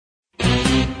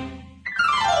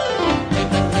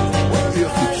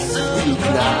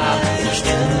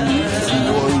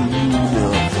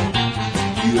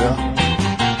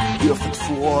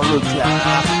4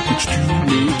 o'clock. It's too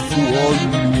late for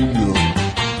Nooner.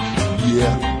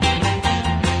 Yeah.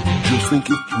 Just think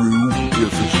it through.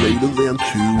 If it's later than 2,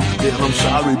 then I'm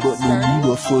sorry, but no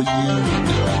Nooner for you.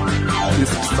 If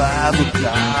it's 5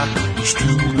 o'clock, it's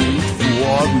too late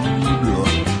for Nooner.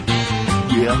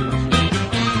 Yeah.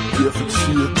 If it's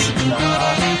 6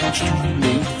 o'clock, it's too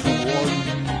late for Nooner.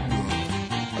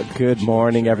 Good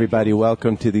morning, everybody.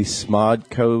 Welcome to the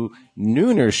Smodco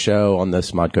Nooner Show on the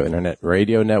Smodco Internet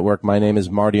Radio Network. My name is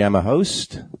Marty. I'm a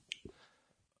host.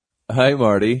 Hi,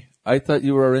 Marty. I thought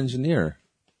you were our engineer.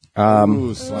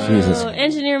 Jesus. Oh,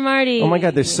 Engineer Marty. Oh my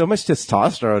God, there's so much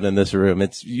testosterone in this room.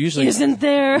 It's usually Isn't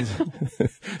there?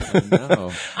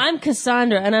 No. I'm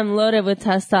Cassandra, and I'm loaded with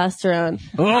testosterone.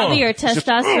 I'll be your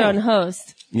testosterone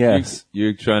host. yes.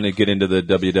 You're trying to get into the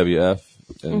WWF,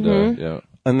 and yeah.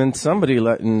 And then somebody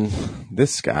letting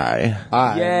this guy.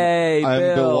 Yay, I'm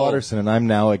Bill. Bill Watterson, and I'm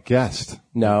now a guest.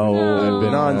 No, No.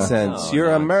 nonsense.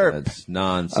 You're a merp.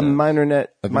 Nonsense. A minor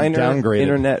downgraded.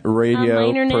 internet radio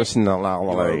A minor-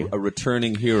 personality. A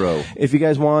returning hero. If you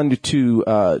guys wanted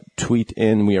to tweet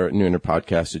in, we are at Nooner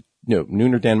Podcast. No,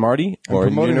 Nooner Dan Marty or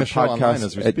promoting Nooner the show online Podcast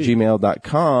as we at speak.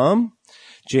 gmail.com.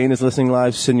 Jane is listening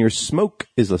live. Senior Smoke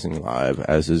is listening live,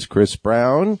 as is Chris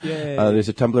Brown. There's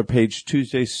a Tumblr page,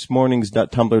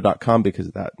 tuesdaysmornings.tumblr.com,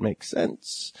 because that makes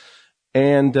sense.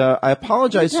 And I You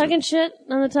apologize. talking shit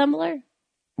on the Tumblr?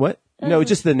 What? No,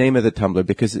 just the name of the Tumblr,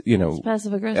 because, you know,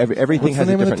 Passive aggressive. everything What's has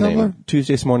the a name of the different name. Tumblr?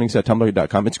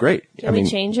 tuesdaysmornings.tumblr.com. It's great. Can we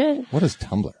change it? What is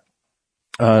Tumblr?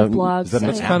 Blogs. is that an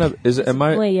That's kind of, is it, am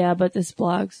I, Well, yeah, but this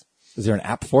blogs. Is there an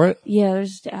app for it Yeah,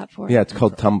 there's just an app for it. Yeah, it's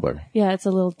called Tumblr. Yeah, it's a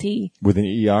little T. with an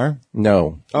ER?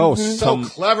 No. Oh, so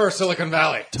clever, Silicon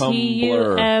Valley.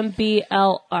 Tumblr.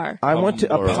 TUMBLR. I want to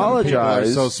People are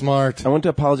apologize. so smart. I want to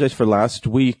apologize for last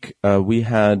week. We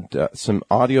had some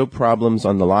audio problems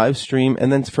on the live stream, and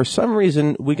then for some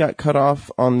reason we got cut off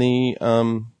on the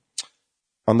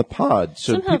pod.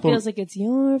 So Somehow people, it feels like it's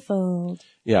your fault.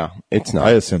 yeah, it's not.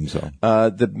 I assume so.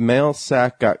 The mail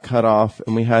sack got cut off,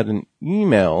 and we had an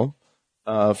email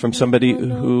from somebody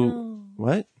who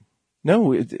what?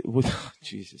 No,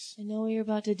 Jesus. I know what you're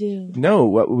about to do.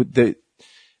 No,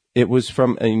 it was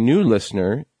from a new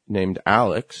listener named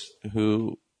Alex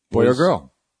who Boy or was- girl?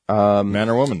 Man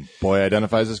or woman? Boy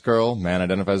identifies as girl. Man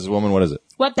identifies as woman. What is it?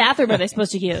 What bathroom are they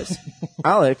supposed to use?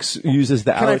 Alex uses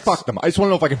the Can Alex. I fuck them? I just want to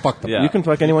know if I can fuck them. Yeah. You can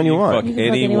fuck anyone you want. Fuck You can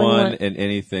fuck anyone you anyone want. and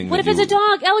anything. What if that it's a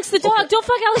dog? Alex the dog. Don't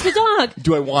fuck Alex the dog.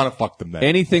 Do I want to fuck them then?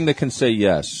 Anything that can say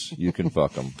yes, you can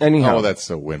fuck them. Anyhow, Oh, that's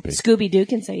so wimpy. Scooby-Doo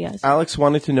can say yes. Alex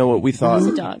wanted to know what we thought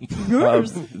He's a dog.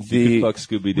 of the. Fuck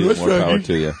Scooby-Doo, more power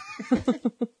to you.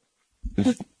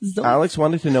 Alex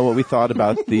wanted to know what we thought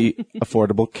about the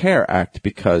Affordable Care Act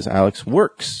because Alex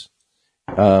works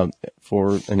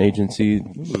for an agency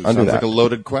under Sounds that. like a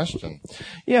loaded question.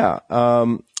 Yeah,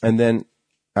 and then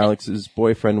Alex's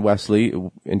boyfriend Wesley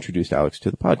introduced Alex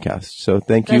to the podcast. So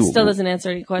thank That you, still doesn't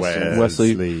answer any questions.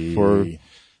 Wesley, for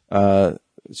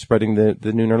spreading the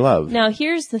Nooner love. Now,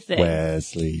 here's the thing.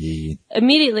 Wesley.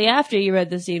 Immediately after you read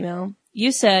this email,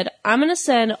 you said, I'm going to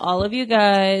send all of you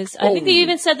guys, I think that you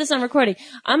even said this on recording,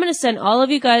 I'm going to send all of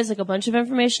you guys like a bunch of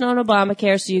information on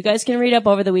Obamacare so you guys can read up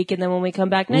over the weekend. Then when we come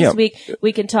back next week,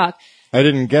 we can talk. I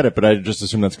didn't get it, but I just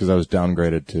assumed that's because I was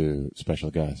downgraded to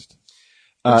special guest.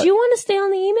 Do you want to stay on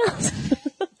the emails?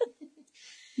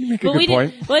 You make a But good we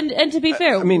point. didn't, well, and to be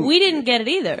fair, mean- we didn't get it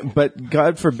either. But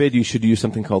God forbid you should use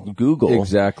something called Google.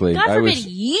 Exactly. God forbid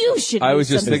you should I was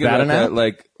use just something. thinking that about an that, app?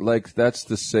 like that's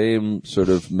the same sort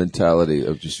of mentality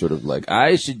of just sort of like,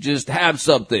 I should just have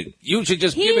something. You should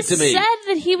just He give it to me. said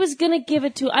that he was going to give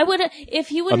it to, I would have, if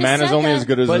he would A have man said is only that, as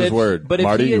good as his word. But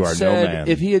Marty, if he had you are said, no man.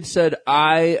 If he had said,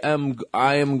 I am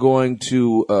going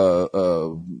to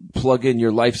plug in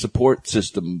your life support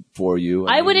system for you.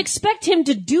 I would mean, expect him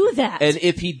to do that. And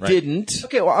if he didn't,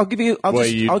 Okay, well, I'll give you a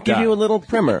little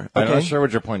primer. I'm Okay. not sure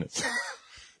what your point is.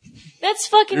 That's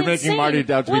fucking You're making insane. Marty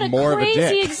out to be what more a of a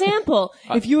crazy dick. example.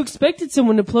 If you expected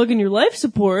someone to plug in your life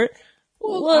support,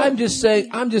 well, I'm just saying.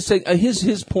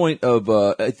 His point of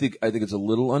I think it's a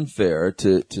little unfair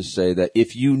to say that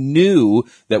if you knew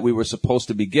that we were supposed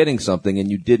to be getting something and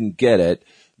you didn't get it,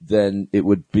 then it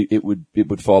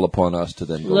would fall upon us to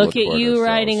then go look look at for it you ourselves.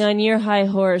 riding on your high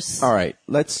horse. All right,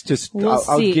 let's just. We'll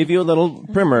I'll see. give you a little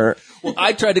primer. Well,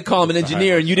 I tried to call him an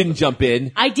engineer and you didn't jump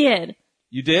in. I did.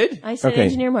 You did? I said Okay.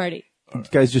 Engineer Marty.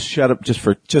 Guys, just shut up just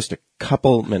for just a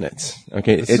couple minutes.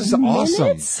 Okay, This is awesome.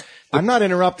 Minutes? I'm not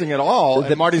interrupting at all,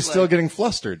 and Marty's still getting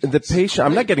flustered. the patient.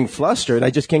 I'm not getting flustered. I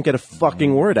just can't get a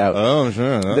fucking word out. Oh,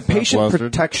 sure. The That's Patient not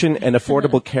flustered. Protection and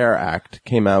Affordable Care Act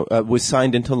came out, was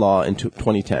signed into law in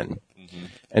 2010.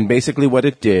 And basically what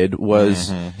it did was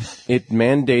it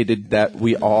mandated that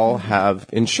we all have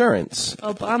insurance.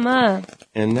 Obama.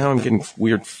 And now I'm getting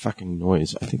weird fucking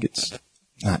noise. I think it's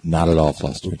Not at all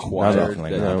flustered. not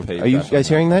Definitely no. not. Are you guys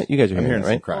hearing that? You guys are I'm hearing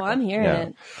hearing it, some right? Oh, I'm hearing Yeah.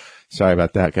 it. Sorry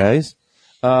about that, guys.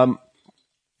 And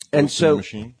so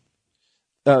Machine.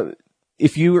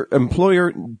 if your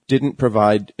employer didn't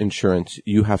provide insurance,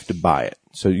 you have to buy it.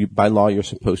 So by law, you're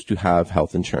supposed to have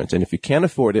health insurance. And if you can't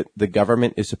afford it, the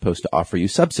government is supposed to offer you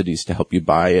subsidies to help you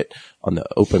buy it on the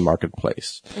open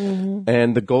marketplace.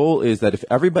 And the goal is that if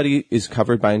everybody is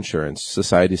covered by insurance,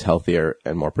 society's healthier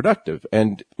and more productive.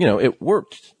 And, it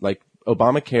worked. Like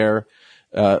Obamacare,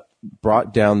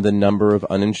 brought down the number of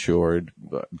uninsured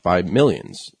by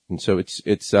millions. And so it's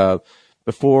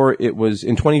before it was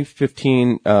in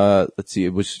 2015,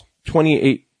 it was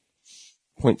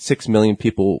 28.6 million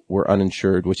people were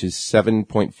uninsured, which is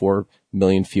 7.4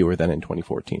 million fewer than in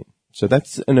 2014. So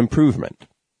that's an improvement.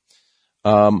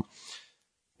 And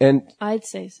I'd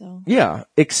say so. yeah,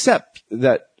 except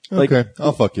that Okay,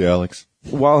 I'll fuck you, Alex.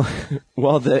 while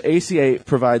the ACA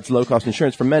provides low-cost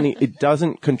insurance for many, it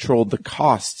doesn't control the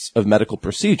costs of medical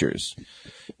procedures.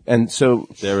 And so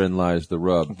Therein lies the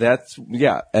rub.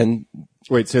 and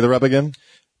Wait, say the rub again?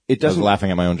 it I was doesn't, laughing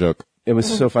at my own joke. it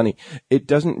was so funny. It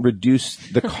doesn't reduce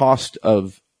the cost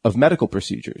of medical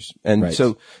procedures. And Right.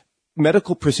 so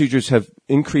medical procedures have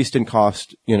increased in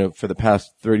cost, for the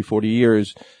past 30, 40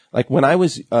 years. Like when I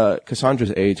was,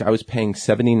 Cassandra's age, I was paying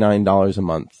 $79 a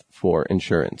month for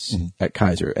insurance at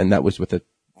Kaiser. And that was with a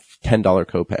 $10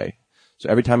 copay. So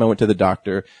every time I went to the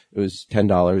doctor, it was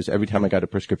 $10. Every time I got a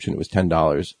prescription, it was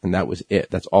 $10. And that was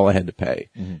it. That's all I had to pay.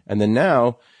 And then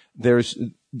now there's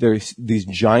these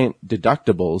giant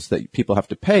deductibles that people have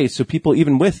to pay. So people,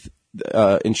 even with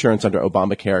insurance under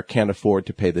Obamacare, can't afford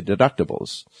to pay the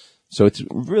deductibles. So it's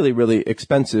really, really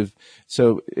expensive.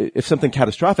 So if something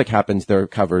catastrophic happens, they're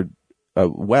covered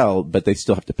well, but they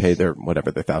still have to pay their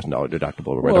 $1,000 deductible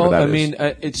or whatever that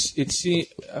is. It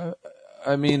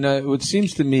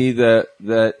seems to me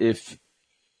that if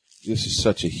this is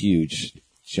such a huge,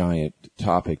 giant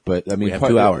topic, but I mean, We have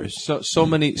 2 hours. So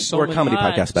many, We're a comedy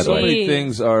podcast, by the so way. many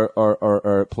things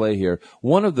are at play here.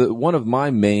 One of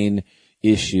my main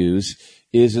issues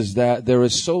is that there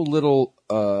is so little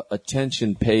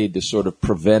attention paid to sort of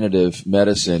preventative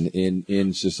medicine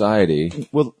in society.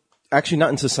 Well, actually not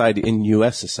in society, in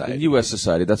U.S. society. In U.S.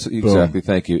 society, that's exactly.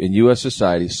 Thank you. In U.S.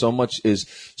 society, so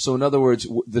in other words,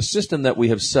 the system that we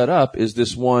have set up is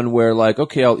this one where, like,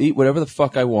 okay, I'll eat whatever the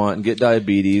fuck I want and get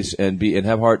diabetes and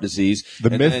have heart disease.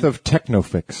 The myth of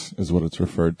technofix is what it's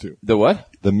referred to. The what?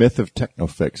 The myth of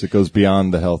technofix. It goes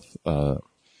beyond the health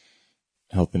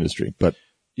industry, but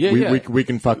we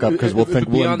can fuck up because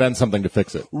we'll invent something to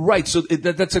fix it. Right. So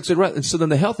that's actually right. And so then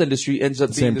the health industry ends up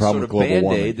being Same this problem sort of with global Band-Aid,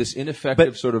 warming. this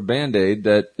ineffective sort of Band-Aid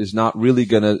that is not really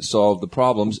going to solve the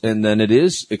problems. And then it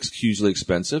is hugely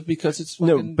expensive because it's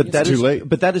fucking, that too is late.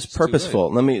 But that is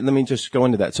purposeful. Let me just go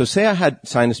into that. So say I had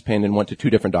sinus pain and went to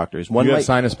 2 different doctors. One You had might,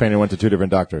 sinus pain and went to 2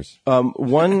 different doctors.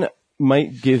 one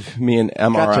might give me an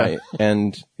MRI,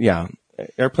 and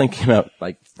Airplane came out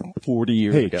like 40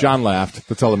 years Hey, ago. John laughed.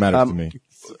 That's all that matters to me.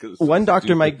 One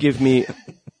doctor might give me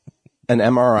an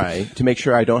MRI to make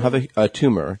sure I don't have a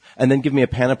tumor, and then give me a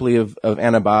panoply of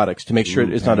antibiotics to make sure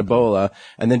it's not Ebola,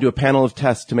 and then do a panel of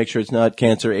tests to make sure it's not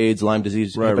cancer, AIDS, Lyme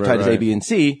disease, hepatitis A, B, and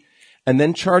C, and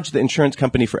then charge the insurance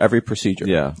company for every procedure.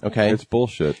 Yeah. Okay. It's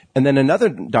bullshit. And then another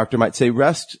doctor might say,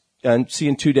 rest and see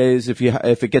in 2 days. If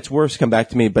it gets worse, come back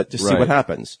to me, but just see what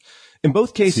happens. In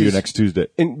both cases, See you next Tuesday.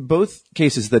 In both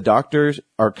cases, the doctors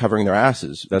are covering their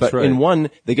asses. That's but right. In one,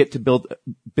 they get to bill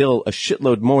a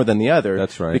shitload more than the other.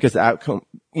 That's right. Because the outcome,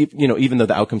 even though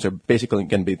the outcomes are basically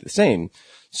going to be the same.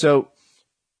 So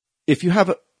if you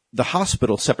have the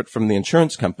hospital separate from the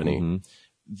insurance company,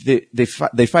 they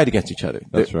fight against each other.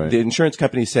 That's right. The insurance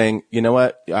company is saying, you know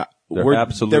what?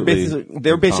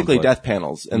 They're basically death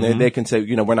panels, and they can say,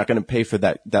 we're not going to pay for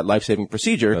that life-saving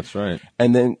procedure. That's right.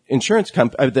 And then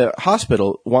the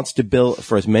hospital wants to bill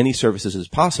for as many services as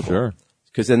possible. Sure.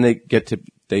 Because then they get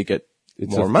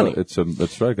more money.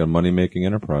 That's right. A money-making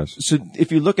enterprise. So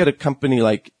if you look at a company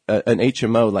like an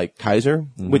HMO like Kaiser,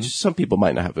 which some people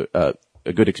might not have a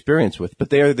good experience with, but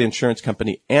they are the insurance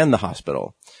company and the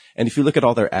hospital. And if you look at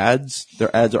all their ads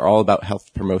are all about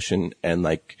health promotion and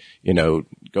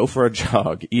go for a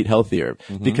jog, eat healthier,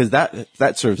 because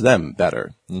that serves them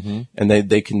better. And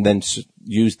they can then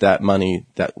use that money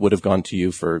that would have gone to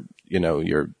you for,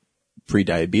 your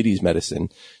pre-diabetes medicine,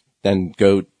 then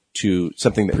go to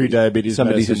something that Pre-diabetes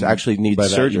somebody who medicine, actually needs by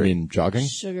that, surgery. You mean jogging?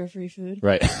 Sugar-free food.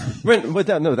 Right. But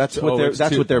no, that's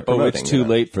what they're promoting. It's too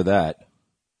late for that.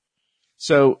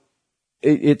 So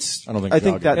it's. I don't think. I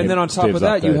think that. And then on top of staves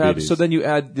off that, you have, diabetes. so then you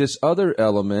add this other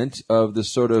element of the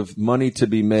sort of money to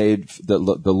be made, the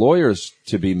lawyers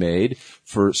to be made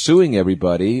for suing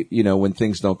everybody, you know, when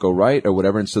things don't go right or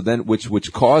whatever. And so then,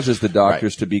 which causes the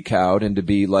doctors to be cowed and to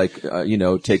be like, you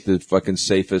know, take the fucking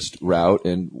safest route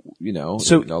and, you know,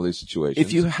 So in all these situations.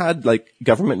 If you had like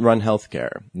government run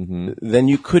healthcare, Mm-hmm. then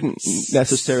you couldn't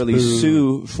necessarily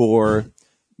sue for,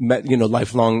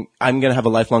 lifelong. I'm going to have a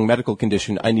lifelong medical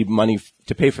condition. I need money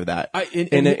to pay for that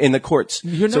in the courts.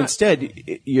 You're So not- instead,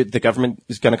 the government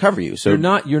is going to cover you. So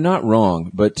You're not wrong,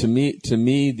 but to me,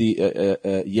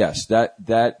 yes,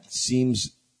 that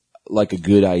seems like a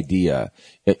good idea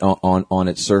on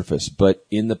its surface. But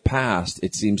in the past,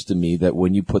 it seems to me that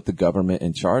when you put the government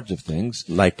in charge of things,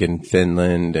 like in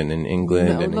Finland and in England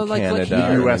and in Canada,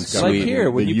 and in US Sweden. like here,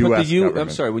 when The you put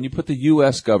US government. when you put the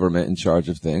U.S. government in charge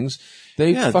of things,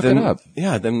 they fuck then, it up.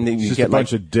 Yeah, then It's you just get a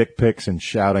bunch of dick pics and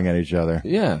shouting at each other.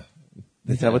 Yeah.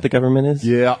 Is that what the government is?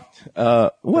 Yeah.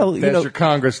 Well, That's your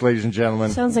Congress, ladies and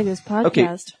gentlemen. Sounds like this okay.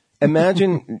 podcast.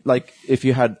 Imagine like if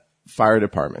you had fire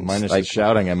departments, Minus like the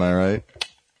shouting, am I right?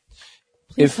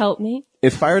 Please if- help me.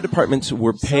 if fire departments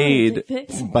were paid dick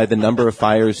pics. by the number of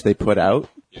fires they put out,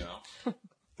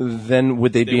 then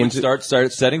would they They be would into start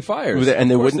setting fires. and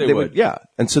they Of course wouldn't? They would, yeah.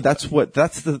 And so that's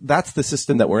the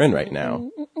system that we're in right now.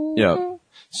 Yeah.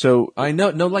 So I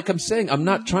know. No, like I'm saying, I'm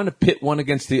not trying to pit one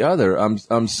against the other.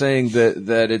 I'm saying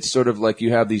that it's sort of like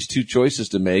you have these two choices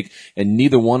to make, and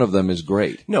neither one of them is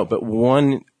great. no, but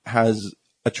one has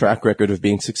a track record of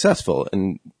being successful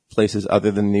in places other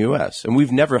than the U.S. And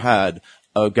we've never had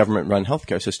a government-run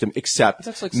healthcare system except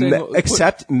That's like saying,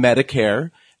 except Medicare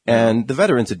and the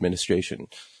Veterans Administration.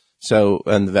 So,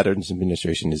 and the Veterans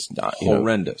Administration is not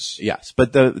Horrendous. Yes,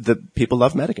 but the people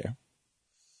love Medicare.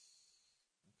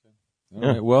 All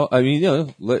right, well, I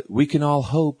mean, we can all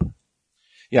hope.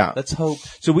 Yeah, Let's hope.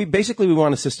 So we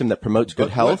want a system that promotes good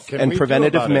But health what can and we do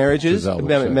preventative about it? marriages Giselle would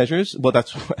say. measures. Well,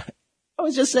 that's what I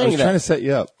was just I saying was trying to that. set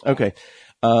you up. Okay.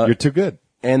 You're too good.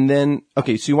 And then,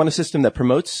 okay, so you want a system that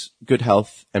promotes good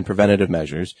health and preventative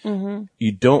measures. Mm-hmm.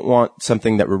 You don't want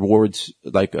something that rewards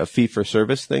like a fee for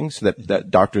service thing so that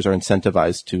doctors are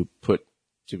incentivized to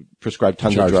prescribe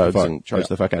tons Charge of the drugs fuck. and charge Yeah.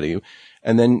 the fuck out of you.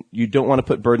 And then you don't want to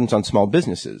put burdens on small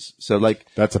businesses. So like,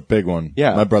 That's a big one.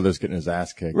 Yeah. My brother's getting his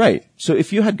ass kicked. right. So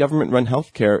if you had government run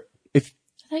healthcare, I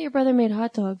thought your brother made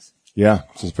hot dogs. Yeah.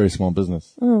 It's a very small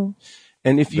business. and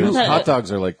if you, Those hot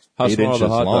dogs are like How 8 small are inches the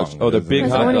hot long. dogs? Oh, they're big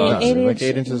That's hot only dogs. eight They're like inches.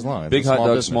 8 inches long. It's Big a hot small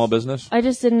dogs, business. small business. I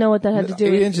just didn't know what that had to do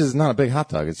 8 with. inches is not a big hot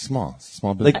dog. It's small. It's a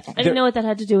small business. like, I didn't know what that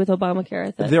had to do with Obamacare.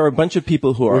 I thought there are a bunch of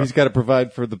people who Or are, he's got to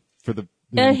provide for the his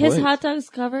employees. hot dogs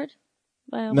covered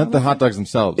by Not the Obamacare? hot dogs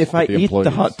themselves. if but I the eat employees.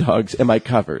 the hot dogs, am I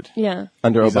covered Yeah.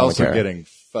 under He's also Obamacare? getting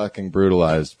fucking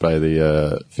brutalized by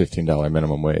the $15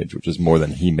 minimum wage, which is more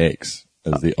than he makes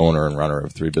as the owner and runner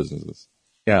of 3 businesses.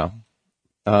 Yeah.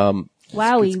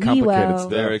 Wowie, it's wee complicated wow. stuff.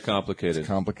 Very complicated. It's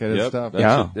complicated Yep, stuff. That's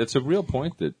Yeah. it's a real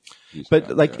point that. he's But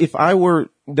got like, there. if I were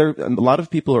there, a lot of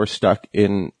people are stuck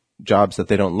in jobs that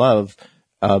they don't love,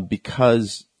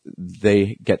 because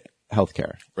they get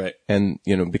healthcare. Right. And,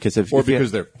 because Or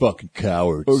because they're fucking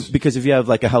cowards. because if you have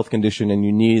like a health condition and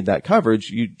you need that coverage,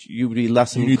 you would be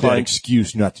less You need that inclined.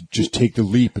 excuse not to just take the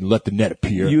leap and let the net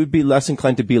appear. You would be less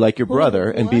inclined to be like your brother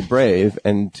and be brave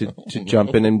and to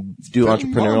jump in and do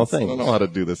entrepreneurial I don't things. know how to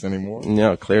do this anymore.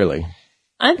 No, clearly.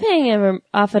 I'm paying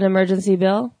off an emergency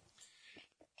bill.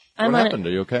 What happened?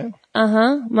 Are you okay?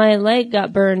 My leg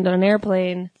got burned on an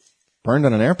airplane. Burned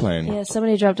on an airplane. Yeah,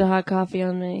 somebody dropped a hot coffee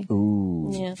on me. Ooh.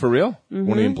 Yeah. For real?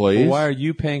 One of the employees? Well, why are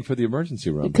you paying for the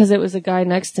emergency room? Because it was a guy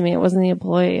next to me. It wasn't the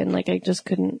employee, and I just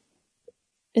couldn't.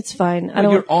 It's fine. I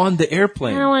don't. You're on the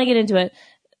airplane. I don't want to get into it.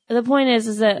 The point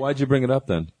is that Why'd you bring it up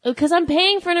then? because I'm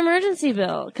paying for an emergency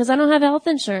bill because I don't have health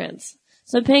insurance,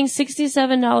 so I'm paying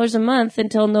 $67 a month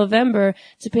until November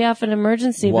to pay off an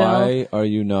emergency bill. Why are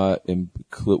you not?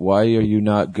 Why are you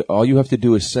not? All you have to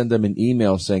do is send them an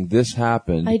email saying this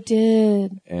happened. I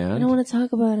did. And? I don't want to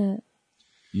talk about it.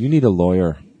 You need a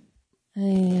lawyer.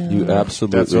 You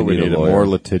absolutely That's what we need, a a lawyer. more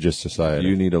litigious society.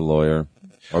 You need a lawyer,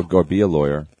 or be a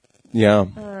lawyer. Yeah.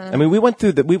 I mean, we went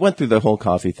through the whole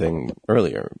coffee thing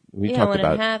earlier. We Yeah, talked when it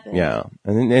about happened. Yeah.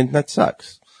 And that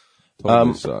sucks.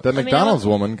 Totally sucks. That mean, McDonald's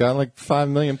woman got like $5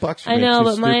 million for I being know, too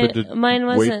but stupid to mine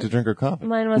wait wasn't- to drink her coffee.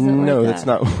 Mine wasn't. No, like that's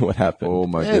that. not what happened. Oh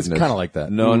my Yeah, it's goodness! kind of like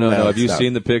that. No. No, Have you it's not.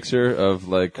 seen the picture of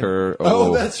like her?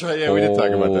 Oh, that's right. Yeah, we did talk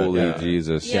about that. Holy Yeah.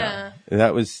 Jesus! Yeah.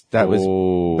 That was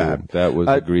Oh, bad. that was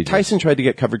egregious. Tyson tried to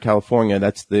get Covered California.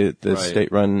 That's the Right.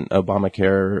 state-run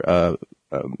Obamacare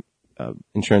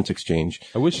Insurance Exchange.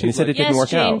 I wish and he said it didn't Yes, work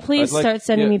Jane, out. please I'd like- start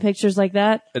sending yeah. me pictures like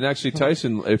that. And actually,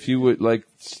 Tyson, if you would like,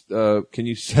 can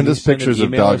you Send us pictures an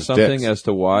of email or dogs' something dicks. as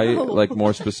to why, like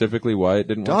more specifically, why it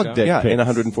didn't Dog work out? dick. Yeah, in pics.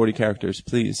 140 characters,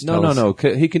 please. No, tell no, us. no.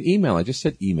 He can email. I just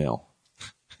said email.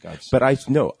 But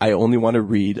I only want to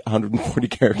read 140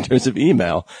 characters of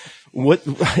email. What?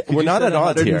 We're not at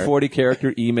odds here. 140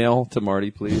 character email to Marty,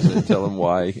 please, and tell him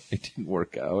why it didn't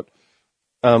work out.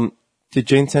 Did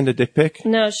Jane send a dick pic?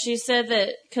 No, she said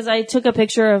that because I took a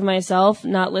picture of myself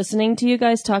not listening to you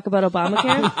guys talk about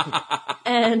Obamacare,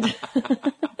 and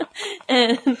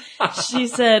she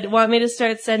said, "Want me to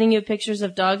start sending you pictures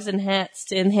of dogs and hats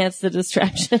to enhance the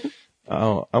distraction?"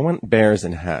 Oh, I want bears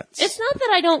and hats. It's not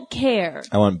that I don't care.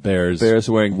 I want bears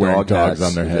wearing dog dogs hats.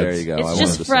 on their heads. There you go. I It's wanted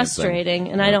just the same thing. frustrating,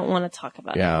 and I don't want to talk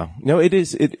about it. Yeah. No, it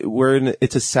is.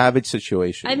 It's a savage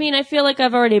situation. I mean, I feel like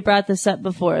I've already brought this up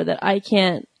before that I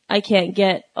can't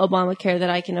get Obamacare that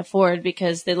I can afford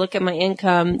because they look at my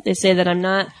income. They say that I'm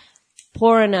not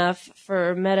poor enough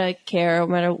for Medicare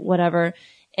or whatever.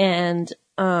 And,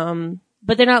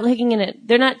 but they're not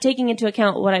they're not taking into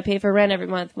account what I pay for rent every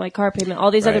month, my car payment, all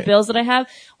these other Right. bills that I have.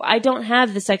 I don't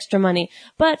have this extra money,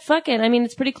 but fuck it. I mean,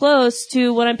 it's pretty close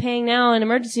to what I'm paying now in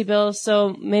emergency bills.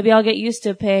 So maybe I'll get used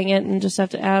to paying it and just have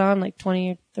to add on like 20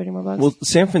 or 30 more bucks. Well,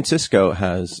 San Francisco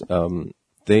has,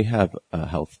 they have a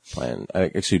health plan.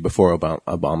 Actually, before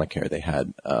Obamacare, they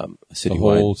had a The citywide.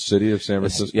 whole city of San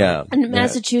Francisco. Yeah. and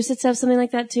Massachusetts have something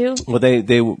like that too? Well,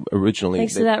 they originally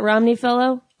Thanks to that Romney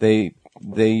fellow. they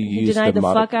He used denied the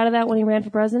model. fuck out of that when he ran for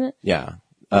president. Yeah.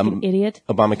 An idiot.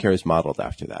 Obamacare is modeled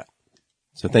after that.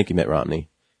 So thank you, Mitt Romney.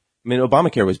 I mean,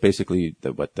 Obamacare was basically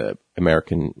the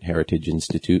American Heritage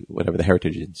Institute, whatever the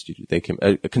Heritage Institute,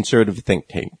 a conservative think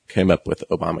tank came up with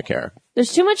Obamacare.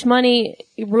 There's too much money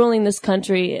ruling this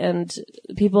country, and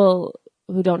people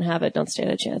who don't have it don't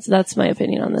stand a chance. That's my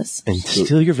opinion on this. And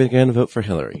still you're going to vote for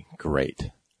Hillary.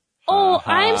 Great. Oh,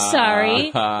 I'm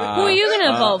sorry. Who are you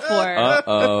going to vote for?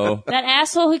 Uh-oh. That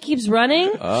asshole who keeps running?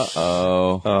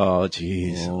 Uh-oh. Oh,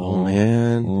 jeez. Oh,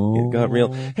 man. It got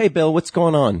real. Hey, Bill, what's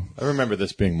going on? I remember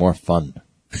this being more fun.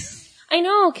 I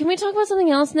know. Can we talk about something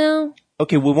else now?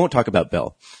 Okay, we won't talk about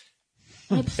Bill.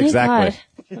 Thank Exactly.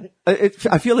 God.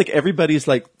 I feel like everybody's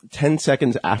like 10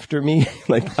 seconds after me.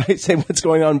 Like I say, what's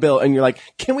going on, Bill? And you're like,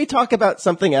 can we talk about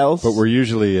something else? But we're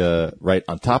usually right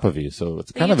on top of you, so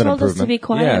it's kind you of an told us to be improvement.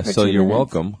 quiet Yeah, for so 2 you're minutes.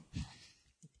 welcome.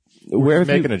 where have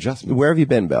Make you, an adjustment. Where have you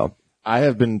been, Bill? I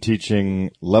have been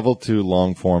teaching level 2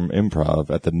 long form improv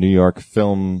at the New York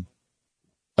Film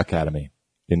Academy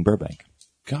in Burbank.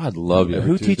 God love you.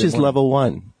 Who teaches level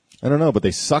 1? I don't know, but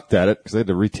they sucked at it because they had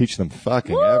to reteach them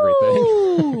fucking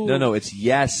everything. No, it's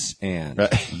yes and.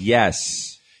 Right.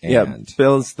 Yes and. Yeah,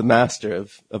 Bill's the master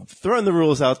of throwing the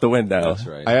rules out the window. That's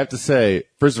right. I have to say,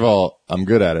 first of all, I'm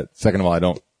good at it. Second of all, I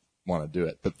don't want to do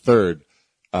it. But third,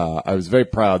 I was very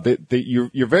proud.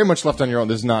 You're very much left on your own.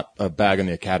 This is not a bag on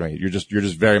the academy. You're just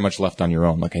very much left on your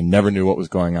own. Like I never knew what was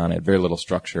going on. I had very little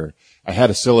structure. I had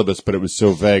a syllabus, but it was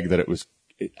so vague that it was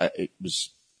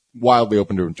wildly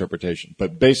open to interpretation.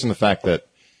 But based on the fact that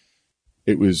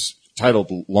it was titled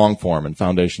Long Form and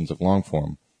Foundations of Long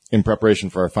Form, in preparation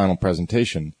for our final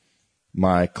presentation,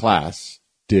 my class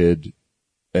did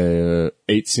 8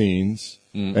 scenes,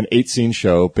 an 8-scene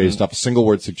show based off a single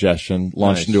word suggestion,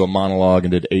 launched Nice. into a monologue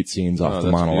and did 8 scenes off the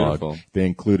that's monologue. beautiful. They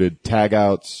included tag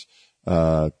outs,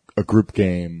 a group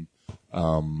game,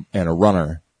 and a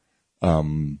runner,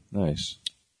 Nice.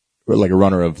 or like a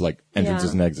runner of like entrances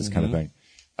Yeah. and exits kind of thing.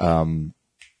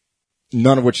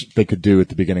 None of which they could do at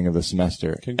the beginning of the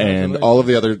semester. And all of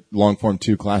the other long form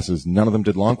 2 classes, none of them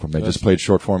did long form. They just played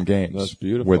short form games. That's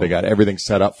beautiful. Where they got everything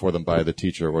set up for them by the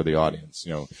teacher or the audience.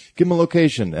 You know, give them a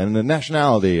location and a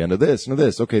nationality and a this and a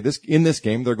this. Okay, in this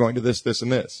game, they're going to this, this,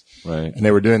 and this. Right. And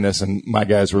they were doing this, and my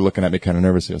guys were looking at me kind of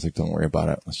nervously. I was like, don't worry about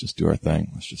it. Let's just do our thing.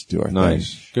 Let's just do our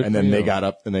Nice. thing. Good And for then they you. got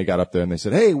up there and they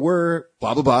said, hey, we're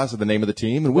blah, blah, blah. So the name of the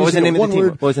team. And What was the name of the team?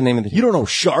 word. What was the name of the team? You don't know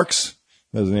Sharks?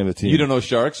 That was the name of the team. You don't know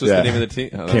Sharks? Was the name of the team?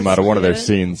 Oh, Came out of one of their sweet.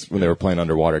 scenes when they were playing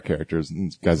underwater characters.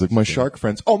 And guys like, my shark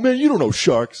friends. Oh man, you don't know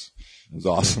Sharks. It was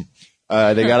awesome.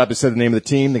 They got up and said the name of the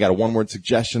team. They got a 1-word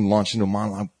suggestion, launched into a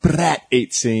monologue. Brat,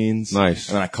 8 scenes. Nice.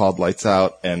 And then I called lights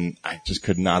out, and I just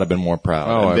could not have been more proud.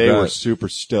 Oh, and I they bet. were super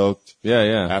stoked. Yeah,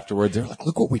 yeah. Afterwards, they were like,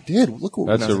 look what we did. Look what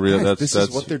That's and I was a like, real- guys, that's- this is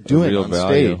that's what they're a doing real on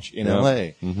value. stage in Yeah.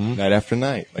 LA, night after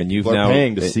night. Like, And you've people are now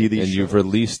paying to see these and shows. you've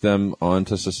released them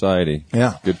onto society.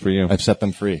 Yeah. Good for you. I've set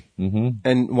them free.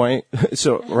 And why?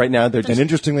 So right now they're just, And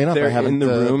interestingly enough, they're I haven't in the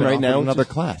room been right offered now. another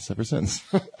class ever since.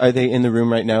 Are they in the room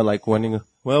right now, like wondering?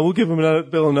 Well, we'll give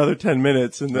Bill another 10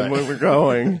 minutes, and then Right. when we're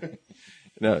going.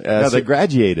 No, Yeah, so, they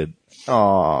graduated.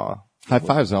 aw. High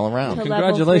fives all around. To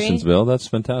Congratulations, level 3. Bill. That's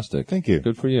fantastic. Thank you.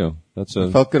 Good for you. That's I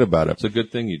felt good about it. that's a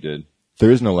good thing you did. There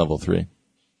is no level 3.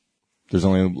 There's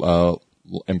only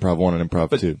improv 1 and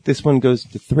improv 2. This one goes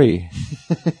to 3.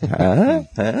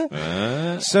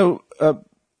 So,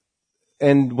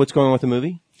 and what's going on with the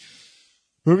movie?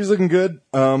 Movie's looking good.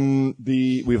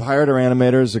 We've hired our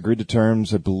animators, agreed to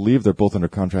terms. I believe they're both under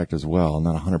contract as well. I'm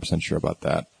not 100% sure about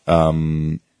that.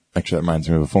 Actually, that reminds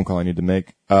me of a phone call I need to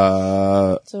make.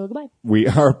 So goodbye. We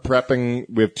are prepping.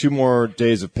 We have 2 more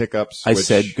days of pickups. I which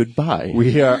said goodbye.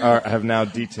 We have now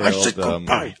detailed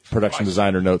production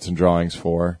designer notes and drawings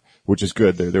for, which is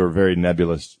good. They were very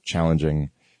nebulous, challenging,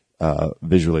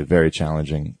 visually very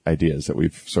challenging ideas that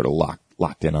we've sort of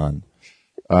locked in on.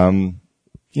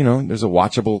 There's a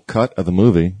watchable cut of the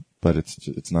movie, but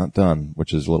it's not done,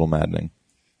 which is a little maddening.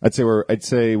 I'd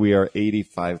say we are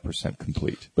 85%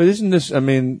 complete. But isn't this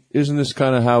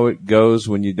kind of how it goes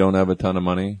when you don't have a ton of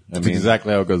money? That's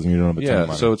exactly how it goes when you don't have a ton of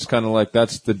money. So it's kind of like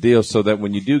that's the deal. So that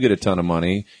when you do get a ton of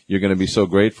money, you're going to be so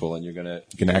grateful, and you can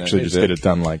actually just get it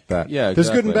done like that. Yeah, There's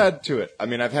good and exactly. bad to it. I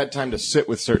mean, I've had time to sit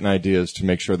with certain ideas to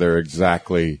make sure they're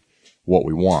exactly what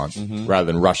we want,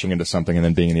 rather than rushing into something and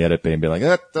then being in the edit bay and being like,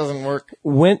 that doesn't work.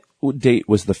 What date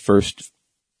was the first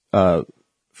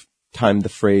time the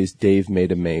phrase "Dave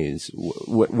made a maze"?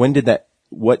 When did that?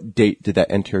 What date did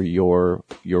that enter your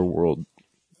world?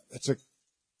 That's a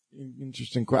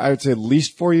interesting question. I would say at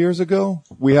least 4 years ago.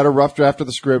 We had a rough draft of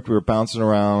the script. We were bouncing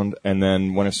around, and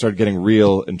then when it started getting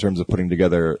real in terms of putting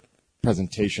together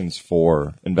presentations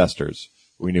for investors,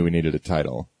 we knew we needed a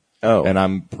title. Oh, And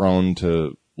I'm prone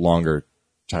to longer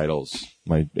titles.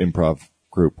 My improv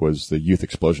group was the Youth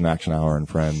Explosion Action Hour and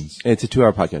Friends. it's a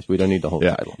 2-hour podcast. We don't need the whole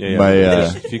Yeah. title. Yeah. My,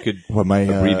 If you could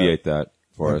abbreviate that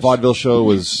for my us. vaudeville show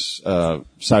was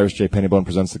Cyrus J. Pennybone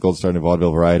presents the Gold Star New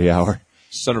Vaudeville Variety Hour.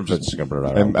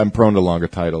 I'm prone to longer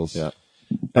titles. Yeah.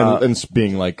 And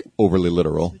being like overly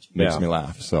literal makes Yeah. me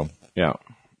laugh. So Yeah.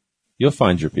 You'll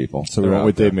find your people. we went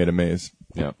with Dave Made a Maze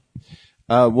Yeah.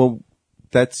 Well,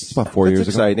 that's about 4 years ago.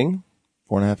 exciting.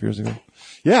 4.5 years ago.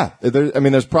 Yeah.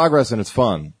 There's progress and it's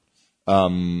fun.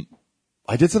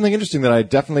 I did something interesting that I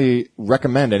definitely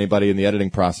recommend anybody in the editing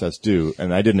process do,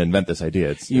 and I didn't invent this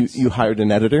idea. It's You hired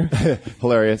an editor?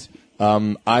 hilarious.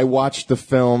 I watched the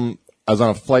film. I was on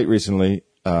a flight recently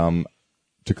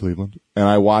to Cleveland, and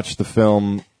I watched the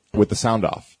film with the sound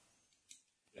off,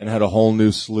 and had a whole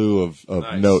new slew of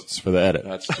Nice. notes for the edit.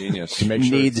 That's genius. to make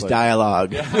sure Needs it's like,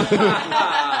 dialogue.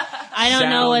 I don't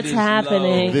know what's is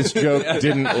happening. this joke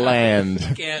didn't land.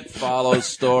 Can't follow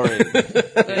story.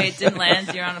 Wait, didn't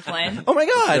land? You're on a plane? Oh my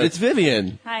God, it's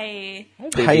Vivian. Hi. Hi.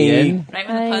 Right when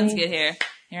Hi. the puns get here.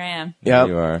 Here I am. Yeah.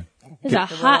 You are. Is it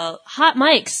hot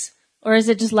mics? Or is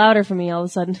it just louder for me all of a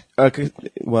sudden?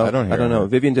 Well, I don't hear know. her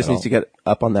Vivian just at needs all. to get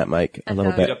up on that mic a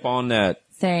little thought- bit. Get up on that.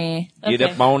 Sorry. Get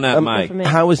Okay. up on that mic. For me.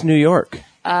 How was New York?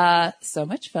 So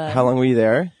much fun. How long were you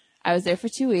there? I was there for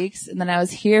 2 weeks, and then I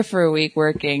was here for a week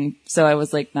working, so I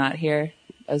was like not here.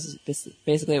 I was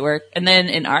basically at work. And then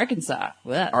in Arkansas.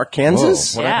 Ugh.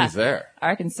 Arkansas? What Yeah. happens there?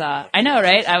 Arkansas. I know,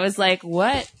 right? I was like,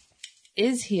 what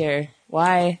is here?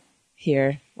 Why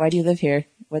here? Why do you live here?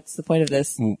 What's the point of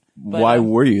this? Why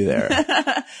were you there?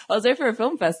 I was there for a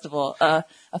film festival, a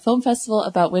film festival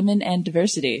about women and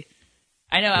diversity.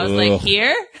 I know. I was like,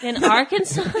 here? In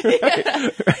Arkansas?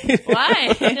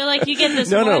 Why? They're like, you get this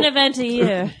No, no. one event a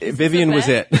year. Vivian was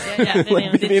it. Yeah,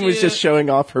 Vivian. Vivian was just showing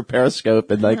off her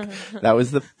Periscope and like, that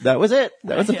was it. That was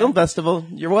the film festival.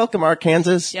 You're welcome,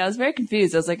 Arkansas. Yeah, I was very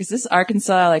confused. I was like, is this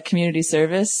Arkansas like community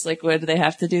service? Like, what do they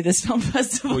have to do this film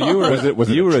festival? Well, you were. Was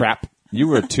it you a were trap? You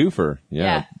were a twofer.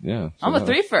 Yeah. Yeah. I'm a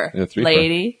threefer. Yeah, threefer.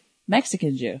 Lady,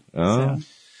 Mexican Jew. Oh.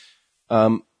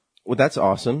 So. Well, that's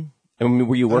awesome. I mean,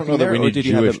 were you I don't working know that there we or need did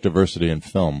you Jewish have diversity in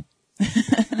film.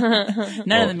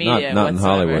 None of the media. Not in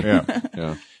whatsoever. Hollywood.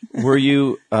 Yeah. Yeah. were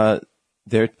you,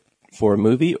 there for a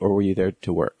movie or were you there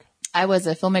to work? I was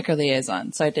a filmmaker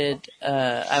liaison, so I did.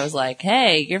 I was like,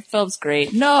 "Hey, your film's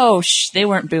great." No, they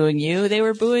weren't booing you; they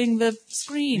were booing the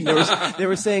screen. They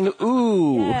were saying,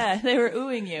 ooh. Yeah, they were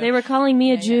oohing you. They were calling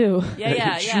me a Jew.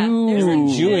 yeah. Jew. There's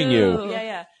a Jewing you.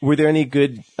 Yeah. Were there any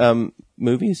good,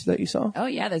 movies that you saw? Oh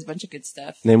yeah, there's a bunch of good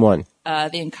stuff. Name one. The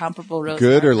Incomparable Rose.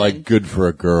 Good or Hartman. like good for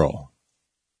a girl?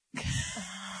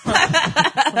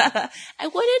 I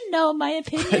wouldn't know my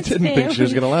opinion. I didn't think she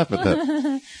was going to laugh at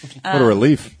that. What a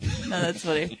relief. No, that's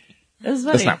funny. That's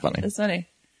funny. That's not funny. That's funny.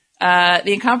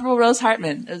 The Incomparable Rose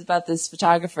Hartman. It was about this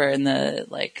photographer in the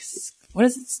what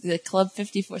is it? The Club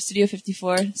 54, Studio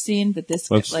 54 scene. But this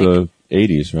That's like the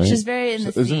 80s, right? she's very in the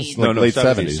Isn't scene. this like late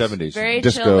 70s? Very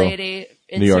Disco, chill lady.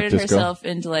 New York Inserted disco. herself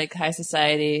into like high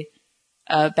society.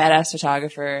 Badass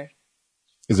photographer.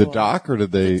 Is it Doc or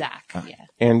did they? Doc, yeah.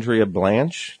 Andrea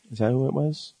Blanche, is that who it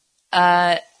was?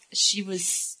 She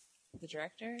was the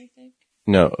director, I think.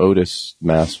 No, Otis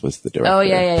Mass was the director. Oh,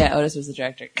 yeah. Otis was the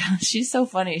director. God, she's so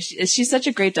funny. She's such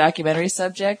a great documentary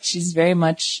subject. She's very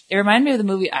much, it reminded me of the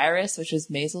movie Iris, which was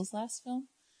Maisel's last film.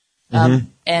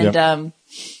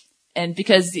 And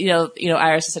because,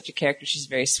 Iris is such a character, she's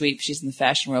very sweet. She's in the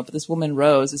fashion world, but this woman,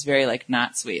 Rose, is very, like,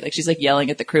 not sweet. Like, she's, like,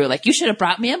 yelling at the crew, like, you should have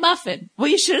brought me a muffin. Well,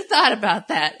 you should have thought about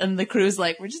that. And the crew's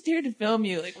like, we're just here to film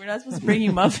you. Like, we're not supposed to bring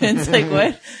you muffins. Like,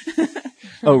 what?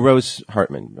 Oh, Rose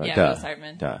Hartman. Yeah, Duh. Rose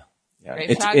Hartman. Duh. Yeah. Great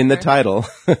It's in the title.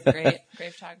 Great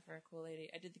photographer, cool lady.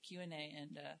 I did the Q&A,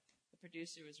 and the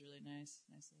producer was really nice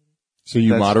lady. So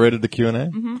you moderated the Q&A?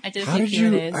 Mm-hmm. I did a How few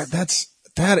did Q&As.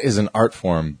 that is an art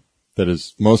form that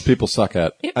is most people suck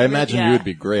at. I imagine you would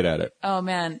be great at it. Oh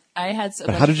man, I had.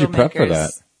 But how did you prep for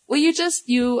that? Well,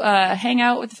 you hang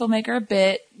out with the filmmaker a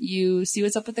bit. You see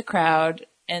what's up with the crowd,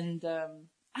 and I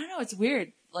don't know. It's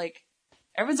weird. Like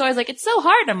everyone's always like, "It's so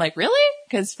hard." I'm like, "Really?"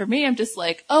 Because for me, I'm just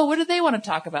like, "Oh, what do they want to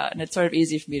talk about?" And it's sort of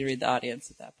easy for me to read the audience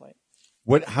at that point.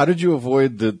 How did you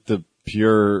avoid the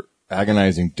pure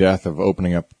agonizing death of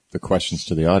opening up the questions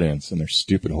to the audience and their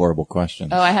stupid, horrible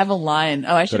questions? Oh, I have a line.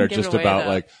 Oh, I should that are give it just away, about though.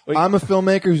 like, I'm a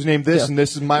filmmaker who's named this, and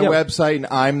this is my website, and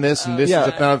I'm this, and this is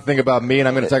another thing about me, and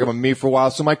I'm going to talk about me for a while.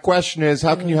 So my question is,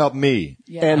 how can you help me?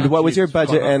 Yeah. And what was your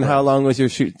budget and how long was your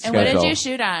shoot And schedule? what did you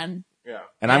shoot on?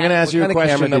 And I'm going to ask you What a kind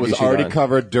of question camera that did you was shoot already on?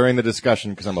 covered during the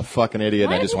discussion because I'm a fucking idiot,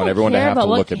 and Why I do just people want everyone to care have to about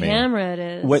look what at me. camera it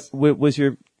is? What was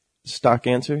your stock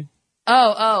answer?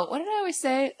 Oh, what did I always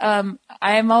say?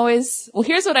 I am always, well,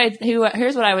 here's what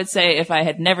I would say if I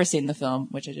had never seen the film,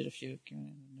 which I did a few.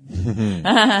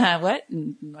 What?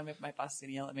 My boss is going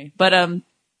to yell at me. But,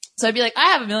 so I'd be like,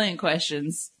 I have a million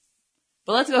questions,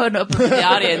 but let's go ahead and open up to the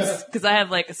audience because I have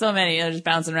like so many, just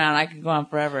bouncing around. I could go on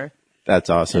forever. That's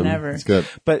awesome. Never. It's good.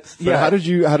 But how did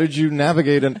you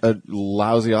navigate a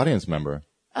lousy audience member?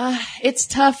 It's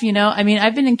tough, I mean,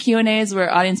 I've been in Q&As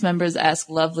where audience members ask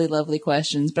lovely, lovely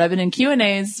questions, but I've been in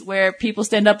Q&As where people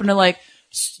stand up and are like,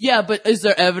 yeah, but is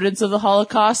there evidence of the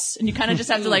Holocaust? And you kind of just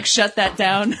have to like shut that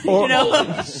down,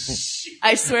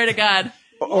 I swear to God.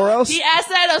 Or else, He asked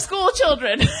that of school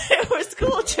children. It was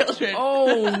school children.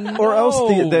 Oh, no. or else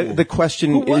the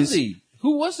question Who was is, he?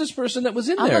 Who was this person that was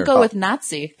in I'm there? gonna go with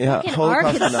Nazi. yeah, Fucking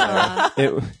Holocaust Arkansas.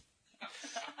 denier.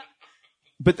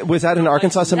 But was that in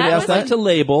Arkansas? Somebody That asked was that? To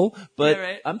label, but Yeah,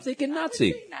 right. I'm thinking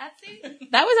Nazi. Nazi?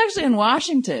 That was actually in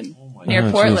Washington,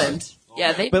 near Portland.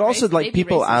 Yeah, But also, like,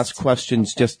 people ask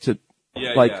questions just to,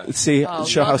 see, Oh,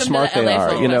 show how welcome to smart the they LA are,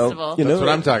 Film Festival. You know, That's what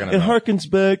I'm talking It about. harkens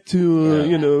back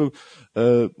to,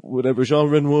 whatever Jean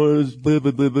Renoir's blah,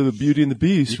 blah, blah, blah, Beauty and the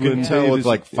Beast. You can when tell Davis- with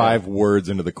like 5 words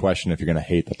into the question if you're going to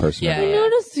hate the person. Yeah. or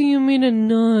not. Notice you made a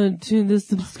nod to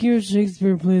this obscure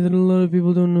Shakespeare play that a lot of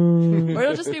people don't know. Or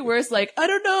it'll just be worse, like, I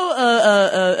don't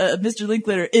know, Mr.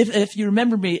 Linklater, if you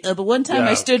remember me, but one time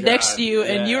I stood next to you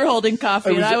and you were holding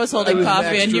coffee and I was holding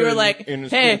coffee and you were like,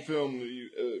 hey,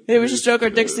 we should stroke our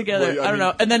dicks together. I don't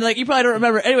know. And then like, you probably don't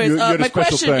remember. Anyways, You had a my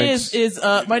special question thanks. is,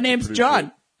 my name's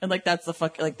John. And like, that's the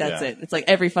that's it. It's like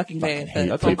every fucking day. at the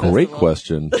That's film a great festival.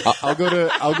 question. I'll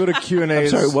go to Q&As.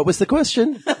 Sorry, what was the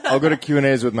question? I'll go to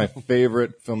Q&As with my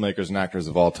favorite filmmakers and actors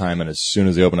of all time, and as soon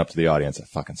as they open up to the audience, I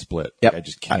fucking split. Yep. I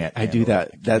just can't. I do handle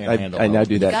that. it. I Can't I now handle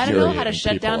do that. Gotta know how to infuriating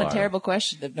shut down people a are. terrible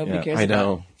question that nobody Yeah, cares I about.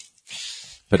 know.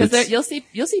 But Because it's, you'll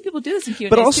see people do this in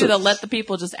Q&As But also- too. They'll let the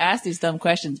people just ask these dumb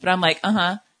questions. But I'm like,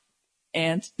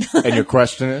 and And your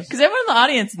question is? because everyone in the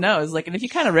audience knows, like, and if you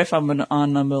kind of riff on them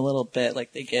a little bit,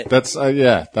 like they get. That's,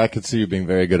 I could see you being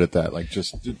very good at that. Like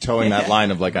just towing that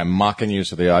line of like, I'm mocking you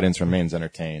so the audience remains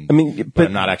entertained. I mean, but but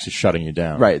I'm not actually shutting you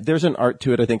down. right. There's an art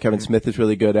to it. I think Kevin Smith is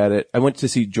really good at it. I went to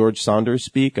see George Saunders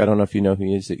speak. I don't know if you know who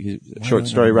he is. He's a short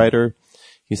story writer.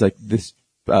 He's like this,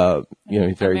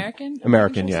 he's very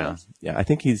American? yeah. Yeah. I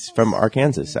think he's from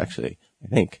Arkansas, actually. I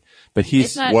think. But he's,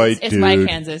 It's not. white it's my dude.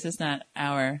 Kansas. It's not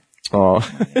our. oh,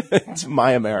 it's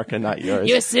my America, not yours.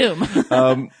 You assume.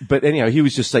 But anyhow, he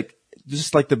was just like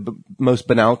the most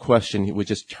banal question. He would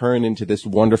just turn into this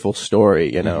wonderful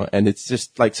story, and it's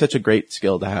just like such a great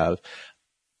skill to have.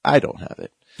 I don't have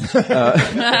it.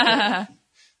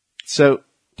 So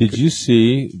Did you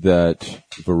see that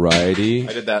Variety?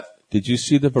 I did that. Did you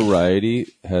see the Variety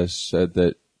has said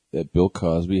that Bill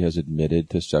Cosby has admitted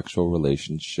to sexual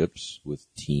relationships with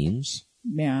teens?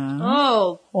 Yeah.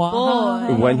 Oh,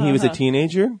 boy. when he was a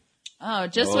teenager, Oh,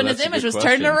 just when his that's a image good was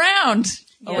turned question. around.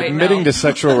 Oh, wait, Admitting no. to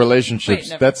sexual relationships,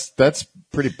 Wait, never. that's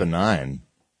pretty benign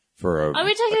for a Are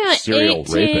we talking about serial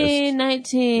 18, rapist.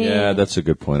 19? Yeah, that's a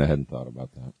good point. I hadn't thought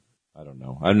about that. I don't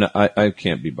know. I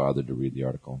can't be bothered to read the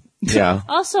article. Yeah.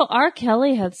 Also, R.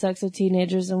 Kelly had sex with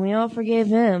teenagers, and we all forgave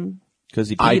him. Because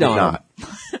he I peed did on not.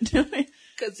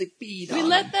 Because he peed we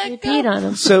let that We go. peed on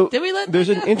him. So Did we let there's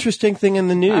that an go? interesting thing in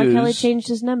the R. Kelly news changed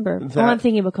his number. That- I'm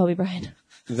thinking about Kobe Bryant.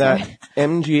 that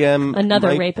MGM Another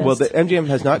might- rapist. Well, the MGM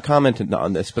has not commented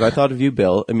on this, but I thought of you,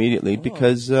 Bill, immediately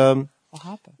because there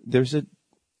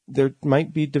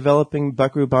might be developing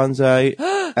Buckaroo Banzai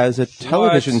as a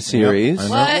television series. I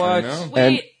know. What? I know.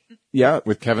 Wait, Yeah,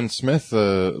 With Kevin Smith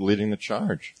leading the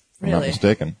charge, if I'm not Really?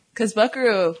 mistaken. because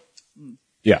Buckaroo.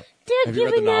 Yeah. They're Have you read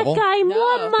giving the that novel? guy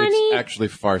more No. money. It's actually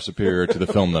far superior to the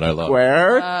film that I love.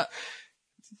 where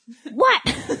What?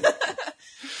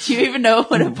 Do you even know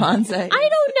what a bonsai? I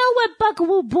don't know what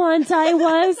Buckaroo Banzai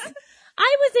was.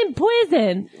 I was in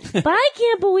prison, but I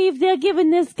can't believe they're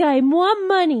giving this guy more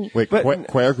money. Wait, But-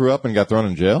 Quare grew up and got thrown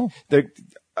in jail?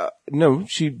 no,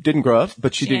 she didn't grow up,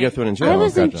 but she did get thrown in jail. I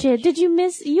was in gotcha. jail. Did you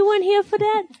miss? You weren't here for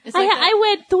that? It's like that-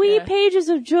 I read 3 yeah. pages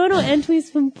of journal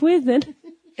entries from prison.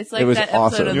 It's like It was that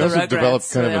awesome. episode of You the also Rugrats.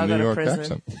 developed kind where they of all a go New to York prison.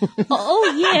 accent.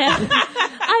 Oh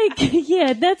yeah,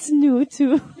 yeah, that's new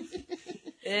too.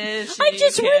 I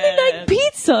just really like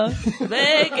pizza.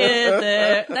 Make it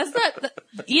there. That's not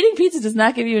eating pizza does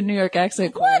not give you a New York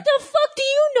accent. Corey. What the fuck do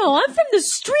you know? I'm from the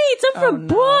streets. I'm from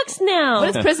no. Bronx now.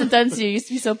 What has prison done to you? You used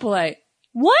to be so polite.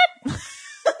 What?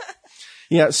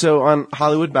 Yeah, so on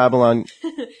Hollywood Babylon,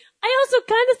 I also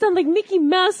kind of sound like Mickey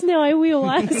Mouse now. I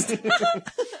realized.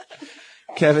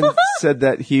 Kevin said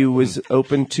that he was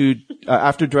open to,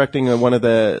 after directing one of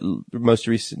the most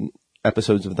recent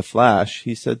episodes of The Flash,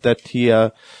 he said that he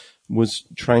was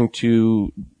trying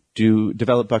to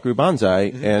develop Buckaroo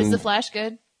Banzai, Is and the Flash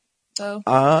good?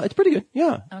 Oh, it's pretty good,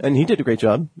 yeah. And he did a great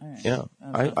job. Yeah,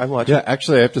 I watched Yeah, it.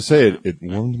 actually, I have to say it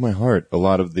warmed my heart. A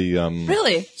lot of the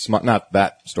really? not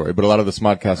that story, but a lot of the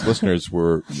Smodcast listeners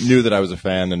knew that I was a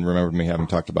fan and remembered me having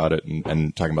talked about it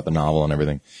and talking about the novel and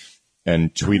everything,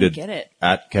 and tweeted get it.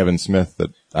 at Kevin Smith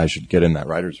that I should get in that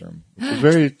writer's room. That's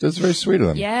very sweet of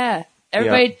them. Yeah.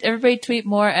 Everybody tweet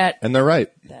more at And they're right.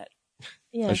 that.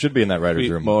 Yeah. I should be in that writer's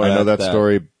Tweet room. more I know at that that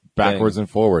story backwards and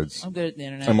forwards. I'm good at the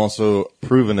internet. I'm also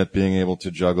proven at being able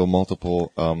to juggle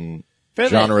multiple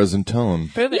genres and tone.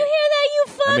 Prove You it. hear that, you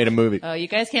fuck? I made a movie. Oh, you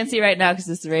guys can't see right now because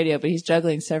it's the radio, but he's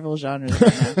juggling several genres.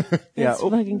 Right now. Yeah. That's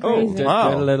fucking crazy.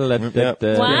 Wow.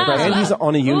 Wow. And he's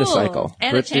on a unicycle.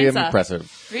 And a Pretty chainsaw.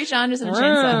 impressive. 3 genres and a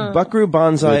chainsaw. Buckaroo The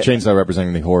Banzai, chainsaw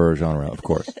representing the horror genre, of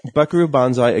course. Buckaroo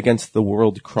Banzai against the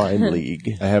World Crime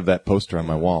League. I have that poster on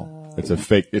my wall. It's a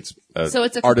fake. It's a So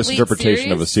it's a artist complete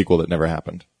interpretation of a series? sequel that never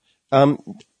happened.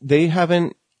 They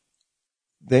haven't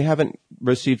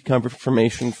received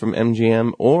confirmation from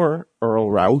MGM or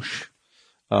Earl Rausch,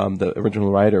 the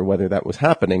original writer, whether that was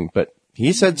happening, but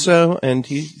he said so, and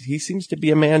he seems to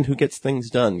be a man who gets things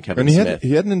done, Kevin And Smith.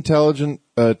 he had an intelligent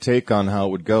take on how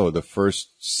it would go. The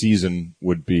first season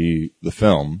would be the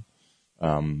film,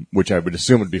 which I would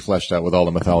assume would be fleshed out with all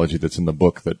the mythology that's in the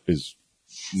book that is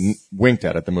winked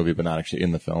at the movie, but not actually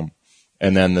in the film.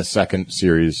 And then the second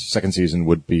season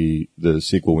would be the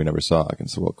sequel we never saw,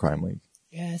 against the World Crime League.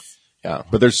 Yes. Yeah.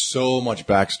 But there's so much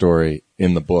backstory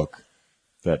in the book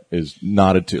that is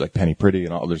nodded to, like Penny Pretty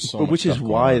and all. There's so much Which is stuff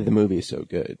going why on. the movie is so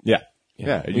good. Yeah.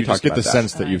 Yeah. We You talked just get about the that.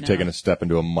 sense that you've know. taken a step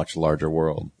into a much larger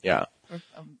world. Yeah.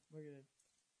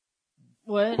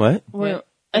 What? What? Well,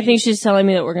 I think she's telling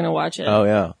me that we're gonna watch it. Oh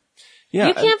yeah. Yeah.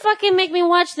 You can't fucking make me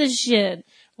watch this shit.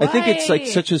 I think it's like Why?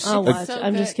 such a, I'll watch. so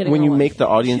I'm just good. kidding. when I'll you watch. make the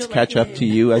audience catch up to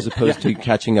you as opposed to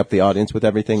catching up the audience with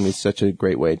everything is such a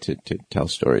great way to tell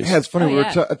stories. Yeah, it's funny. Oh, we were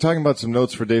yeah. talking about some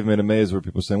notes for Dave Made a Maze where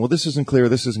people were saying, well, this isn't clear.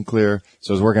 So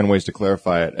I was working on ways to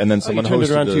clarify it. And then someone turned it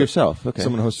hosted around to yourself. Okay.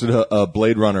 Someone hosted a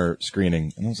Blade Runner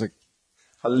screening. And I was like,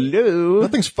 Hello.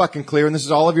 nothing's fucking clear. And this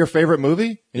is all of your favorite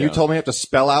movie? And you told me I have to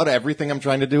spell out everything I'm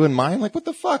trying to do in mine? Like, what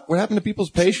the fuck? What happened to people's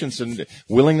patience and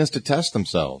willingness to test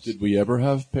themselves? Did we ever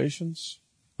have patience?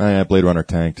 Oh, yeah, Blade Runner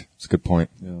tanked. It's a good point.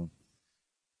 Yeah.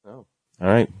 All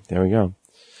right. There we go.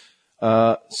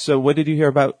 So what did you hear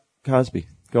about Cosby?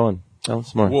 Go on. Tell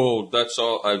us more. Whoa, that's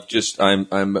all. I'm just.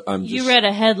 You read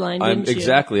a headline, I'm didn't you?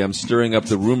 exactly. I'm stirring up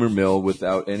the rumor mill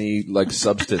without any like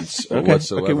substance Okay.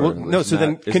 whatsoever. Okay, well, no, so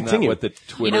then Isn't continue. That what the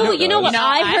Twitter You know what does?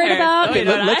 I heard about? Oh, you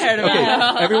know what I heard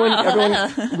about?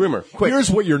 Everyone, rumor. Quick. Here's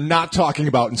what you're not talking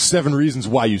about in 7 Reasons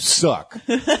Why You Suck.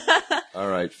 All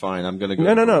right, fine. I'm gonna go.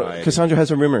 No. Variety. Cassandra has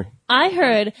a rumor. I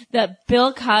heard that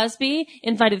Bill Cosby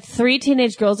invited 3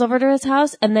 teenage girls over to his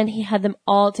house, and then he had them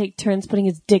all take turns putting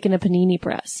his dick in a panini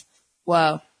press.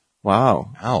 Wow.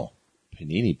 Wow. Ow.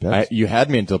 Panini Best. You had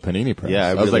me until Panini Press. Yeah,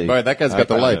 I was really- like, boy, that guy's got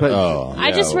the found light. it. Oh.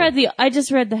 I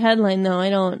just read the headline though. I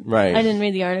didn't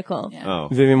read the article. Oh.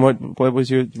 Vivian, what was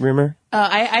your rumor?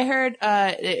 I heard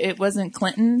it wasn't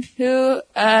Clinton who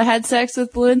had sex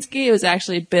with Lewinsky. It was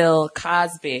actually Bill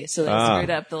Cosby. So they screwed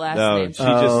up the last No, name. she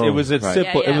just, it was a right.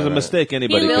 simple, Yeah, it was a yeah. mistake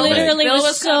anybody He could make. literally Bill was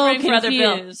was so covering for other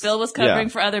Bill. confused. Bill was covering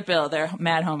Yeah. for other Bill. They're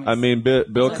mad homies. I mean, Bill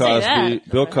say that.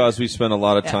 Bill Cosby spent a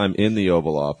lot of time in the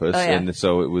Oval Office, Oh, yeah. and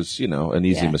so it was, an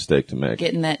easy Yeah. mistake to make.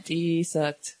 getting that D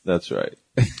sucked. That's right.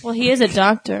 Well, he is a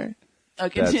doctor.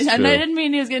 Okay, That's and true. I didn't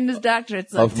mean he was getting his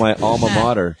doctorate. Of my alma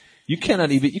mater. You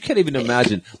can't even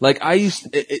imagine. Like I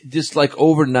used, just like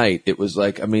overnight, it was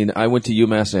like, I mean, I went to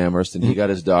UMass Amherst and he got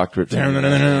his doctorate.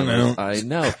 I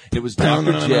know. It was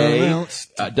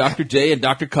Dr. J and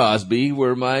Dr. Cosby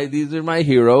these are my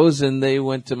heroes, and they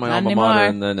went to my Not alma mater,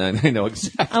 anymore. and then I know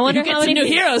exactly. I wonder You get how some many new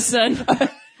heroes, son.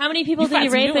 How many people did find he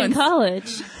some rape new in ones.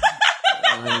 college?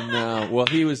 I know. Well,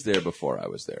 he was there before I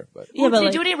was there, but Yeah, but Did he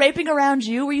like, do any raping around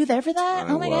you? Were you there for that?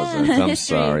 I Oh my wasn't. god. I'm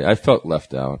History. sorry. I felt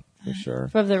left out for sure.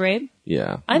 for the rape,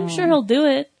 Yeah, I'm sure he'll do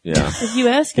it yeah. if you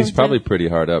ask him. He's probably pretty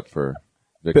hard up for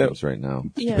victims right now.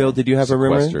 Yeah. Bill, did you have a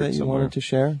rumor Sequestered that you somewhere. wanted to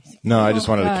share? No, I just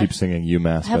wanted God. to keep singing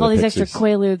UMass. I have by all the these extra Pixies.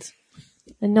 Quaaludes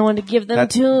and no one to give them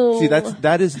to. See,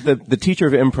 that is the teacher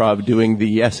of improv doing the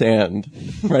yes and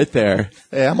right there.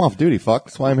 Hey, I'm off duty. Fuck.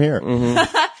 That's why I'm here.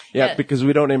 Yeah, because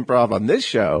we don't improv on this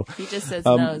show. He just says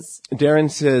nose.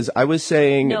 Darren says, I was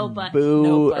saying No butt. boo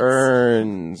No butts.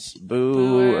 earns.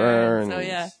 Boo earns. Oh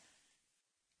yeah.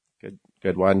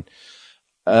 Good one.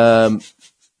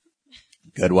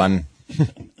 Good one.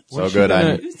 So good.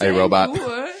 I'm a robot.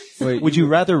 Would you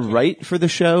rather write for the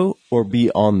show or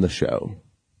be on the show?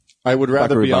 I would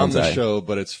rather Buckaroo be on the Banzai. show,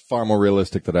 but it's far more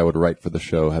realistic that I would write for the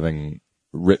show, having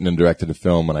written and directed a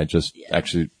film, and I just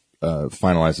actually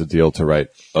finalized a deal to write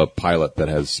a pilot that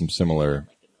has some similar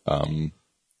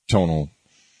tonal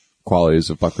qualities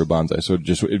of Buckaroo Banzai. So it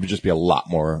would just be a lot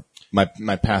more. My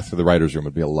path to the writer's room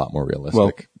would be a lot more realistic.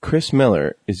 Well, Chris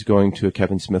Miller is going to a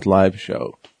Kevin Smith live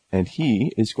show, and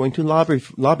he is going to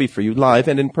lobby for you live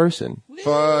and in person.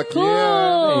 fuck Cool. yeah.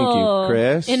 Thank you,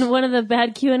 Chris. In one of the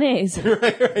bad Q&As.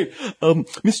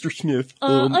 Mr. Smith.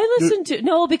 I listened to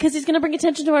no because he's going to bring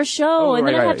attention to our show, and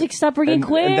then I have to stop bringing and,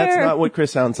 queer. and that's not what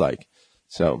Chris sounds like.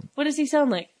 So, What does he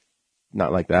sound like?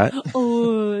 not like that.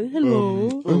 Oh, hello.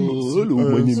 Hello,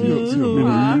 my name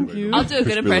is I'll do a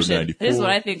good impression. 94. Here's what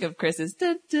I think of Chris is.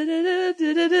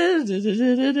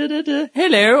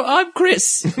 Hello, I'm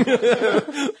Chris.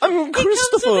 I'm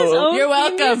Christopher. You're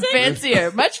welcome.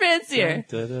 Fancier. Much fancier.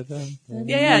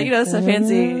 Yeah, it's a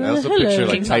fancy. I also picture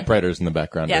like King typewriters in the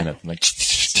background Yeah. doing it. Like,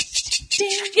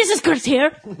 This is Chris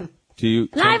here, Do you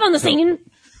live on the scene.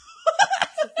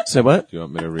 Say what? Do you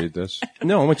want me to read this?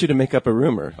 No, I want you to make up a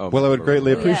rumor. well, I would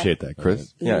greatly appreciate that,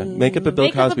 Chris. Yeah, make up a Bill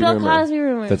Make up a Cosby Bill rumor. Cosby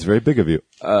rumor. That's very big of you.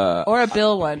 Or a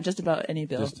Bill one. Just about any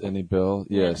Bill. Just any bill?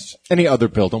 Yes. Any other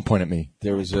Bill? Don't point at me.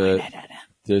 There's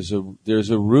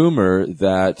a rumor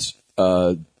that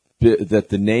that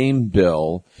the name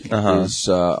Bill is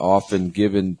often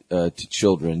given to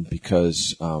children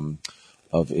because of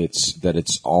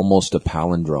it's almost a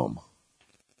palindrome,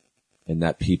 and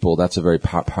that that's a very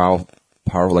powerful.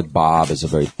 Like Bob is a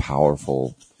very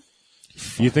powerful.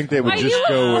 You think they would Are just you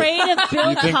go afraid of Bill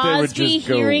You think they would Cosby just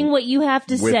go hearing what you have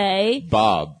to with say?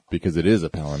 Bob because it is a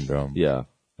palindrome? Yeah,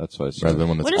 that's what I said. Rather than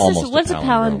one that's What is almost this? What's a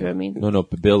palindrome palindrome. mean? No,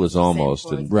 Bill is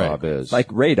almost and Right. Bob is Like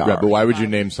radar. Right, but why would you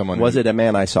name someone? Was it a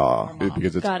man I saw?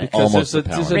 Because it's Got it. because almost a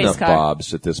there's palindrome. enough Race car.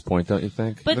 Bobs at this point, don't you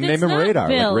think? But Then it's name him not Radar,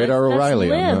 like Bill. Radar That's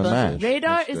O'Reilly on Lib. the MASH.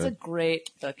 Radar is good. a great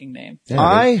fucking name. I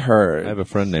I heard have a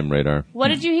friend named Radar. What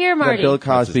did you hear, that Marty? Bill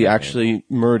Cosby actually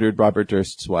murdered Robert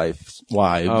Durst's wives.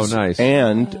 Oh, nice.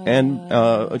 And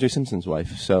O.J. Simpson's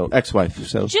wife, so ex-wife.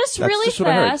 So Just that's really just what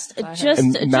I heard. fast. And Just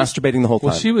masturbating the whole time.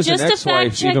 Well, she was Just an to ex-wife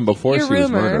fact-check even before your she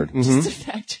was rumor. murdered. Just a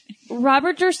fact.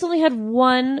 Robert Durst only had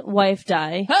one wife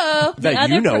die. Oh, that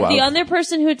you know The of. other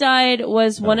person who died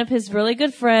was one of his really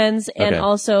good friends and Okay.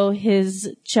 also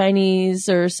his Chinese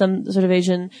or some sort of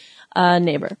Asian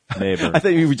neighbor. Neighbor. I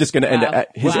thought you were just going to end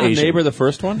at his Was the Asian. neighbor the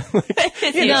first one?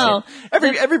 No,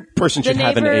 Every person the should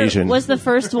have an neighbor Asian. was the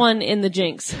first one in the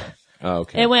Jinx. Oh,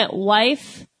 okay. It went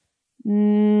wife,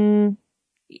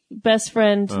 best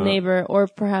friend, neighbor, or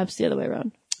perhaps the other way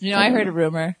around. I heard a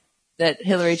rumor that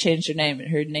Hillary changed her name.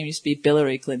 Her name used to be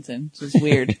Billary Clinton. So it's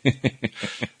weird.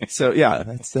 So yeah,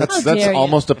 that's How That's dare you.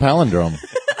 almost a palindrome.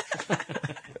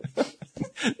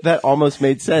 that almost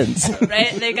made sense.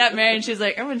 Right? They got married and she's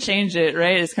like, I'm going to change it,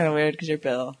 right? It's kind of weird because you're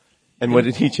Bill. And what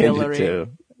did he change Hillary. it to?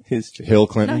 His Hill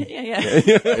Clinton. Yeah.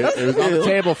 It was on the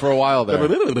table for a while there. It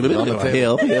was on the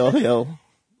table. Hill.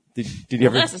 Did you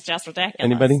ever? This is just ridiculous.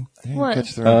 Anybody? What?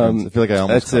 Catch the reference. I feel like I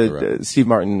almost That's caught the reference. Steve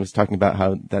Martin was talking about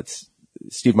how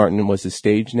Steve Martin was his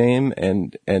stage name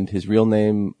and his real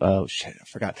name, oh shit, I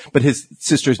forgot. But his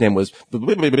sister's name was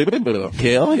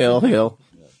Hill.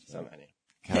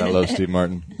 God, I love Steve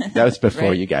Martin. That was before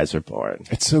Right. you guys were born.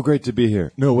 It's so great to be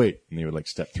here. No, wait. And he would like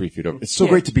step 3 feet over. It's so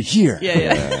great to be here.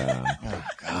 Yeah.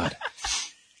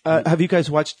 Have you guys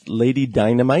watched Lady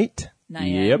Dynamite? Not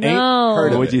yet. No.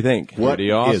 Heard of What do you think?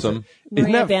 Pretty awesome.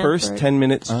 Isn't Maria that first Bamford. 10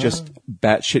 minutes just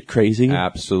batshit crazy?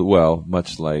 Absolutely. Well,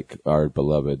 much like our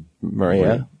beloved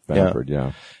Maria. Bamford,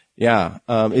 yeah. Yeah.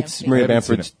 It's Maria I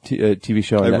haven't Bamford's TV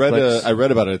show on I Netflix.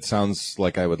 read about it. It sounds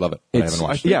like I would love it. But I It's- haven't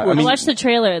watched it. yeah, I I mean, watched the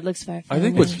trailer. It looks very I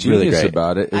think what's It's really genius great.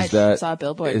 about it I is that saw a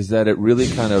billboard. is that it really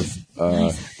kind of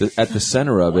at the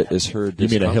center of it is her. You mean a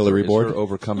discomfort, Hillary is board? her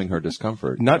overcoming her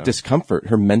discomfort. not discomfort,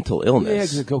 her mental illness. Yeah,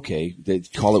 exactly. Okay, they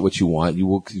call it what you want. You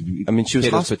will. I mean, she was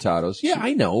potatoes, hosp- potatoes. Yeah,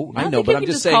 I know, I I don't know, think but you I'm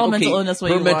can just just call saying. mental Okay, illness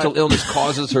what her you mental want. illness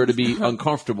causes her to be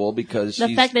uncomfortable because The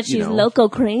she's, fact that you she's know, loco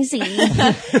crazy.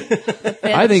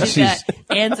 I think she's.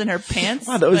 ants in her pants.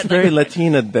 Wow, that was but, very like,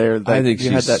 Latina there. Like, I think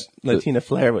you had that she's Latina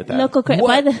flair with that. Loco crazy.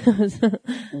 What? The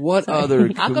What other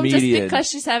How come just comedian? because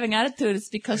she's having attitude? It's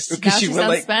because Because now she she went sounds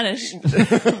like- Spanish.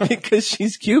 because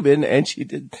she's Cuban and she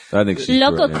did. I think she's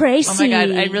loco brilliant. crazy. Oh my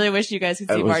god! I really wish you guys could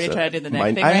see That was, Marty try to do the neck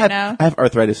mine- thing I right have, now. I have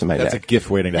arthritis in my That's a neck. gift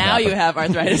waiting to Now happen. you have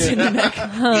arthritis in the neck.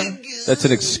 That's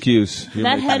an excuse. You're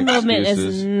That making head movement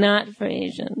excuses. is not for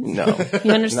Asians. No.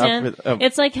 You understand? Not for-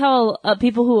 It's like how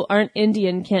people who aren't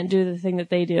Indian can't do the thing that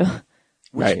they do.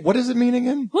 Right. What does it mean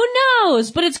again? Who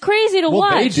knows? But it's crazy to Well,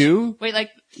 watch. they do. Wait, like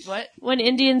what? When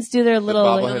Indians do their little,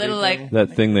 bobblehead A little like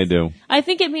That thing they do. I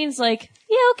think it means like,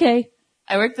 yeah, okay.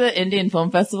 I worked at the Indian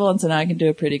Film Festival, and so now I can do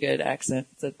a pretty good accent.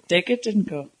 So take it and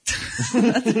go.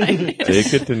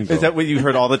 Take it and go. Is that what you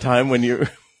heard all the time when you're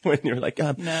like,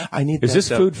 No. I need Is that, this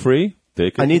food free?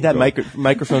 Take it I need that and go.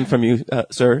 microphone from you,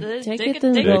 sir. Take Take it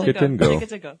and go. Take it and go. Take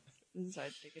it and go. This is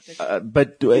hard. Take it and go.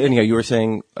 But anyhow, you were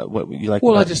saying what you like.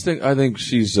 Well, about I think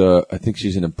she's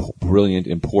an brilliant,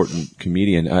 important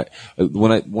comedian.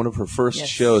 One of her first Yes.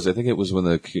 shows, I think it was when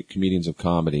the Comedians of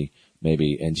Comedy,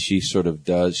 maybe, and she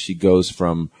goes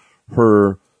from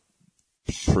her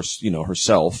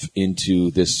herself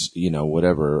into this,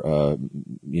 whatever,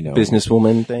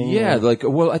 businesswoman thing. Yeah, like,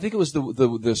 well, I think it was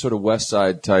the sort of West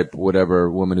Side type, whatever,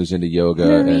 woman who's into yoga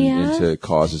Maria? and into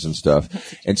causes and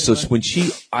stuff. And so when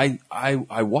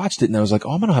I watched it and I was like,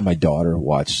 oh, I'm going to have my daughter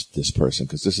watch this person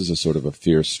because this is a sort of a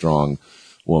fierce, strong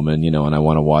woman, and I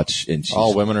want to watch. And she's,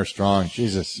 All women are strong.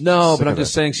 Jesus. no, Sick but I'm of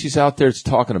just it. saying she's out there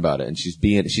talking about it and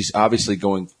she's obviously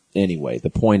going anyway. The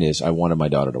point is I wanted my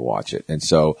daughter to watch it. And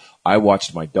so I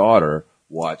watched my daughter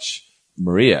watch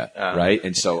Maria, right?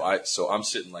 And so I'm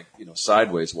sitting like,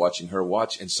 sideways watching her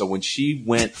watch. And so when she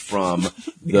went from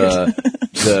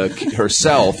the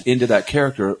herself into that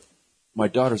character, my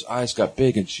daughter's eyes got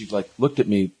big and she like looked at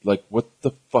me like, what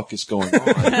the fuck is going on?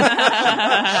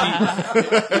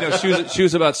 She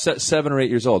was about 7 or 8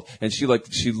 years old and she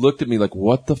looked at me like,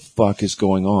 what the fuck is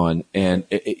going on? And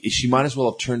she might as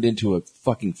well have turned into a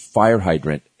fucking fire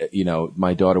hydrant.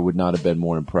 My daughter would not have been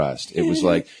more impressed. It was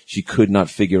like she could not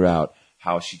figure out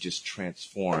how she just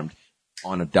transformed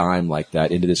on a dime like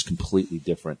that into this completely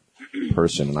different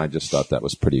person. And I just thought that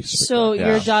was pretty So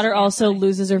your daughter also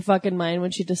loses her fucking mind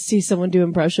when she just sees someone do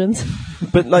impressions.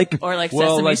 But like, Or like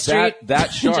well, Sesame like Street.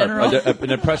 that sharp, general.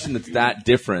 an impression that's that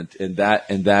different and that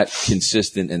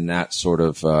consistent and that sort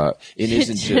of, it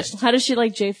isn't just, How does she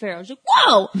like Jay Farrow? She's like,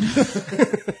 whoa!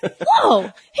 Whoa!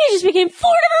 He just became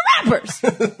 4 different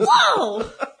rappers! Whoa!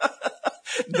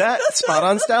 that's spot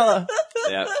on, Stella.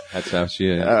 yeah, that's how she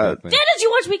is. Dad, did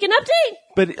you watch Weekend Update?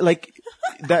 But like,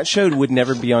 that show would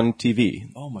never be on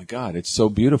TV. Oh my God, it's so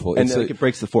beautiful. And It's like, it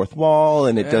breaks the fourth wall,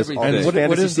 and it does all Everything. these And What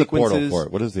fantasy is the portal sequences. for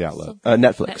it? What is the outlet?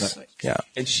 Netflix. Netflix. Yeah.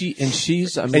 and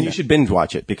she's, I mean, And you should binge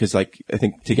watch it because, like, I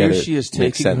think together here she is it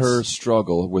makes taking sense. her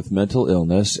struggle with mental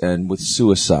illness and with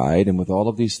suicide and with all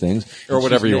of these things. Or And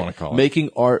whatever she's you wanna call it. Making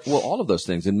art, well, all of those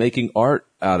things and making art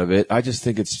out of it. I just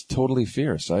think it's totally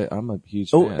fierce. I'm a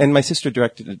huge Oh, fan. and my sister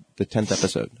directed the 10th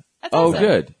episode. That's oh, awesome.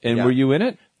 good. And Yeah. were you in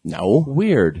it? No.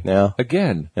 Weird. Yeah.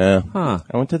 Again. Yeah. Huh.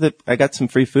 I got some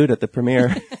free food at the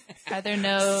premiere. Are there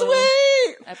no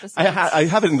Sweet! episodes? I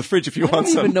have it in the fridge if you I want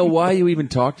don't some. even know why you even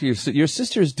talk to your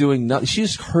sister is doing nothing.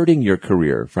 She's hurting your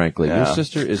career, frankly. Yeah. Your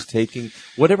sister is taking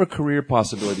whatever career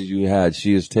possibilities you had,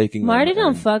 she is taking Marty them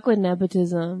don't and- fuck with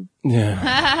nepotism.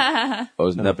 Yeah. Oh,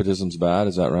 is nepotism's bad?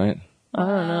 Is that right? I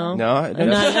don't know.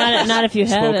 No, Not if you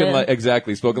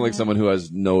have Spoken like someone who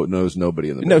knows nobody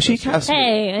in the no, business. she cast me.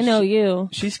 Hey, I know you.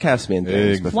 She's cast me in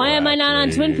things Big before. Why am I not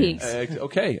on Twin Peaks?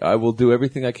 Okay, I will do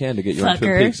everything I can to get you on Twin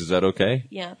Fucker. Peaks. Is that okay?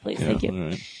 Yeah, please, thank you. All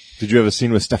right. Did you have a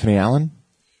scene with Stephanie Allen?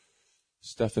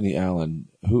 Stephanie Allen.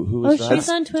 Who Oh, is that? she's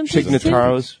on Twin Tig Peaks too?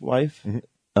 Notaro's wife?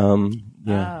 Oh.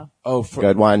 Oh,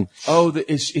 Good one.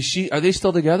 is she? Are they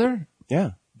still together?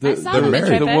 Yeah. I saw them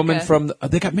in The woman Tribeca. from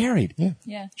they got married.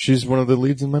 Yeah. She's one of the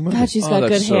leads in my movie. God, she's got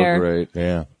that's good so hair. great.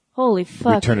 Yeah. Holy We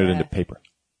fuck. turned it into paper.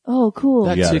 Oh, cool.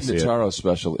 That You gotta Tig see it. Notaro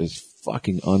special is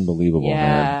fucking unbelievable, Yeah,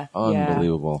 man. yeah.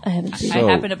 Unbelievable. I haven't seen I So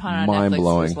happened upon it on Netflix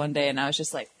mind-blowing. this one day, and I was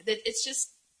just like, it's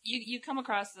just you come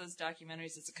across those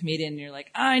documentaries as a comedian, and you're like,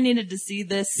 oh, I needed to see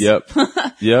this. Yep.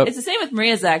 Yep. It's the same with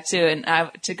Maria Zach too.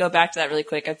 And to go back to that really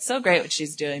quick, it's so great what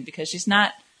she's doing because she's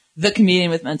not the comedian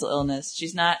with mental illness.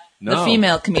 She's not the No.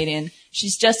 female comedian.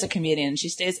 She's just a comedian. She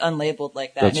stays unlabeled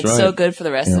like that. That's and it's so right. good for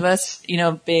the rest of us,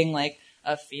 being like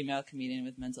a female comedian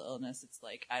with mental illness. It's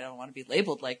like, I don't want to be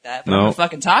labeled like that, but I'm No. going to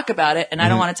fucking talk about it. And I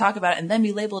don't want to talk about it and then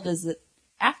be labeled as it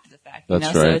after the fact.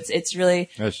 That's So right. it's really,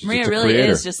 Yeah, she's Maria just a really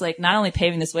creator. is just like not only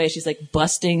paving this way, she's like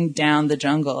busting down the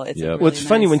jungle. It's Yep. really Well, it's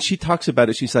funny nice. when she talks about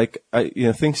it. She's like,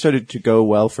 things started to go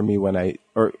well for me when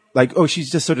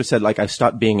she's just sort of said like I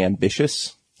stopped being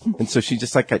ambitious, and so she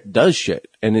just like does shit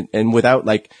and without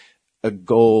like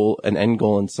an end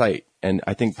goal in sight. And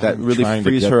I think that I'm really trying to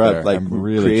frees get her there. up, like I'm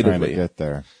really trying to creatively. get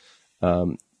there.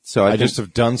 So I think- just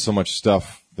have done so much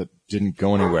stuff that didn't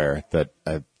go anywhere that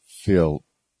I feel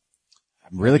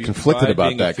I'm really conflicted By about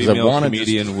being that a because I female want to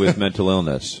comedian with mental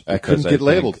illness. I couldn't because get think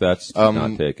labeled. That's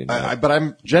not taken. But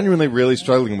I'm genuinely really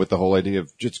struggling with the whole idea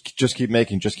of just keep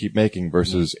making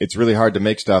versus it's really hard to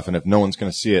make stuff, and if no one's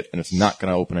going to see it and it's not going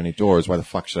to open any doors, why the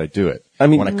fuck should I do it? I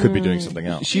mean, when I could be doing something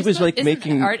else. she was like Isn't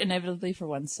making art inevitably for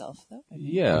oneself though? I mean,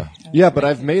 Yeah. Yeah, but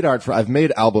I've made I've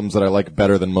made albums that I like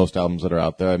better than most albums that are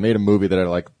out there. I made a movie that I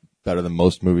like better than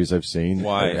most movies I've seen.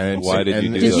 Why? And- Why did you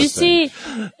and do Did those you see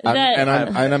that?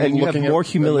 I'm and you have looking more at,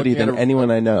 humility than anyone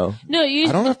I know. No, you.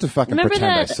 I don't have to fucking Remember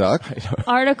pretend I that suck.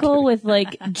 article with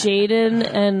like Jaden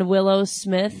and Willow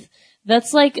Smith?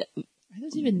 That's like, Are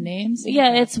those even names?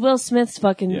 yeah, it's Will Smith's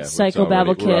fucking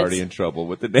psychobabble We're already kids. in trouble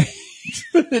with the names.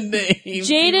 The names.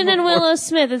 Jaden and Willow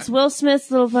Smith. It's Will Smith's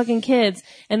little fucking kids,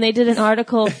 and they did an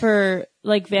article for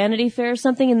like Vanity Fair or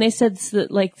something, and they said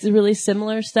like really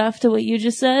similar stuff to what you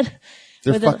just said.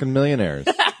 They're With a- fucking millionaires.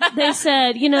 They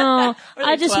said,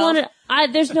 I just 12?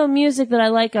 wanted, there's no music that I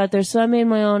like out there, so I made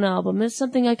my own album. It's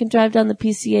something I can drive down the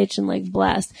PCH and like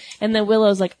blast. And then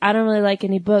Willow's like, I don't really like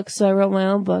any books, so I wrote my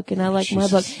own book and I like my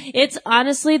book. It's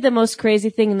honestly the most crazy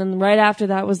thing. And then right after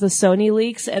that was the Sony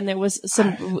leaks, and there was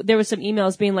some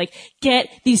emails being like, get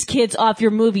these kids off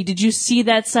your movie. Did you see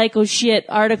that psycho shit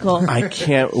article? I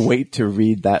can't wait to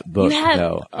read that book. You have-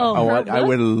 though. oh, I her book?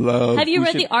 would love. Have you we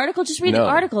read should- the article? Just read No. the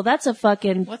article. That's a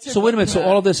fucking, So wait a minute. So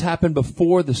all of this happened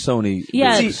before the Sony.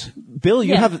 Yeah. release. See, Bill,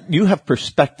 you Yeah. have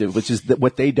perspective, which is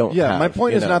what they don't. Yeah, have, my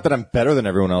point you is know? not that I'm better than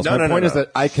everyone else. No, my no, no, point is no.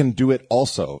 that I can do it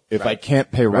also. If I can't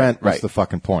pay rent, right. what's the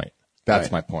fucking point? That's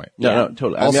Right. my point. No,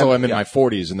 totally. Also, I'm in yeah. my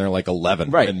 40s and they're like 11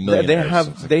 Right. and They millionaires. have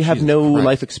It's like, they have Jesus no Christ.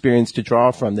 life experience to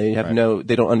draw from. They have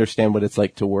they don't understand what it's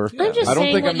like to work. I'm just I don't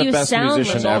saying think what I'm the you best sound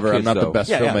musician like. ever. I'm kids, not the though. best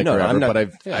Yeah, yeah, filmmaker no, I'm ever, not-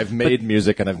 but I've made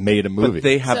music and I've made a movie. But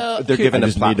they have So- they're given I a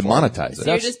just need to platform. monetize So it.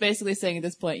 you're just basically saying at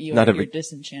this point you're every-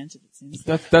 disenchanted. It seems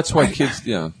That's why kids.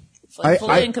 Yeah. like,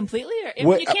 fully I- and completely, or if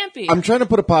What- you can't be. I'm trying to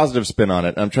put a positive spin on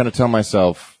it. I'm trying to tell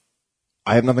myself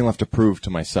I have nothing left to prove to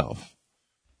myself.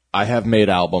 I have made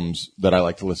albums that I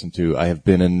like to listen to. I have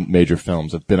been in major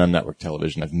films. I've been on network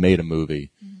television. I've made a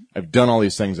movie. I've done all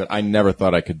these things that I never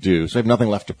thought I could do. So I have nothing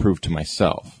left to prove to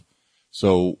myself.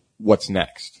 So what's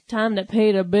next? Time to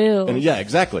pay the bill. And yeah,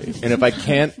 exactly. And if I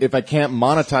can't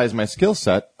monetize my skill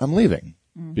set, I'm leaving.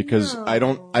 Because I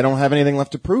don't have anything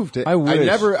left to prove to. I wish.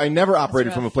 I never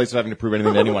operated from a place of having to prove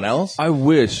anything to anyone else. I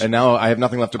wish. And now I have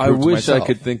nothing left to I prove to wish myself. I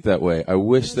could think that way. I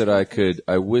wish that I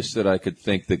could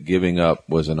think that giving up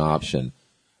was an option.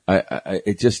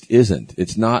 It just isn't.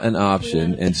 It's not an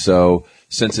option. And so,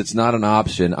 since it's not an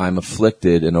option, I'm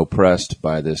afflicted and oppressed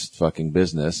by this fucking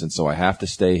business. And so I have to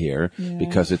stay here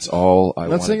because it's all I I'm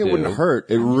want not to saying do. it wouldn't hurt.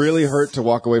 It really hurt to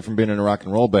walk away from being in a rock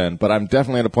and roll band, but I'm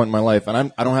definitely at a point in my life,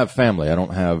 and I don't have family. I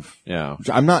don't have. Yeah.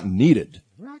 I'm not needed.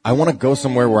 I want to go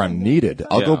somewhere where I'm needed.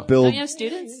 I'll go Yeah. build Don't you have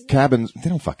students? cabins. They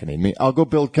don't fucking need me. I'll go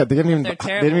build. They haven't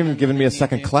even given me a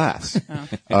second class.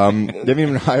 They haven't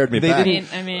even hired me They back.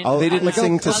 didn't- I mean, They didn't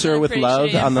sing to I'll Sir with appreciate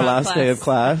Love on the front last day of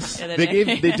class. the other They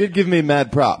day. did give me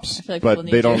mad props, feel like people but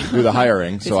need they don't to. do the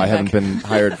hiring, so I Please haven't come been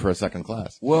hired for a second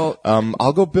class. Well,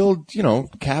 I'll go build,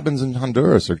 cabins in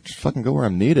Honduras or just fucking go where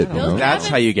I'm needed. You know? That's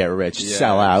how you get rich. Yeah,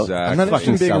 Sell out. exactly. I'm not interested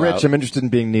in being Sell rich. out. I'm interested in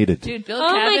being needed. Dude, build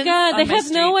Oh my cabins god, on they my have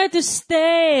street. nowhere to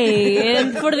stay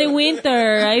and for the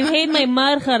winter. I hate my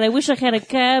mud hut. I wish I had a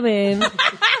cabin.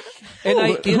 and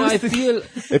I feel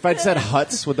If I'd said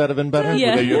huts, would that have been better?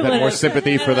 Yeah. Would you have had more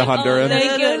sympathy for the Hondurans?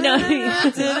 Thank you. No.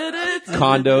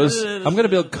 condos. I'm going to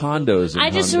build condos. In I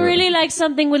just Honduras. really like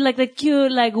something with like the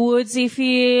cute, like woodsy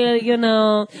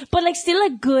feel, but like still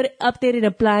like good updated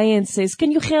appliances.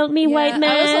 Can you help me, white man?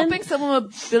 I was hoping someone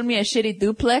would build me a shitty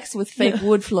duplex with fake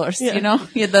wood floors, you know?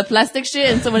 Yeah, the plastic shit,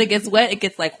 and so when it gets wet, it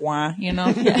gets like, wah, you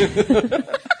know?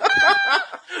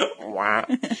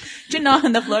 Do you know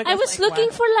on the floor? I was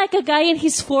looking for like a guy in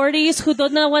his 40s who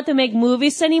does not want to make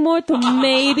movies anymore to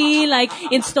maybe like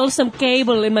install some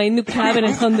cable in my new cabin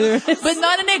in Honduras. But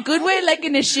not in a good way, like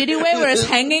in a shitty way where it's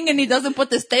hanging and he doesn't put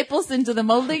the staples into the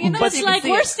molding, you know? But so you like can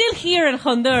see we're it. still here in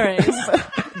Honduras.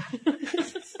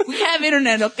 We have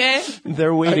internet, okay?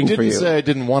 They're I waiting for didn't you. say I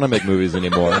didn't want to make movies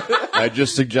anymore. I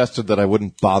just suggested that I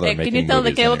wouldn't bother Hey, making can you tell the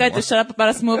movies cable guy anymore. to shut up about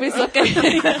us movies, okay?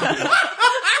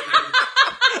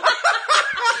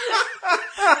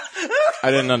 I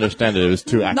didn't understand it. It was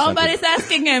too accented. Nobody's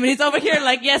asking him, and he's over here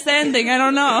like, yes, ending. I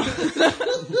don't know.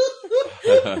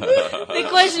 The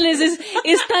question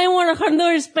is Time Warner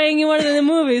Honduras paying you more than the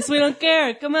movies? We don't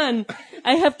care. Come on.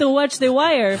 I have to watch The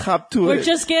Wire. Hop to We're it.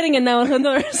 just getting it now in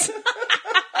Honduras.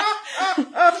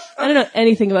 I don't know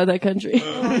anything about that country.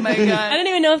 Oh my I god. don't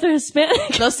even know if they're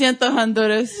Hispanic. Lo siento,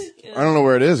 Honduras. I don't know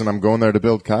where it is, and I'm going there to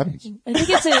build cabins. I think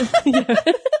it's a...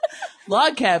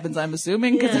 Log cabins, I'm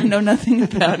assuming, because I know nothing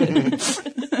about it.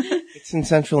 It's in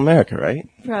Central America, right?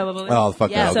 Probably. Oh,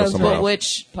 fuck that. Yeah, I'll go sounds somewhere but else.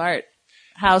 which part?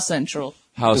 How central?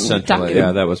 How central? Talking-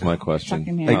 Yeah, that was my question.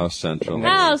 Talking here. How central?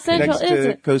 How central Next is to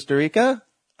it? Costa Rica?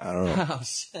 I don't know. How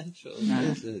central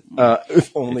is it?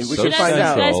 If only we so could find central.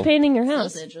 out. Guys painting your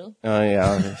house. Central. Oh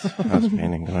yeah, there's house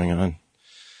painting going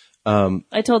on.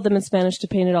 I told them in Spanish to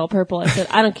paint it all purple. I said,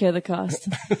 I don't care the cost.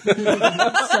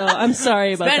 So I'm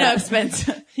sorry about Men are that.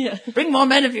 expensive. Yeah. Bring more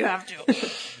men if you have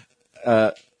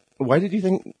to. Why did you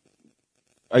think?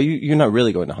 You're not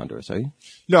really going to Honduras, are you?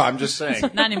 No, I'm just saying.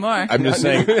 Not anymore. I'm just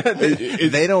saying.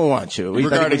 They don't want you. We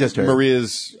Regarding just heard.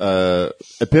 Maria's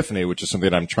epiphany, which is something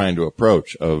that I'm trying to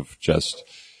approach, of just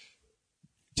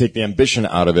take the ambition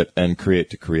out of it and create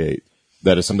to create.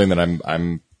 That is something that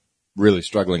I'm really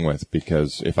struggling with,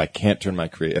 because if I can't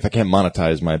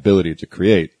monetize my ability to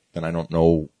create, then I don't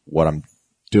know what I'm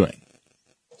doing.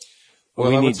 Well,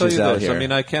 We I need would tell you Giselle this. here. I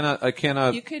mean, I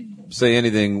cannot You could. say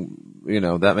anything.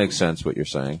 That makes sense what you're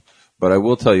saying. But I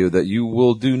will tell you that you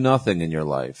will do nothing in your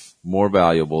life more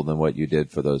valuable than what you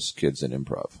did for those kids in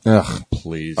improv. Ugh,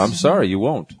 please. I'm sorry, you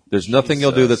won't. There's nothing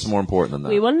you'll do that's more important than that.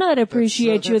 We will not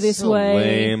appreciate you this way.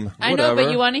 Lame. I know, but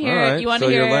Whatever. you want to hear All it. right, You want so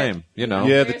to hear you're it. lame. You know.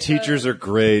 Yeah, the teachers are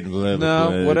great. Blah, blah, blah.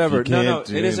 No, whatever. You No, can't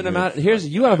do it isn't a it. matter.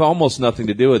 You have almost nothing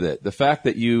to do with it. The fact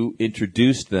that you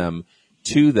introduced them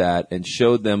to that and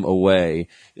showed them a way,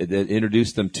 that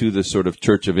introduced them to the sort of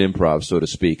church of improv, so to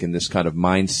speak, and this kind of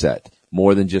mindset,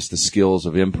 more than just the skills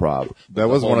of improv. That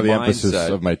was one of the emphasis mindset-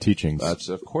 of my teachings. That's,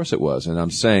 of course it was. And I'm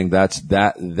saying that's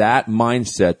that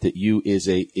mindset that you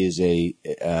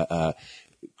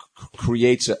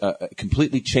creates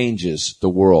completely changes the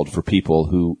world for people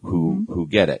who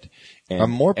get it. And,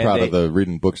 I'm more and proud they- of the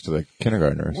reading books to the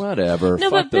kindergartners. whatever. No,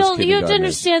 Fuck but those Bill, you have to kindergartners.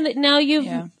 understand that now you've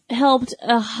Yeah. helped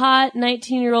a hot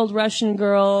 19-year-old Russian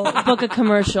girl book a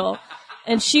commercial.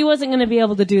 And she wasn't going to be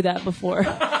able to do that before.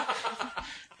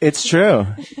 It's true.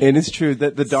 It is true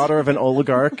that the daughter of an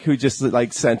oligarch who just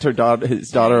like sent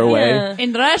his daughter away, Yeah.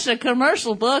 In Russia,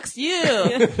 commercial books, you.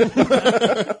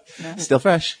 still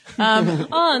fresh.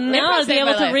 Oh, now I'll be saved able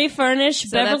my to life. refurnish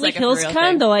that's Beverly like a Hills real thing.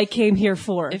 condo I came here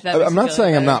for. If that makes I'm you not feel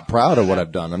saying I'm better. not proud of what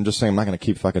I've done. I'm just saying I'm not going to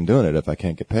keep fucking doing it if I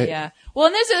can't get paid. Yeah. Well,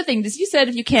 and there's the other thing. You said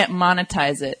if you can't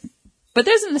monetize it. But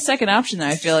there's the second option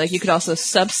that I feel like you could also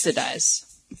subsidize.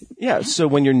 Yeah. So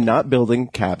when you're not building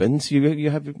cabins, you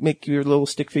have to make your little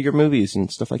stick figure movies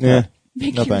and stuff like Yeah. that.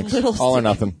 Make No your thanks. little All or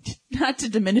nothing. Not to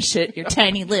diminish it, your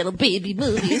tiny little baby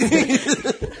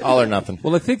movies. All or nothing.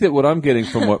 Well, I think that what I'm getting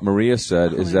from what Maria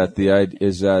said is that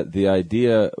the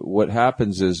idea. What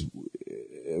happens is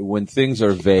when things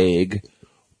are vague,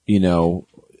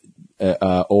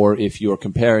 or if you're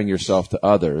comparing yourself to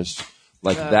others,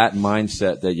 Like that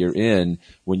mindset that you're in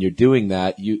when you're doing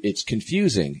that, it's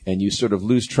confusing and you sort of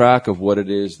lose track of what it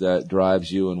is that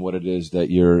drives you and what it is that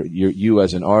you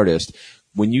as an artist.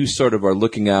 When you sort of are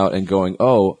looking out and going,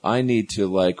 oh, I need to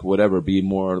like whatever, be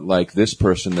more like this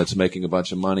person that's making a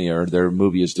bunch of money or their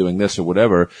movie is doing this or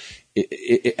whatever.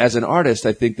 As an artist,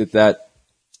 I think that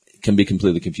can be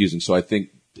completely confusing. So I think,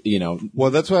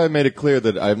 Well, that's why I made it clear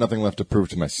that I have nothing left to prove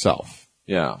to myself.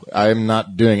 Yeah. I'm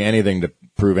not doing anything to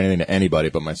prove anything to anybody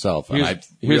but myself. And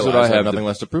Here's what I have nothing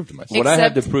left to prove to myself. What I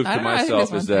have to Except- prove I to don't know, I think myself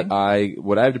there's is one that thing.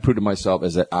 what I have to prove to myself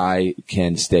is that I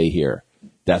can stay here.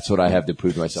 That's what I have to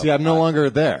prove to myself. See, I'm no longer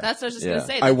there. That's what I was just Yeah. going to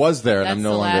say. I was there and That's I'm the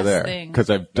no longer last there thing. because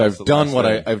I've the done last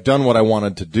thing. I've done what I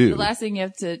wanted to do. The last thing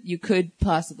you could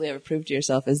possibly ever prove to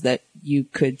yourself is that you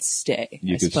could stay.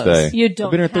 You I could suppose. stay. You don't.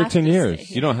 I've been here have 13 to years. stay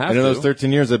here. You don't have And in to. those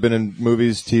 13 years, I've been in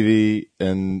movies, TV,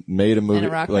 and made a movie. And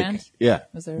a rock like, band? Yeah.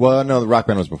 Was there a Well, no, the rock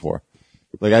band was before.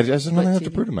 Like, I just don't have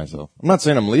to TV? prove to myself. I'm not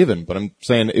saying I'm leaving, but I'm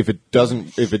saying if it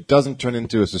doesn't turn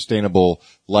into a sustainable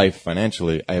life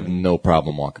financially, I have no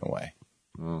problem walking away.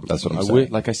 That's what I'm saying.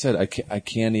 Like I said, I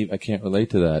can't relate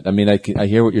to that. I mean, I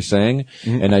hear what you're saying,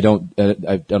 and I don't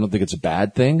think it's a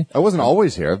bad thing. I wasn't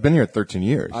always here. I've been here 13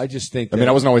 years. I just think. I mean,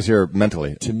 I wasn't always here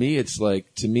mentally. To me, it's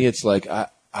like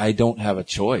I don't have a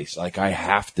choice. Like I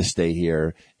have to stay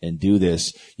here and do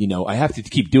this. I have to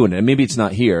keep doing it. And maybe it's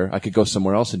not here. I could go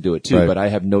somewhere else and do it too, Right. but I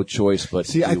have no choice but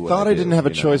to See, I do what thought I do, didn't have a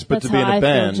you know? choice but That's to be in how I a feel,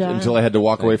 band John. until I had to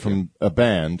walk away from a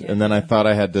band, and then I thought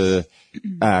I had to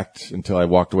act until I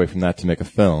walked away from that to make a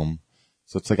film.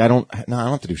 So it's like I don't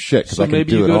have to do shit because So I can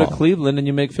maybe do you it go all. to Cleveland and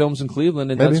you make films in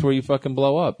Cleveland, and Maybe. that's where you fucking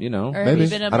blow up. Or have Maybe. you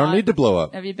been a I don't mod- need to blow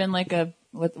up. Have you been like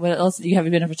what else? Have you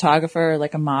been a photographer or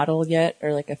like a model yet,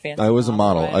 or like a fancy? I was a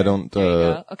model. writer? I don't, There you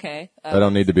go. Okay. I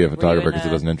don't need to be a were you photographer in because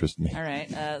it doesn't interest me. All right.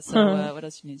 So what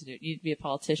else do you need to do? You need to be a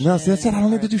politician. No, see, that's it. I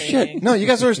don't need to do shit. No, you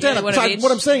guys understand. Yeah,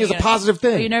 What I'm saying is a positive Oh,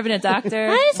 thing. you've never been a doctor?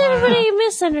 Why is everybody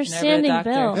misunderstanding Never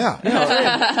been a Bill? doctor.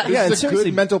 Yeah. Yeah, and It's a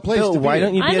seriously, good mental place Bill, to be why in.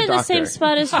 don't you I'm be a in doctor? the same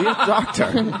spot as Be a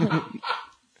doctor.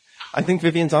 I think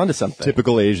Vivian's onto something.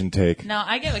 Typical Asian take. No,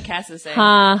 I get what Cass is saying.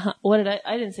 What did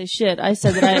I didn't say shit. I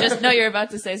said that I I just know you're about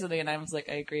to say something, and I was like,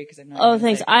 I agree because I know. Oh,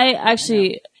 thanks.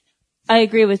 I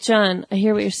agree with John. I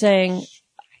hear what you're saying.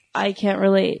 I can't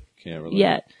relate Can't relate.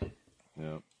 yet.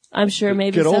 Yeah. I'm sure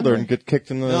maybe Get older someday. and get kicked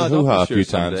in the No, don't hoo-ha be a sure few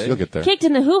someday. times. You'll get there. Kicked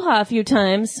in the hoo-ha a few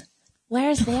times.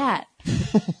 Where's that?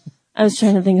 I was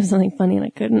trying to think of something funny and I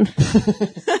couldn't.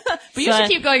 But you should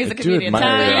keep going as a comedian.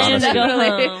 admire your Time honesty. to go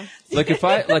Definitely. home.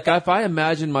 If I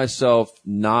imagine myself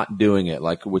not doing it,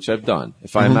 which I've done,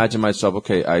 if I imagine myself,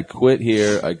 okay, I quit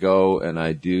here, I go and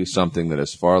I do something that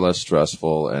is far less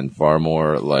stressful and far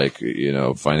more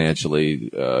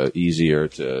financially, easier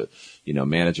to,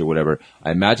 manage or whatever.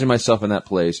 I imagine myself in that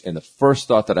place and the first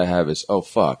thought that I have is, oh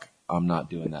fuck, I'm not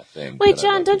doing that thing. Wait, that I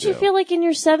John, love to don't you do. feel like in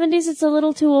your 70s it's a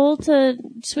little too old to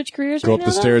switch careers Go right up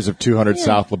the now, stairs of 200 Yeah.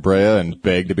 South La Brea and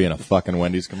beg to be in a fucking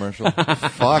Wendy's commercial.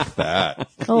 Fuck that.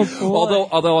 though? Oh, boy.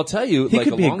 Although I'll tell you, He like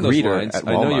could be a along those greeter lines, at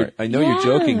I know Walmart. you're Yeah.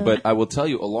 joking, but I will tell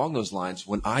you along those lines,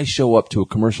 when I show up to a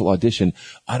commercial audition,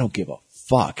 I don't give a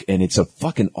fuck, and it's a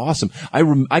fucking awesome. I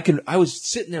was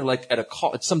sitting there like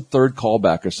at some third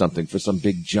callback or something for some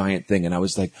big giant thing, and I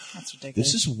was like, That's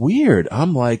ridiculous. this is weird.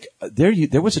 I'm like, there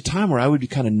was a time where I would be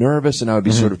kind of nervous and I would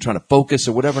be sort of trying to focus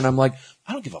or whatever, and I'm like,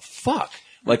 I don't give a fuck.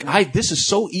 Like this is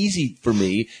so easy for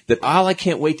me that all I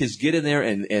can't wait to is get in there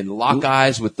and lock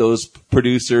eyes with those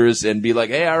producers and be like,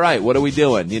 hey, all right, what are we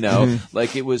doing?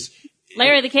 Like it was.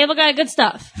 Larry the Cable Guy, good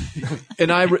stuff.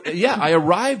 And I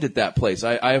arrived at that place.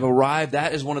 I have arrived.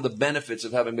 That is one of the benefits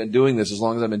of having been doing this as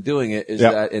long as I've been doing it is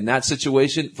Yep. that in that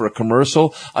situation for a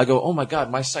commercial, I go, oh my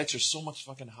God, my sights are so much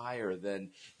fucking higher than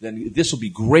this will be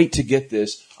great to get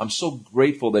this. I'm so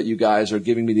grateful that you guys are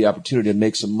giving me the opportunity to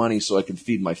make some money so I can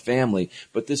feed my family.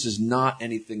 But this is not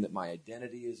anything that my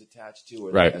identity is attached to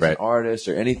or Right, as right. an artist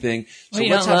or anything. So Well, you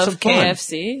let's don't have love some fun.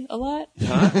 KFC a lot?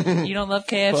 You don't love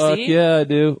KFC? Fuck yeah, I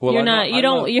do. Well, You're I not. know- You I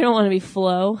don't. know- You don't want to be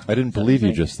Flo. I didn't believe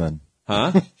you just then.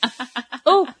 Huh?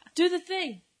 Oh, do the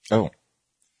thing. Oh.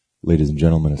 Ladies and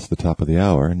gentlemen, it's the top of the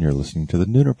hour, and you're listening to the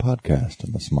Nooner Podcast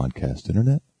on the Smodcast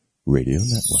Internet Radio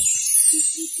Network.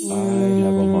 I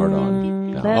have a hard on.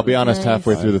 That I'll be was honest, nice.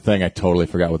 halfway through the thing, I totally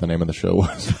forgot what the name of the show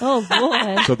was. Oh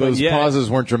boy. So those yet- pauses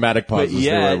weren't dramatic pauses.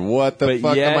 They were, what the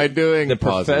fuck am I doing? The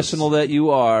pauses. professional that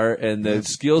you are and the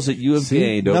skills that you have See,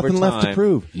 gained over nothing time. left to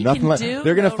prove. Nothing can left. do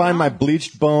They're going no to find my wrong.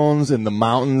 bleached bones in the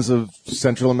mountains of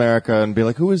Central America and be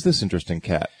like, who is this interesting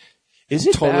cat? Is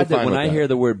it Totally bad that fine when with I that. hear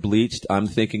the word bleached, I'm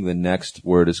thinking the next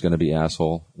word is going to be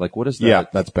asshole? Like, what is that? Yeah,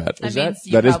 that's bad. That Is that- means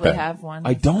you that is probably bad. have one.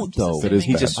 I don't, though. That is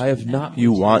assuming bad. that I have not.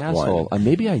 You been want an asshole. one.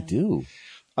 Maybe I do.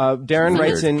 Darren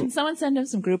writes Can in. someone send him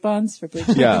some Groupons for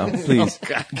bleaching? Yeah, please.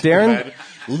 Darren.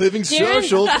 Living Darren-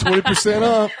 Social, 20%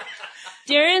 off.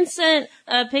 Darren sent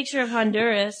a picture of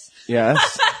Honduras.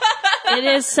 Yes. It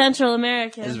is Central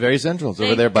America. It's very central. It's over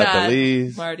Thank there by God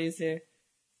Belize, Marty's here.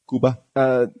 Cuba.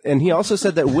 And he also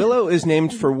said that Willow is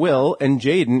named for Will and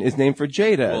Jaden is named for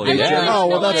Jada. Well, They yeah. just- Oh,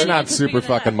 well, that's I not didn't super figure that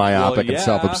fucking out. myopic Well, and yeah.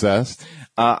 self-obsessed.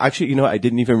 Actually, you know, I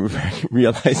didn't even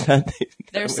realize that.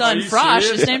 Their son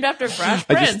Frosh is named after Frosh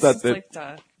I Prince. just thought It's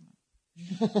that-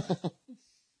 like,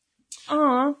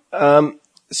 Aw.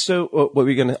 So, what were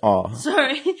we gonna? Aw.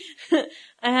 Sorry. I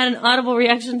had an audible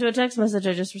reaction to a text message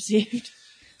I just received.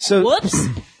 So Whoops.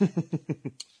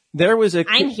 there was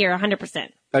I'm here 100%.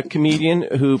 a comedian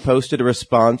who posted a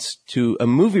response to a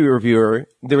movie reviewer.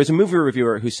 There was a movie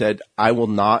reviewer who said, "I will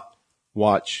not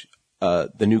watch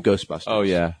the new Ghostbusters." Oh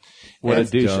yeah. What a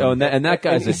And- douche. Oh, and that And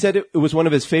guy's he said it was one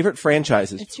of his favorite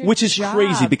franchises, It's your which is job,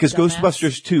 crazy because dumbass.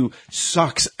 Ghostbusters 2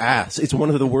 sucks ass. It's one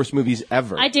of the worst movies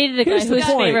ever. I dated a guy Here's the whose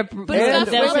point. favorite, But it's not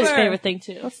that was his Flubber. favorite thing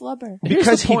too. a flubber. Here's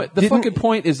because the he point. The didn't- fucking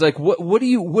point is like, what do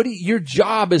you, your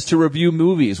job is to review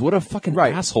movies. What a fucking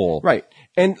asshole. Right.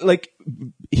 And like,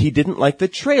 he didn't like the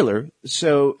trailer,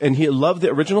 so, and he loved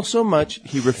the original so much,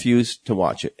 he refused to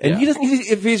watch it. And Yeah. he doesn't,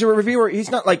 if he's a reviewer,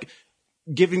 he's not like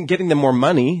getting them more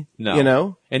money, No. you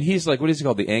know? And he's like, what is he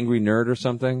called? The Angry Nerd or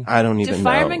something? I don't Do even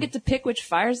firemen know. get to pick which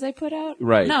fires they put out?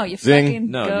 Right. No, you Zing.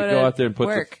 fucking No, go you to go out there and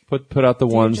work. put out the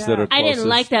ones job. that are I closest. didn't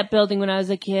like that building when I was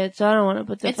a kid, so I don't want to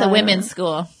put the It's a fire women's on.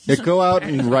 school. Yeah, go out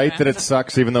and write that it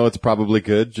sucks, even though it's probably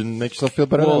good, and make yourself feel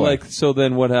better. Well, that way. like, so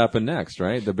then what happened next,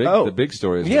 right? The big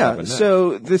story is what Yeah, happened next.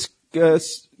 so this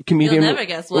comedian. You'll never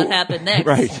guess what happened next.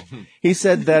 Right. He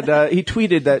said that, he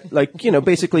tweeted that, like, you know,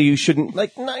 basically you shouldn't,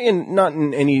 like, not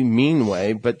in any mean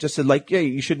way, but just said, like, yeah,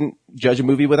 you shouldn't judge a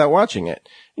movie without watching it.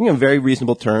 You know, very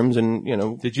reasonable terms and, you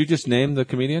know, Did you just name the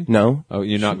comedian? no. Oh,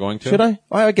 you're not going to? Should I?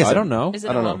 Well, I guess I don't know. Is it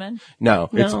I a don't know. woman? No.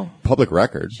 It's, No. public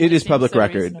record. it is public so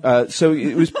record. reasonable. So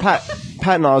it was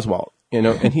Patton Oswalt, you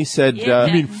know, and he said, Yeah.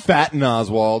 I mean, Fat and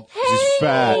Oswald. She's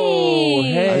fat. Oh,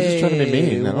 I was just trying to be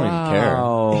mean. I don't even care.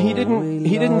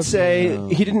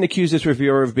 he didn't accuse this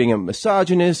reviewer of being a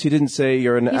misogynist. He didn't say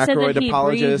you're an He said Aykroyd that he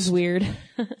apologist. breathes weird.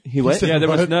 He what? Yeah, there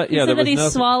was no, He yeah, there said that was he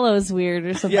nothing. swallows weird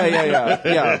or something.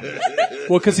 Yeah.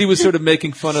 Well, because he was sort of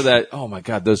making fun of that. Oh my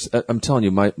God, those! I'm telling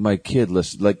you, my kid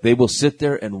listen. Like they will sit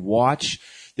there and watch.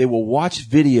 They will watch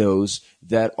videos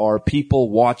that are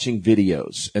people watching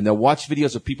videos, and they'll watch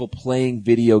videos of people playing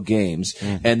video games,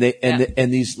 and they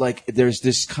and these like there's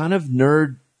this kind of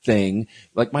nerd thing.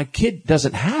 Like my kid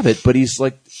doesn't have it, but he's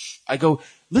like, I go.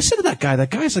 Listen to that guy. That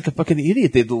guy's like a fucking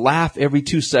idiot. They'd laugh every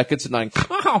 2 seconds and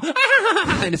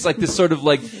and it's like this sort of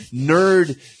like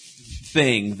nerd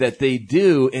thing that they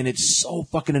do, and it's so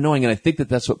fucking annoying. And I think that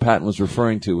that's what Patton was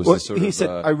referring to. Was Well, this sort he of, said,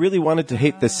 I really wanted to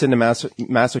hate the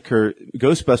Cinemassacre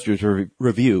Ghostbusters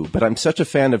review, but I'm such a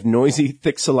fan of noisy,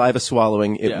 thick saliva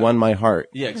swallowing, it Yeah. won my heart.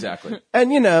 yeah, exactly.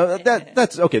 And, you know,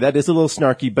 that's okay. That is a little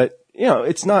snarky, but, you know,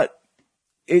 it's not,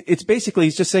 it's basically,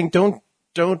 he's just saying, don't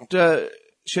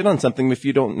shit on something if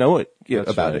you don't know it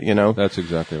about it, you know? That's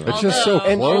exactly right. It's just so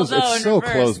close. Although, It's in so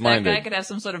reverse, close-minded. That guy could have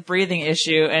some sort of breathing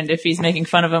issue, and if he's making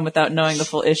fun of him without knowing the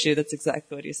full issue, that's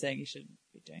exactly what he's saying he shouldn't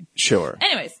be doing. Sure.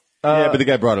 Anyways, Yeah, but the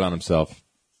guy brought it on himself.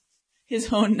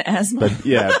 his own asthma. But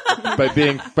yeah,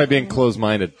 by being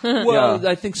close-minded. Well,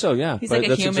 I think so. Yeah, He's but like a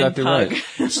that's human exactly pug.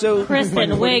 right. So,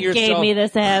 Kristen Wiig gave yourself- me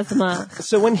this asthma.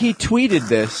 so when he tweeted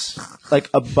this, like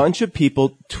a bunch of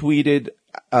people tweeted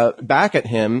back at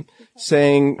him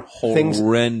saying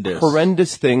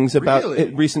horrendous things about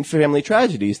recent family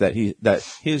tragedies that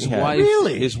His he had. wife,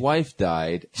 Really? his wife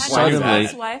died Patton suddenly.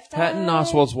 Oswalt's wife died? Patton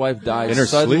Oswalt's wife died In her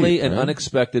suddenly sleep, and right?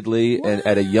 unexpectedly and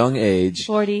at a young age.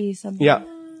 40 something.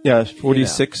 Yeah,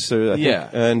 46 or I think. Yeah.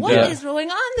 And What is going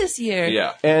on this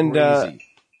year? and Crazy.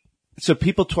 so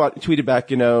people tweeted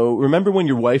back, you know, remember when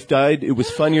your wife died? It was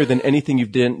funnier than anything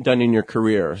you've done in your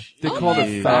career. They called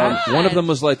her fat. One of them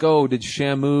was like, "Oh, did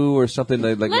Shamu or something?"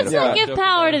 They like. Let's made a not joke give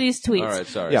power about to it. these tweets. All right,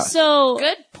 sorry. Yeah. So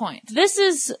Good point. this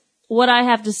is what I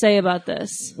have to say about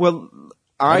this. Well,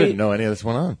 I didn't know any of this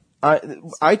went on. I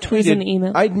was in the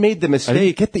email. tweeted. I'd made the I didn't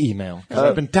mistake. get the email because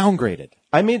I've been downgraded.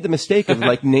 I made the mistake of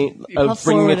like of bringing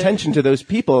forward it. attention to those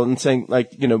people and saying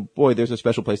like, you know, boy, there's a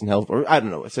special place in hell. Or I don't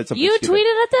know. I said something. You stupid.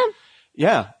 tweeted at them?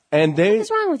 Yeah, and they.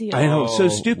 What's wrong with you? I know, so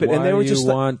stupid, Why and they were do just you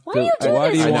like, want Why do you do why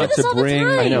this? do you You want do this to all the bring?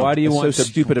 time. I know. Why do you It's want so to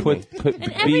stupid of put me. put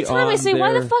And every be time I on say,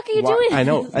 why the their- fuck are you Why- doing I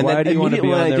know. this? And Why then do you wanna immediately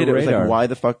be when on I their did it, it was radar? like, why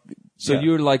the fuck So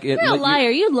you're like it. You're a liar.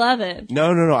 You love it.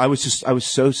 No. I was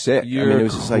so sick. You're it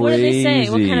was just like, What did they say?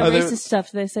 What kind of Oh, they- racist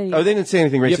stuff did they say to you? oh, they didn't say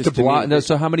anything racist You have to block. me. No,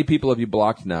 so how many people have you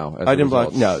blocked now? as I a didn't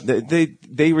block. result? No,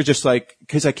 they were just like,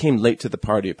 cause I came late to the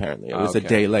party apparently. It was a Okay.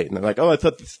 day late and they're like, oh, I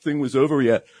thought this thing was over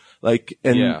yet. Like,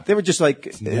 and Yeah. they were just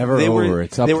like, never they were, over.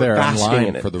 It's up they were there basking online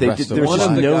in it. for the They rest did- of there was the just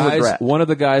life. no regret. One of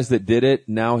the guys that did it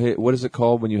now hit. What is it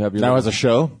called when you have your Now as a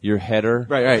show? your header?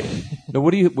 Right. No,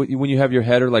 what do you when you have your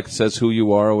header like says who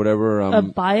you are or whatever? A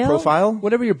bio? Profile?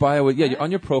 Whatever your bio is, yeah,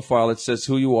 on your profile it says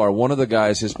who you are. One of the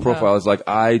guys, his profile is like,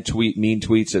 I tweet mean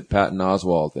tweets at Patton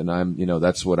Oswalt, and I'm,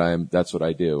 that's what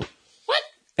I do.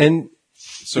 And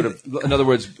Sort of, in other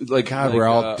words, like God, we're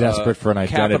all desperate for an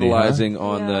identity, huh? capitalizing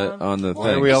on the Why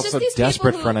are thing. we all It's just so these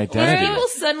desperate people for an who- identity? People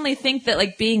suddenly think that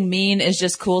like being mean is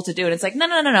just cool to do, and it's like no.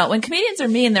 When comedians are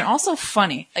mean, they're also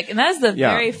funny. Like, and that is the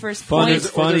Yeah. very first Funny- point.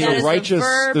 funny- That There's is a righteous, the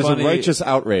verb. there's Funny- a righteous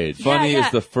outrage. Funny Yeah.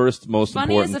 is the first most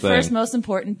Funny important is the thing. first most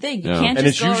important thing. You Yeah. can't And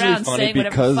just it's go usually around funny saying whatever the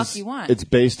because fuck you want. it's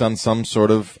based on some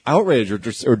sort of outrage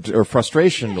or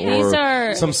frustration These or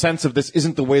are- some sense of this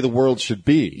isn't the way the world should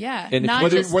be. yeah, And not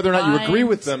Whether just or not you agree lines.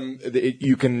 with them,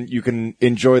 you can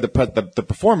enjoy the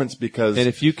performance because And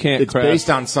if you can't it's craft- based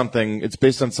on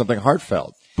something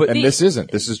heartfelt. But and this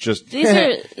isn't. This is just These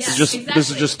are- this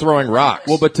is just throwing rocks.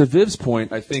 Well, but to Viv's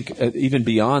point, I think even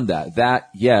beyond that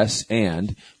yes,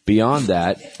 and beyond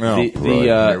that, Oh, the boy,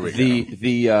 here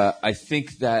we I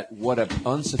think that what an Break your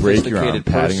arm, unsophisticated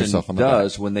patting person yourself on the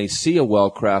does when they see a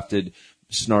well-crafted,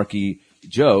 snarky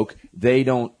joke, they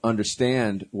don't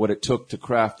understand what it took to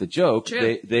craft the joke.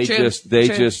 True. They True.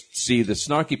 just see the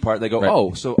snarky part. They go, Right.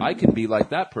 oh, so I can be like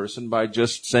that person by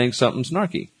just saying something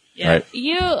snarky. Right.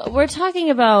 We're talking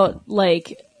about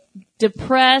like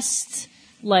depressed,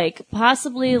 like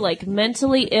possibly like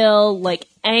mentally ill, like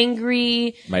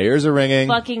angry, My ears are ringing.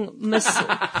 fucking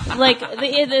like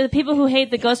the people who hate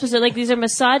the Ghostbusters. Like, these are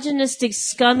misogynistic,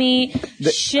 scummy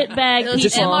shitbag Those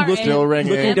Just people MRA still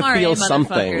ringing. looking to MRA feel motherfuckers.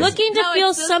 something. looking to No, feel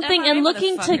it's those something and MRA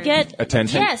looking to motherfuckers. get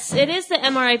Attention. Yes, it is the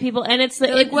MRI people, and it's the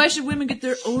They're like, why should women get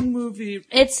their own movie?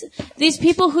 it's these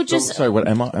people who just Sorry, what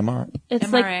MR? it's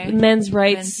MRA. like men's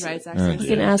rights. Men's rights, actually.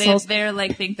 Fucking assholes. They're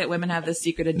like think that women have this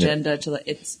secret agenda to like,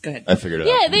 it's go ahead. I figured it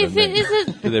Yeah, out. they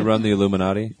think Do they run the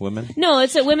Illuminati, women? no,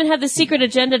 it's that women have the secret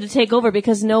agenda to take over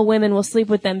because no women will sleep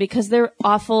with them because they're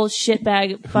awful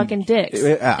shitbag fucking dicks.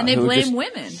 Yeah, And they who blame just-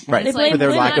 women. Right. It's They blame for their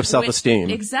women. lack of self-esteem.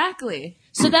 Exactly.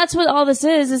 So that's what all this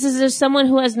is. This is there's someone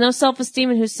who has no self-esteem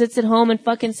and who sits at home and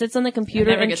fucking sits on the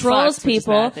computer Never and gets trolls fucked, which is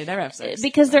people bad. They never have sex.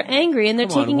 because they're angry and they're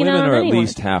Come on, taking it women out are on at anyone.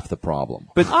 least half the problem.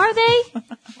 Are they?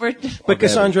 We're, But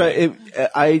Cassandra,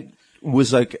 I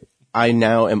was like, I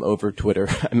now am over Twitter.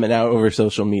 I'm now over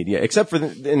social media, except for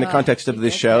in the context of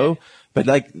this show. But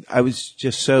like, I was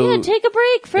just so. Yeah, take a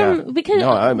break from Yeah. because No,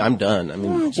 I'm done. I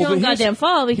mean, it's your own goddamn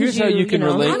fault because here's how you can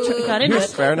relate got into it.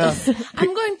 fair enough.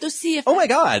 I'm going to see if. Oh my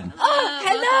God!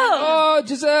 Hello. Oh,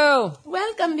 Giselle!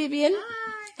 Welcome, Vivian.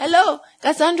 Hello,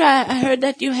 Cassandra. I heard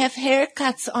that you have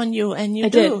haircuts on you, and you I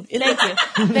do. did. Thank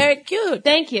you. Very cute.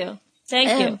 Thank you.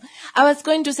 Thank you. I was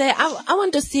going to say, I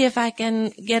want to see if I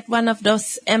can get one of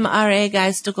those MRA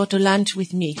guys to go to lunch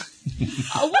with me.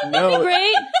 Oh, wouldn't that be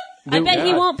great? I bet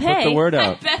he won't pay. Put the word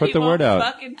out. bet Put he the won't word out.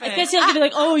 fucking pay. I guess he'll be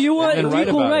like, "Oh, you want And write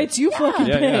equal about it. rights? You fucking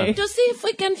Yeah, pay." yeah. To see if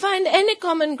we can find any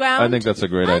common ground. I think that's a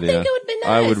great I idea. think it would be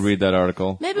I nice. would read that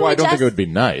article. Maybe Well, we I don't just think it would be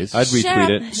nice. I'd share,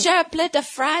 retweet it. share a plate of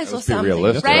fries or Let's be something.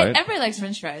 realistic. right? right. Everybody likes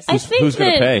French fries. I think Who's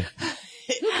going to that pay?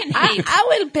 Who can hate? I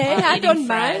will pay. I eating don't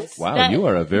fries? mind. Wow, That- you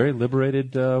are a very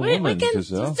liberated We woman, can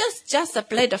Giselle. just a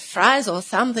plate of fries or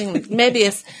something. Maybe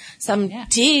some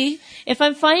tea. if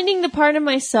I'm finding the part of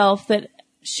myself that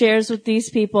shares with these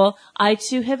people, I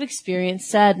too have experienced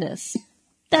sadness.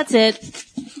 That's it.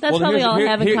 That's probably all I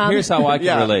have in common. Here's how I can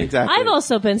Yeah, relate. exactly. I've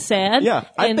also been sad. Yeah,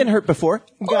 I've And- been hurt before.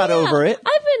 Got Yeah, over it.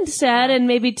 I've been sad and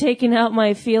maybe taken out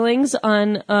my feelings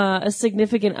on a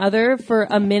significant other for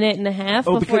a minute and a half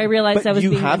before I realized but I was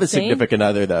you being have insane. a significant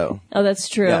other, though. Oh, that's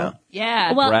true. Yeah.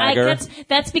 Yeah. Well, Bragger.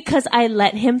 that's because I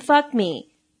let him fuck me.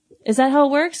 Is that how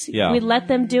it works? Yeah. We let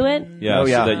them do it? Yeah, Oh,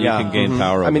 yeah, so that you yeah. can gain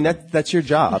power over I mean, them. that's your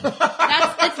job.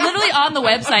 It's literally on the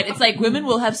website. It's like women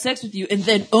will have sex with you and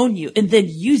then own you and then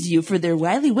use you for their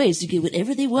wily ways to get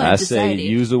whatever they want I in say society.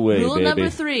 use away, Rule baby. number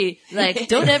 3, like,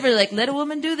 don't ever like let a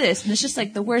woman do this. And it's just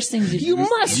like the worst thing to do. You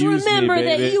must Use me, remember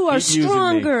that baby. you are Keep using me.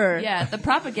 stronger. Yeah, the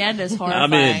propaganda is I'm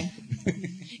horrifying.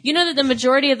 in. You know that the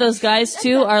majority of those guys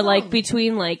too are like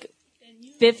between like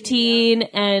 15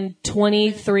 and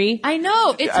 23. I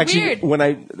know. It's Actually, weird. when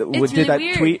I did really that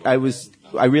weird. tweet, I was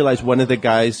I realized one of the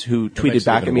guys who tweeted makes it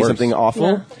back even at me worse. something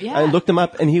awful. Yeah. I looked him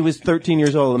up, and he was 13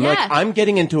 years old. I'm Yeah. like, I'm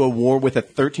getting into a war with a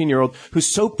 13-year-old who's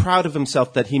so proud of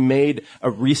himself that he made a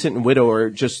recent widower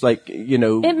just like,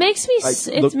 It makes me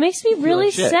look- it makes me really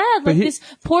like shit. sad. Like this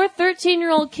poor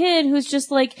 13-year-old kid who's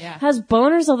just like has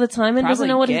boners all the time and doesn't Probably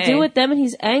know what to gay. do with them, and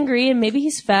he's angry and maybe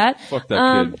he's fat. Fuck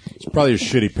that kid. It's probably your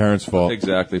shitty parents' fault.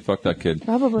 Exactly. Fuck that kid.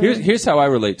 Probably. Here's how I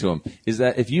relate to him: is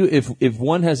that if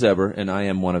one has ever, and I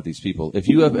am one of these people, if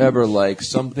you have ever like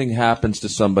something happens to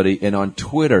somebody, and on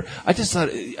Twitter, I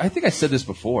think I said this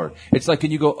before. It's like,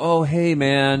 can you go, oh hey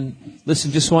man,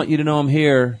 listen, just want you to know I'm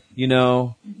here.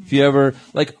 If you ever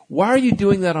like, why are you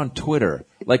doing that on Twitter?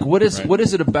 Like, what is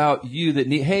it about you that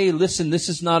hey, listen, this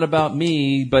is not about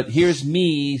me, but here's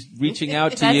me reaching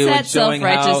out to That's you that and showing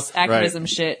how. self-righteous activism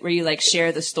shit where you like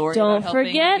share the story. Don't about helping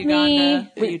forget Uganda,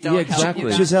 me. but you don't Yeah, help exactly.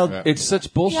 Uganda. Giselle, It's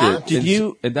such bullshit. Yeah. Did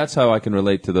you- And that's how I can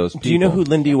relate to those people. do you know who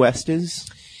Lindy West is?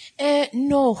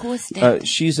 No, who is that?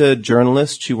 She's a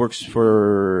journalist. She works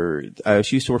for,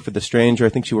 she used to work for The Stranger. I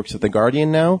think she works at The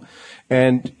Guardian now.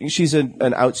 And she's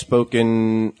an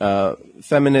outspoken,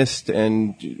 feminist,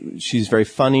 and she's very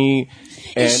funny.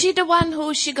 And Is she the one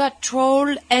who she got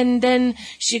trolled and then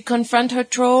she confront her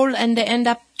troll and they end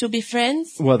up to be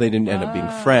friends? well, they didn't end up being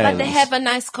friends. But they have a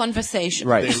nice conversation.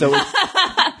 right. So,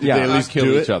 They yeah. at least kill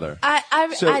do each it? other.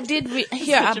 I did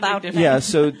hear Such a big about it. difference. Yeah.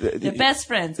 So, They're best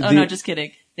friends. Oh the- no, just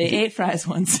kidding. They ate fries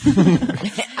once.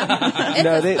 At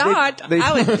No, the they- start, they-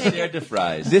 I would take They're the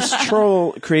fries. this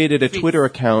troll created a Twitter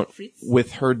account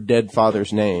with her dead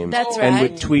father's name. That's And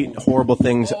right. would tweet horrible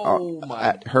things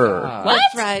at her.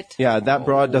 That's right. Yeah, that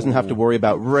broad doesn't have to worry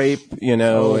about rape,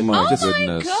 and my just,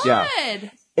 goodness. yeah.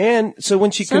 And so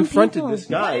when she confronted people- this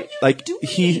guy, like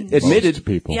he admitted, Most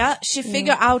people. Yeah, she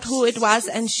figured out who it was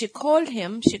and she called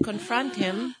him, she confronted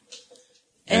him,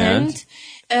 and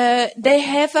they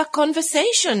have a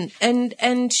conversation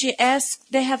and she asked,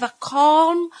 they have a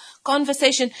calm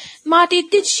conversation. Marty,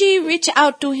 did she reach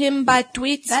out to him by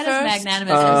tweets That is first?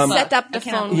 magnanimous. as fuck. Set up the I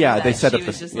cannot phone. believe Yeah, that. they set She up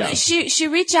was the- just yeah. like, She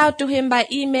reached out to him by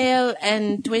email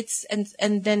and tweets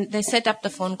and then they set up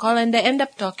the phone call and they end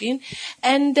up talking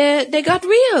and they got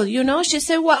real, She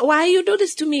said, why you do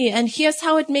this to me? And here's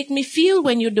how it make me feel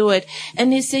when you do it.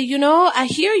 And he said, I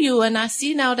hear you and I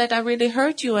see now that I really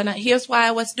hurt you and here's why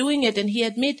I was doing it. And he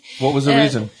admit. What was the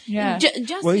reason? Yeah.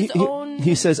 Just well, his own.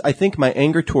 he says, I think my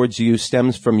anger towards you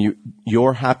stems from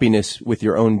your happiness with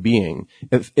your own being.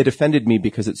 It offended me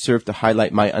because it served to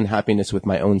highlight my unhappiness with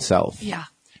my own self. Yeah.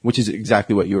 Which is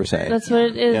exactly what you were saying. That's what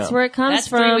it is. Yeah. Where it comes That's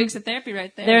from. 3 weeks of therapy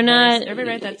right there. They're not, Everybody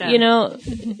write that down.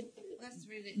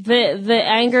 the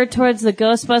anger towards the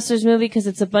Ghostbusters movie because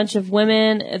it's a bunch of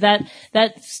women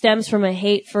that stems from a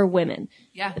hate for women.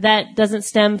 Yeah. That doesn't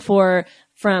stem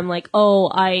from like,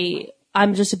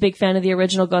 I'm just a big fan of the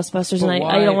original Ghostbusters But and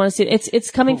why- I don't want to see it.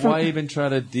 It's coming But from. why even try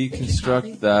to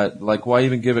deconstruct that? Like, why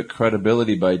even give it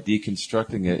credibility by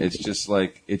deconstructing it? It's just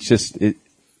like,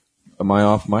 am I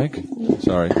off mic?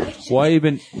 Sorry. Why, you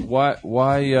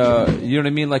know what I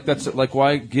mean? Like, that's, like,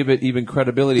 why give it even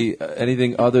credibility,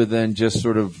 anything other than just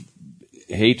sort of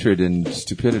hatred and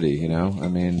stupidity, I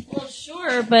mean. Well,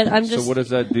 sure, but I'm just. So what does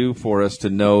that do for us to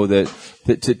know that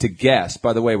to guess?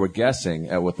 By the way, we're guessing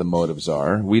at what the motives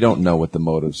are. We don't know what the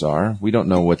motives are. We don't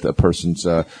know what the person's.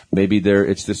 Maybe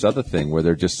it's this other thing where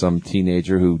they're just some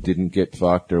teenager who didn't get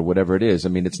fucked or whatever it is. I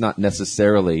mean, it's not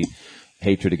necessarily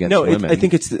hatred against women. I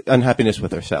think it's the unhappiness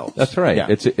with herself. That's right. Yeah.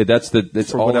 It's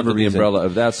For all whatever under the reason. umbrella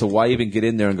of that. So why even get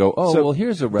in there and go, So well,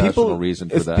 here's a rational people- reason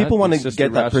for if that. people wanna It's just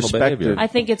get that irrational perspective- behavior. I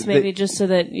think it's maybe just so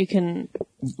that you can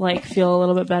like feel a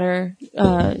little bit better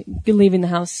leaving the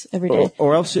house every day.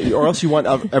 Or else you want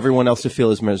everyone else to feel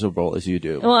as miserable as you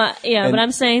do. Well, yeah, And, but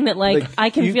I'm saying that like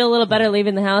I can you- feel a little better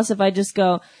leaving the house if I just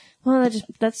go, well,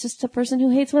 that's just a person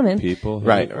who hates women. People,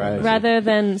 Right. Rather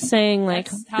than saying like,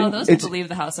 That's how those It's- people leave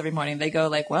the house every morning. They go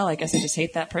like, well, I guess I just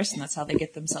hate that person. That's how they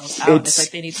get themselves out. It's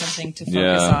like they need something to focus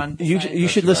Yeah. on. You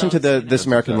should listen to This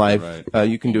American Life. right.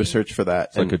 You can do a search for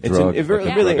that. like And a drug, It's like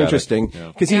a really drug interesting addict. Yeah.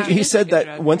 because Yeah, he it's said like a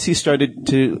that drug. once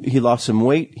he lost some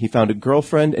weight, he found a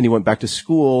girlfriend and he went back to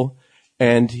school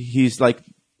and he's like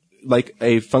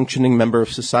a functioning member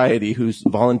of society who's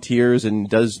volunteers and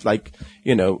does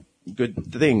good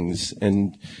things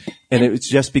and it's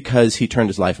just because he turned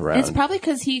his life around. It's probably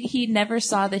because he never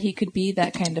saw that he could be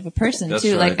that kind of a person That's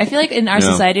too. right. Like I feel like in our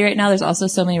Yeah. society right now, there's also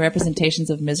so many representations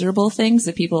of miserable things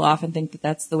that people often think that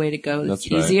that's the way to go. It's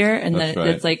That's right. easier, and That's that right.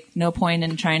 it's like no point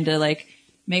in trying to like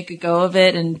make a go of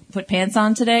it and put pants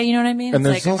on today. You know what I mean? And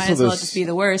It's there's like I might also as well this- just be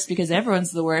the worst because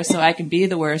everyone's the worst, so I can be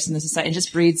the worst in the society. It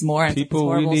just breeds more into this People, we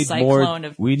horrible need cyclone more.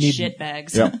 of We need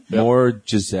shitbags. Yep. more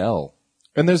Giselle.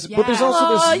 And there's also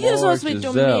Oh, this. you're so sweet to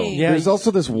Giselle. me. Yeah, There's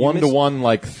also this one-to-one,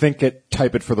 like, think it,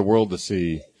 type it for the world to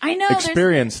see I know, there's-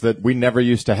 experience that we never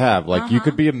used to have. Like, you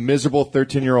could be a miserable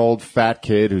 13-year-old fat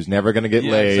kid who's never going to get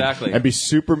Yeah, laid exactly. and be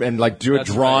super, and like do a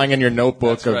That's drawing right. in your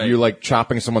notebook That's of right. you like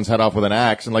chopping someone's head off with an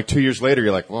axe. And like 2 years later,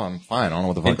 you're like, well, I'm fine. I don't know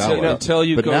what the fuck that was. Until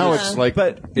you but go now to- it's like,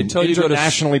 Until you go to-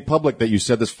 internationally public that you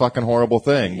said this fucking horrible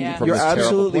thing. Yeah. From You're this terrible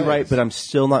absolutely place. right, but I'm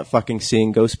still not fucking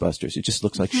seeing Ghostbusters. It just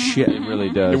looks like shit. It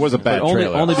really does. It was a bad But only,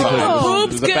 trailer. Only because Oh.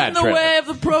 It was a bad trailer. of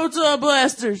the proton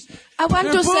blasters. I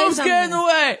want to say something.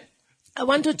 way. I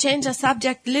want to change the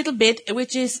subject a little bit,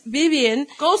 which is Vivian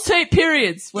Ghost tape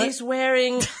periods. What? is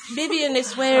wearing, Vivian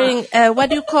is wearing, what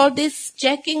do you call this?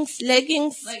 Leggings.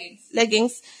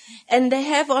 And they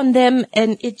have on them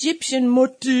an Egyptian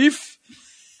motif.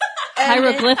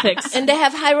 Hieroglyphics. And they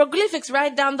have hieroglyphics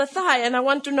right down the thigh. And I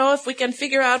want to know if we can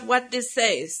figure out what this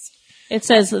says. It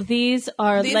says, these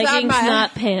are These are leggings, my-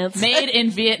 not pants. Made in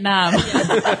Vietnam.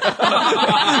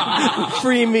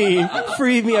 Free me.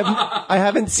 I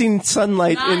haven't seen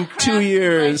sunlight in 2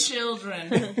 years.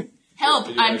 Children. Help!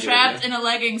 I'm trapped in a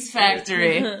leggings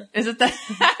factory. Is it that?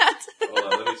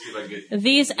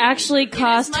 These actually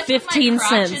cost 15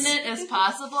 cents. In it as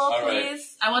possible,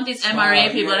 please. I want these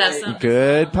MRA people to have some.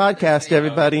 Good podcast,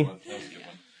 everybody.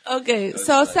 Okay,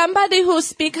 so somebody who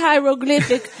speak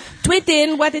hieroglyphic, tweet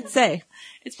in what it say.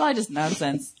 It's probably just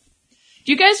nonsense.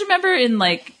 Do you guys remember in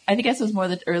like, I think it was more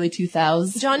the early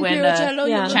 2000s John when Pirocello, yeah.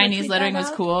 you wanna Chinese tweet lettering that was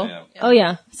out? cool? Oh,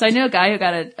 yeah. So I knew a guy who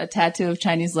got a tattoo of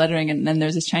Chinese lettering, and then there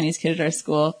was this Chinese kid at our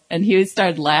school, and he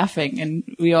started laughing, and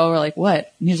we all were like,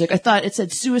 what? And he was like, I thought it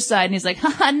said suicide, and he's like,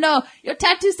 haha, no, your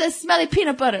tattoo says smelly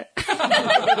peanut butter.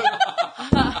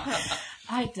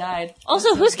 I died.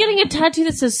 Also, who's getting a tattoo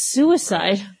that says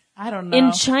suicide I don't know.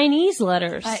 in Chinese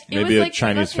letters? It Maybe was a like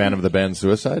Chinese fan of the band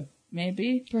Suicide,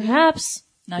 Maybe. Perhaps.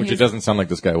 No, which he it doesn't sound like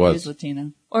this guy he was was.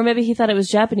 Latino. Or maybe he thought it was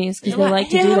Japanese because they like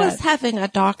to he do was that. having a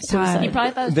dark He time.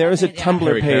 probably thought it was There is a Japanese, yeah. Tumblr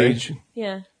Harry Carey. page.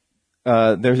 Yeah.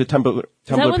 There's a Tumblr Is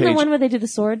that one the page. one where they do the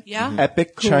sword? Yeah.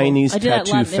 Epic Chinese I do that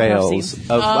a tattoo lot in improv fails scenes.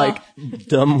 of like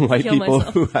dumb white Kill people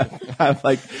myself. who have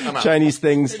like Chinese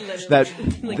things that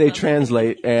they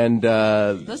translate and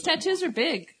Those tattoos are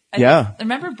big. Yeah. I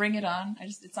remember Bring It On.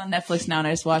 It's on Netflix now, and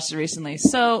I just watched it recently.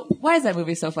 So why is that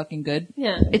movie so fucking good?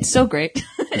 Yeah. It's so great.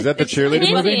 Is that the cheerleader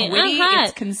Easy, movie? witty, I'm hot.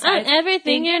 it's concise. I'm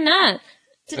everything you're not.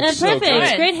 Perfect. so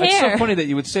good. Great It's so hair. funny that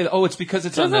you would say that. Oh, it's because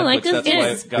it's on Doesn't Netflix. like this That's why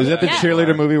kid. it's got Is that the that.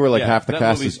 cheerleader movie where like Yeah, half the that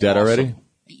cast movie's is dead awesome. already?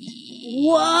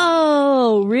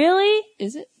 Whoa. Really?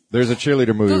 Is it? There's a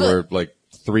cheerleader movie Google where like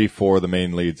 3-4 of the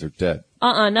main leads are dead.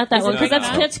 Not that one. Because it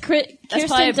that's probably Kirsten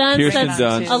Dunst. Kirsten That's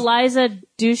Dunst. Eliza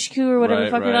Dushku or whatever the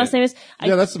Right, fuck her right. last name is.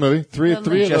 Yeah, that's the movie. Three of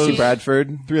Jesse those.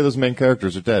 Bradford. 3 of those main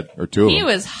characters are dead, or 2 of He them.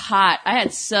 was hot. I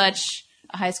had such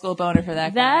a high school boner for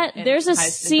that guy. in There's a high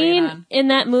school Bring It scene On. in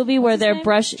that movie where they're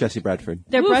Jesse Bradford.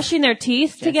 brushing their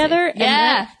teeth together. And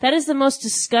Yeah. that is the most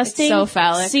disgusting It's so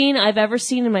phallic. scene I've ever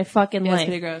seen in my fucking Yeah, it's life.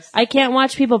 pretty gross. I can't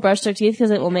watch people brush their teeth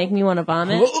because it will make me want to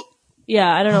vomit. Yeah,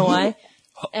 I don't know why.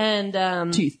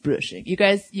 And Teeth brushing. You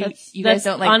guys, you guys that's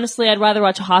don't like. honestly, I'd rather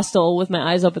watch Hostel with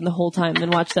my eyes open the whole time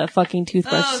than watch that fucking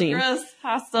toothbrush Oh, scene. gross.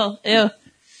 Hostile. Ew. I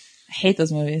hate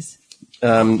those movies.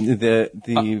 I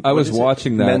I was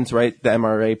watching that. Men's Right. The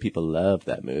MRA people love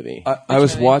that movie. I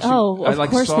was watching. Oh, I of like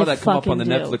course saw they that come up on the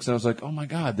fucking do. Netflix, and I was like, "Oh my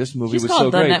god, this movie She's was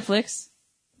called so the great." Netflix.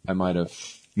 I might have.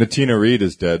 Natina Reed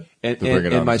is dead. And, to bring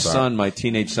it on my star. son, my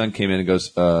teenage son, came in and goes,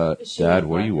 "Dad,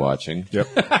 what are you watching?" Yep.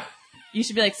 You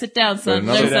should be like, sit down, son.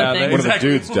 Another- Learn something. One of the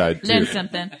dudes died Learn too.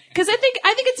 something. Because I think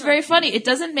it's very funny. It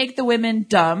doesn't make the women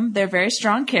dumb. They're very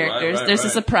strong characters. Right, There's a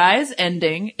right. surprise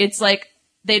ending. It's like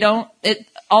they don't.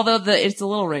 Although it's a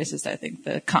little racist. I think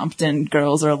the Compton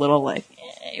girls are a little like,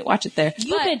 watch it there.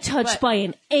 You've been touched by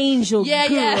an angel Yeah,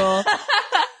 girl.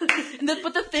 yeah.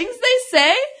 But the things they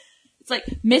say, it's like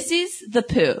Missy's the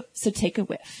poo, so take a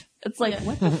whiff. It's like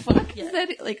what the fuck is that?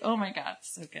 Like, oh my god,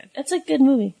 it's so good. It's a good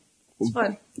movie. It's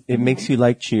fun. It makes you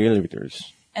like cheerleaders.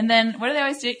 And then what do they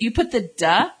always do? You put the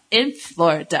duh in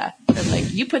Florida. And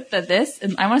like you put the this,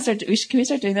 and I want to start. Can we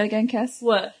start doing that again, Cass?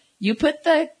 What? You put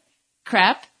the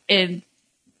crap in.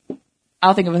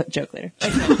 I'll think of a joke later.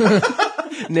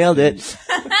 Nailed it.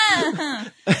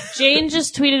 Jane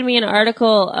just tweeted me an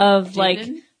article of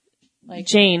Jaden?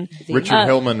 Jane. Richard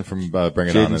Hillman from Bring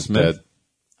It On Jaden is Smith. dead.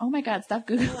 Oh my god, stop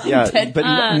googling. Yeah, Dead but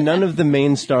none of the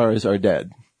main stars are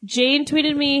dead. Jane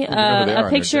tweeted me who they are a and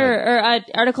picture they're or an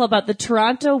article about the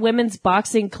Toronto Women's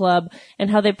Boxing Club and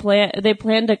how they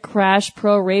plan to crash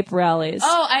pro rape rallies.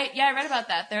 Oh, I read about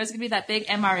that. There was going to be that big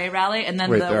MRA rally, and then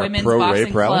Wait, the there are women's pro-rape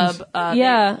boxing rallies? club.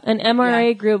 Yeah, an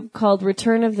MRA group called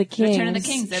Return of the Kings. Return of the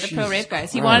Kings. They're the pro-rape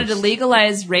guys. He wanted to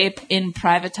legalize rape in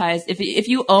privatized. If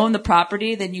you own the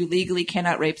property, then you legally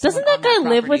cannot rape someone. Doesn't that on guy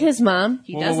live with property. his mom?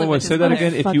 He does live with his Say that mother.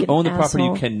 again. If you Fucking own the property, you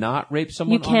asshole. cannot rape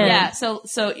someone. You can.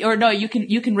 Yeah, or no, you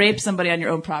can rape somebody on your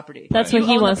own property. That's If what you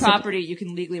he own wants the to do. property, you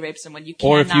can legally rape someone. You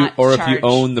Or if cannot you charge,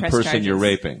 own the press person you're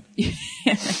charges.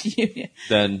 raping,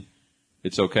 then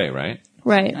it's okay, right?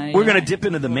 Right. We're gonna dip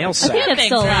into the mail I sack. think that's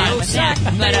still allowed.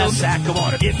 Come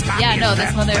on. Yeah, no,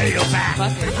 that's mother. Well,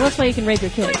 that's why you can rape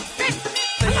your kids.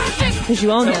 Because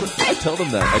you own them. I tell them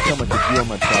that. I tell my kids, you own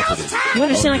my property. You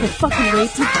understand I can fucking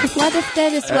rape you? What if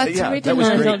that is what's yeah, written that was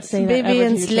on great. Don't say that baby ever to in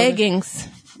your children. leggings?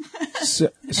 So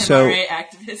MRA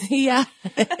activist. Yeah.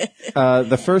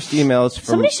 the first email is from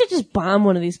Somebody should just bomb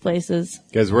one of these places.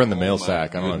 Guys, we're in the mail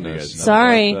sack. I don't know if you guys know.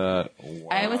 Sorry.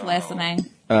 I was listening.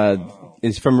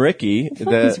 is from Ricky, these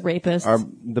rapists.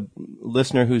 the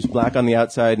listener who's black on the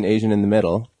outside and Asian in the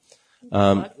middle.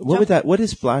 What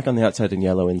is black on the outside and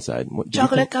yellow inside? What, do you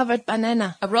Chocolate think- covered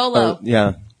banana. A Rolo.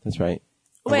 Yeah, that's right.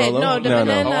 Wait, Rolo? no, the No, no.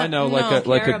 banana. Oh, I know, like no.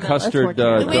 a caramel. custard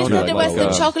That's more Wait, caramel. no, there was the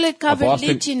chocolate covered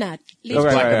Boston- lychee nut. Oh,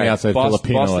 right, Black right, on the right. outside,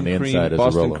 Filipino on the cream, inside is a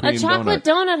Boston Rolo. A cream chocolate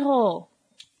donut hole.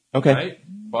 Okay. Right?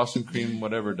 Boston cream,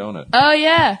 whatever donut. Oh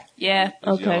yeah, yeah.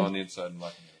 It's yellow on Okay. the inside and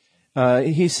black on the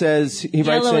He says, he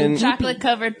writes Yellow and in, Chocolate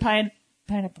covered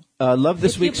pineapple. love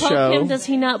this If you week's poke show. him, does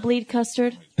he not bleed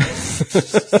custard?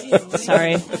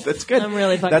 Sorry. That's good. I'm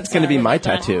really fucking That's going to be sorry my about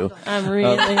that. tattoo. I'm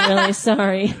really, really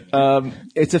sorry.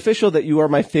 It's official that you are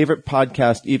my favorite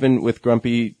podcast, even with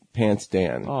Grumpy Pants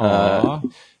Dan.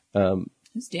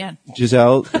 Who's Dan?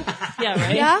 Giselle, Yeah,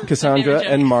 right? Yeah? Cassandra, Favorite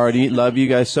joke. and Marty, love you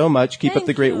guys so much. Keep up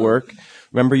the great work.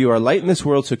 Remember, you are light in this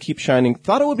world, so keep shining.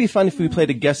 Thought it would be fun if we played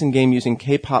a guessing game using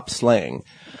K-pop slang.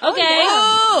 Okay.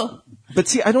 Oh, But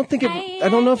see, I don't think I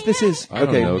don't know if this is I don't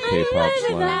okay. know K-pop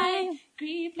slang.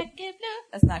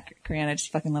 that's not Korean. I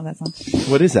just fucking love that song.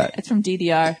 What is that? It's from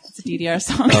DDR. It's a DDR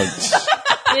song.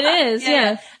 It is,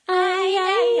 yeah.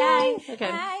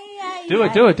 Okay.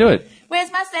 Do it.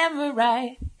 Where's my samurai?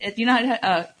 Do you know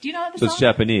how? Do you know the So song? it's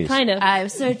Japanese. Kind of. I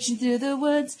was searching through the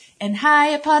woods and high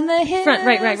upon the hills.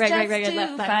 Right, right, just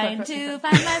left, back, to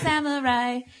find my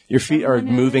samurai. Your feet are Someone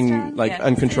who's moving strong, like yeah,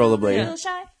 uncontrollably. still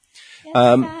shy. Yes,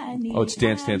 I need Oh, it's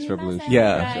Dance Dance my Revolution.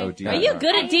 Yeah. samurai. Oh, DDR. Are you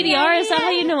good at DDR? Is that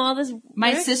how you know all this? My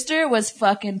lyrics? sister was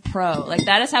fucking pro. Like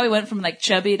that is how we went from like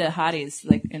chubby to hotties,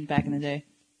 like in back in the day.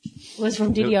 was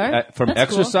from DDR? From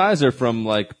That's cool. exercise or from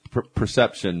like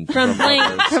perception? From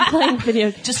playing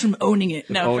video. Just from owning it.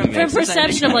 No, owning from it. From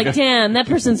perception of like, damn, that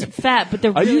person's fat, but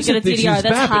they're I really used good to at think she DDR. was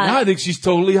That's fat, but now I hot. think she's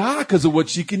totally hot because of what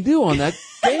she can do on that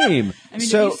game. I mean,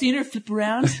 So- have you seen her flip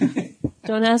around?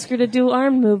 Don't ask her to do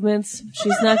arm movements.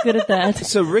 She's not good at that.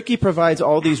 So Ricky provides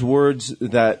all these words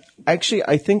that actually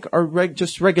I think are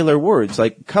just regular words.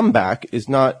 Like comeback is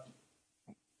not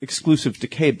exclusive to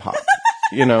K-pop,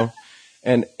 you know,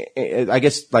 and I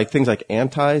guess like things like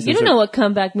antis. You don't know what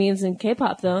comeback means in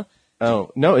K-pop, though.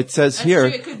 Oh no! It says here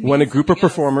true. It could when a mean group of something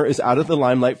else. performer is out of the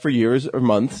limelight for years or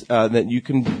months, that you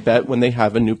can bet when they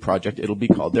have a new project, it'll be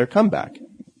called their comeback.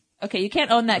 Okay, you can't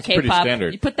own that pretty K-pop.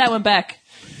 standard. You put that one back.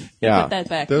 Yeah. Put that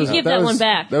back. That was- give that one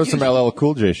back. That was some LL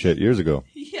Cool J shit years ago.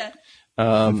 Yeah.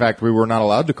 In fact, we were not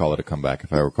allowed to call it a comeback,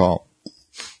 if I recall,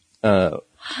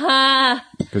 Ha!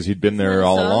 because he'd been there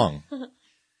all along.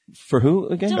 For who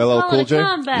again? Don't LL call Cool it a J.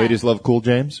 comeback. Ladies love Cool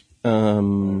James. All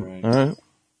right.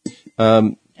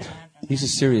 He's a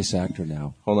serious actor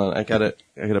now. Hold on, I gotta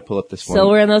pull up this one. Still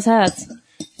wearing those hats.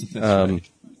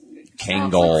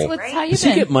 Kangol. What's how you Does he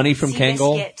been? get money from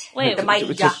Kangol? Seabiscuit, Wait, the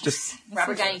Mighty just- Ducks,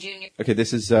 Robert Downey Jr. Okay,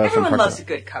 this is from Everyone Park loves a Chan.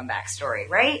 good comeback story,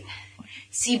 right?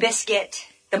 Seabiscuit,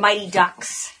 the Mighty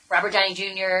Ducks, Robert Downey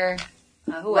Jr.,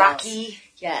 Rocky.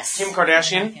 Yes. Kim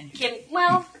Kardashian. Kim.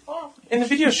 Well, In the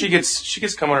video, she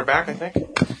gets come on her back. I think. In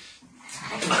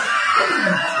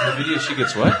the video, she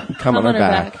gets what? Come on her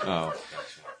back. Oh.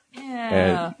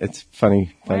 Yeah. It's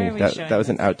funny. Why are we That showing was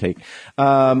an outtake.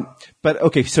 But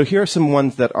okay, so here are some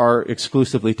ones that are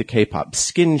exclusively to K-pop.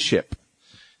 Skinship.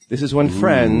 This is when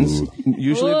friends,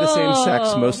 usually of the same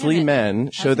sex, mostly men,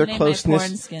 show their named my porn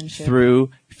closeness skinship. through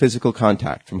physical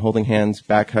contact, from holding hands,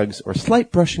 back hugs, or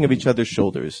slight brushing of each other's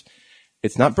shoulders.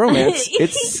 It's not bromance,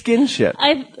 it's skinship.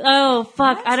 Oh,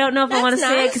 fuck. I don't know if I want to That's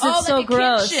say it nice. because it's like so a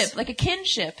gross. kinship, like a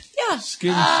kinship. Yeah.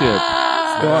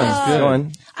 Skinship. Go on, go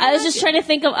on. I was just trying to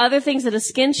think of other things that a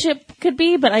skinship could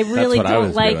be, but I really what I don't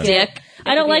was like doing. it. Dick.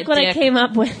 I don't could be like a what I dick. came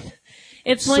up with.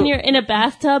 It's when you're in a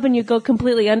bathtub and you go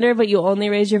completely under, but you only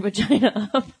raise your vagina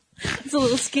up. It's a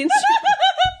little skin.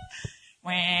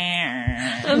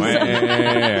 I'm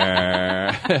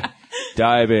sorry.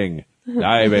 Diving.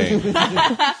 Batten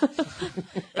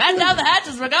down the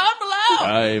hatches. We're going below.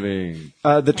 Diving.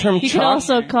 The term You can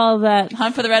also call that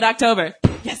Hunt for the Red October.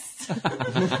 Yes.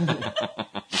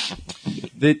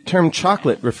 the term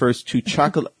chocolate refers to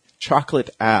chocolate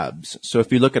abs. So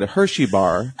if you look at a Hershey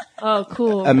bar, oh,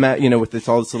 cool. with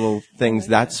all these little things,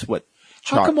 that's what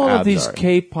How come all abs of these are.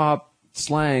 K-pop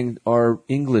slang are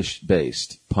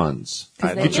English-based puns?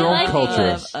 Get your own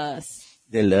culture. Us.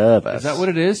 They love us. Is that what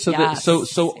it is? So, Yes.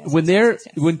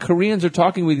 when Koreans are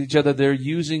talking with each other, they're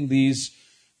using these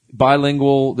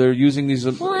bilingual. They're using these.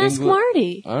 Well, ask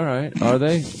Marty. All right, are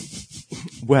they?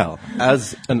 Well,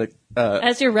 as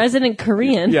your resident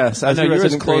Korean. yes, as No, a you're as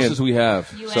resident close Korean, as we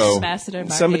have. U.S. So Ambassador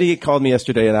Marty. somebody called me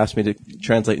yesterday and asked me to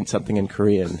translate something in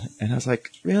Korean, and I was like,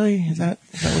 "Really? Is that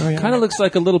where we are?" kind of looks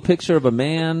like a little picture of a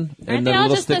man Aren't and they then a all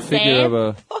little just the stick figure same?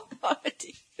 of a.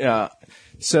 Yeah.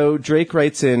 So Drake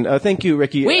writes in. Thank you,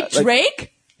 Ricky. Wait,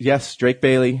 Drake? Yes, Drake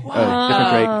Bailey. Different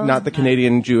Drake, not the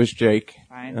Canadian Jewish Drake.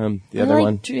 Fine. The I other like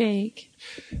one. Drake.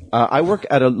 I work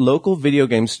at a local video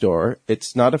game store.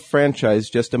 It's not a franchise,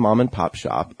 just a mom and pop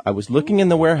shop. I was looking in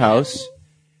the warehouse,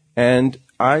 and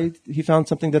he found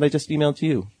something that I just emailed to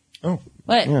you. Oh,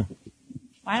 What? Yeah.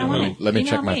 I don't want to. let me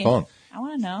check my phone. I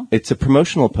want to know. It's a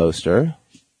promotional poster.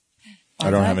 I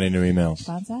don't have any new emails.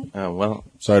 Bonsai? Oh, well.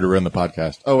 Sorry to ruin the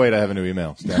podcast. Oh, wait, I have a new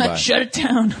email. Stand by. Shut it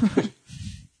down.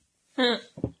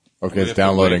 Okay, it's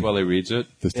downloading. While he reads it.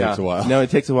 This takes a while. No, it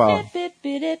takes a while.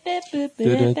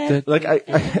 Like,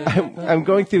 I'm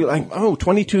going through,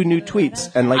 22 new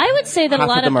tweets, and I would say that a half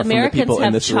lot of them of are from the Americans people in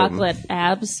have this room. chocolate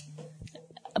abs,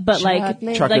 but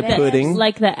Chocolate pudding.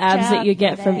 like the abs that you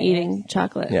get from eating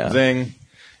chocolate. Yeah. Zing.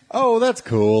 Oh, that's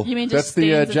cool. You mean That's just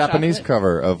the stains of Japanese chocolate?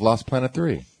 cover of Lost Planet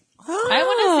 3. I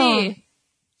want to see.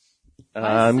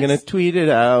 I'm gonna tweet it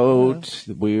out.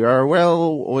 We are a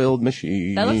well-oiled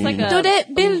machine. That looks like a. Do they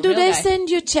real guy. send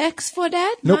you checks for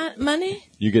that money?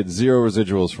 You get 0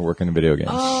 residuals for working in video games.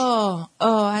 Oh,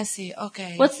 I see.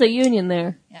 Okay. What's the union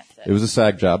there? Yeah, It was a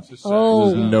SAG job. Oh,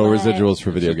 There was no residuals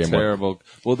for video game work. Terrible.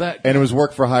 Well, that And it was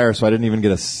work for hire, so I didn't even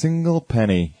get a single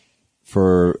penny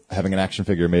for having an action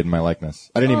figure made in my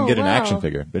likeness. I didn't even get an wow. action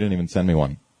figure. They didn't even send me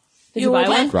one. Did you buy one?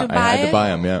 went to I buy had to it? buy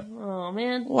them, yeah. Oh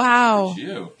man. Wow.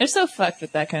 They're so fucked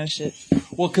with that kind of shit.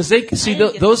 Well, because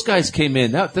those guys came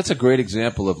in. That's a great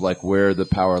example of like where the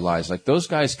power lies. Like those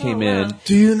guys came in.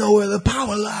 Do you know where the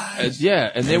power lies?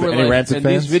 And they were Any like, Rancid and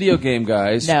fans? these video game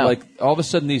guys, No. like all of a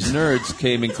sudden these nerds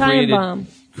came and Time bomb.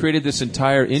 created this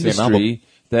entire album. industry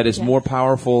that is more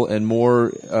powerful and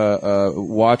more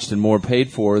watched and more paid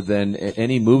for than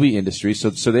any movie industry. So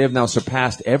they have now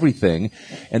surpassed everything,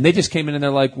 and they just came in and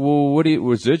they're like, "Well, what do you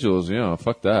residuals? You know,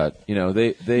 fuck that. You know,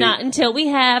 they Not until we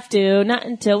have to. Not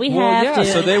until we have to.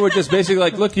 So they were just basically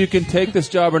like, look, you can take this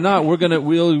job or not.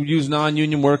 We'll use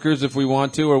non-union workers if we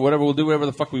want to, or whatever. We'll do whatever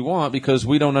the fuck we want because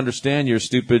we don't understand your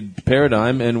stupid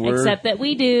paradigm, and we're Except that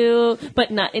we do, but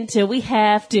not until we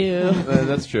have to.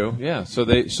 that's true. Yeah. So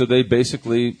they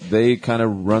basically they kind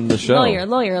of run the show. Lawyer.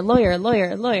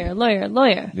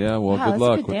 Yeah. Well, Wow, good that's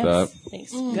luck a good with dance. that.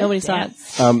 Thanks. Nobody saw it.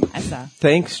 I saw.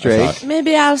 Thanks, Drake.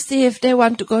 Maybe I'll see if they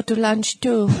want to go to lunch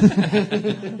too.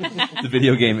 The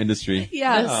video game industry.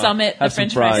 The summit, the Have some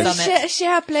French fry fries. summit.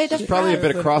 Share plate of Probably a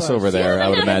bit of crossover there, I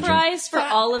would Isn't that a imagine. prize for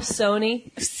all of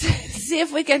Sony? See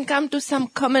if we can come to some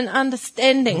common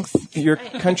understandings. Your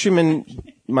countryman,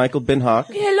 Michael Binhock,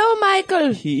 Hello,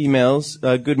 Michael. he emails,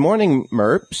 good morning,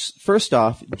 Merps. First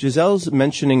off, Giselle's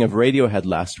mentioning of Radiohead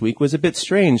last week was a bit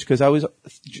strange because I was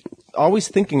always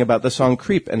thinking about the song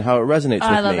Creep and how it resonates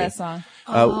with me. I love that song.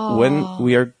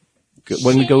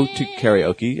 When we go to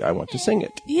karaoke, I want to sing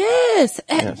it. Yes.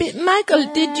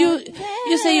 Michael, did you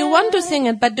say you want to sing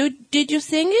it, but did you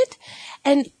sing it?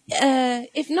 And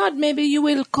if not, maybe you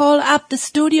will call up the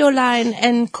studio line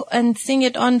and sing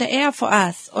it on the air for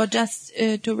us, or just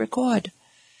to record.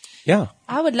 Yeah.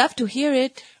 I would love to hear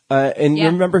it. And you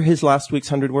Yeah. remember his last week's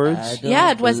 100 words?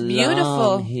 Yeah, it was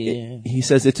beautiful. He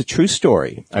says it's a true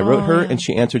story. I wrote her and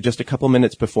she answered just a couple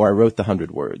minutes before I wrote the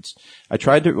 100 words. I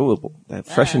tried to, that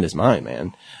freshened his mind,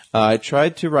 man. I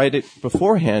tried to write it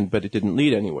beforehand, but it didn't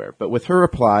lead anywhere. But with her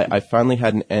reply, I finally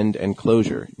had an end and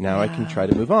closure. Now I can try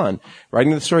to move on.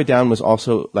 Writing the story down was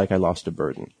also like I lost a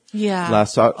burden. Yeah.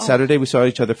 Last Saturday, we saw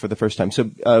each other for the first time.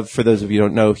 So, for those of you who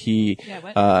don't know, he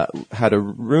had a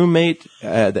roommate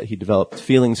that he developed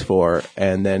feelings for,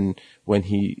 and then when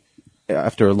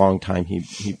after a long time,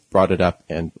 he brought it up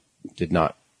and did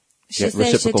not She get said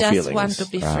she reciprocal just feelings. want to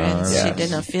be friends. Yes. She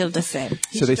didn't feel the same.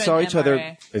 So they saw each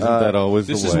other. Isn't that always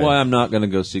This the is way? why I'm not going to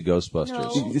go see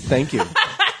Ghostbusters. Thank you.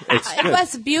 It's It good.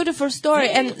 was a beautiful story,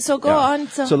 and so go Yeah. on.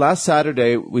 So last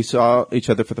Saturday, we saw each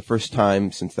other for the first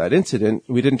time since that incident.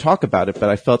 We didn't talk about it, but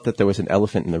I felt that there was an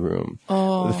elephant in the room.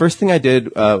 Oh. The first thing I did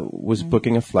was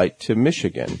booking a flight to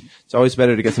Michigan. It's always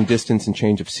better to get some distance and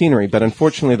change of scenery, but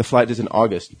unfortunately the flight is in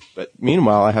August. But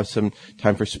meanwhile, I have some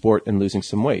time for sport and losing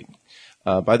some weight.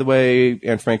 By the way,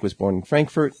 Anne Frank was born in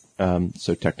Frankfurt,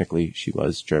 so technically she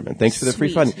was German. Thanks for the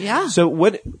free fun. Yeah. So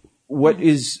what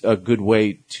is a good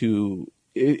way to,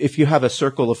 if you have a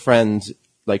circle of friends,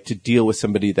 like to deal with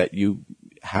somebody that you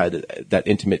had that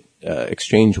intimate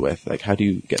exchange with, like how do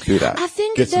you get through that? I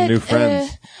think Get some that, new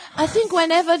friends. I think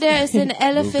whenever there is an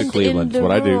elephant in Cleveland. the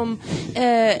What I do. room,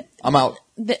 I'm out.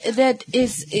 that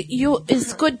is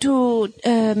it's good to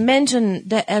mention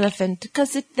the elephant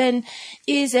because it then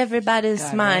is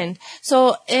everybody's mind.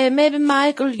 So maybe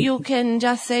Michael, you can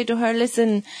just say to her,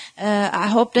 "Listen, I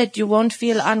hope that you won't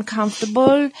feel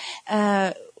uncomfortable.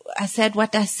 I said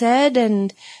what I said,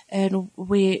 and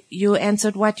you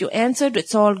answered what you answered.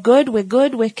 It's all good. We're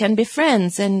good. We can be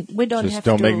friends, and we don't have Just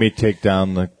don't to." make me take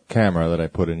down the camera that I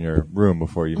put in your room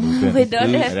before you moved in. We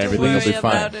don't have And to everything will worry be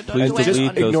fine. about it. Please And to just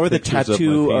delete those ignore the pictures of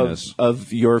tattoo my of, penis.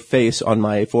 of your face on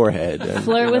my forehead. And,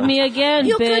 Flirt with me again,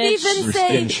 You bitch. could even say,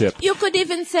 skinship. you could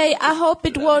even say, I hope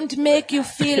it won't make you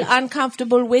feel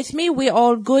uncomfortable with me. We're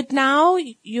all good now.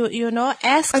 You know,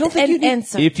 ask I don't think and you need-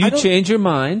 answer. If you change your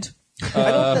mind,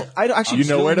 I don't actually. You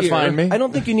know where to here. find me? I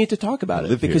don't think you need to talk about it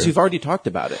Live because here. you've already talked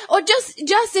about it. Or just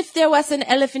if there was an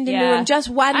elephant in the room, just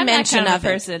one I'm mention that kind of of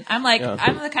it. person. I'm like,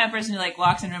 I'm the kind of person who like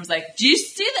walks in rooms like, do you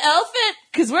see the elephant?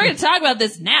 Because we're going to talk about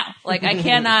this now. Like, I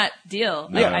cannot deal.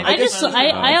 Like, Yeah, I just-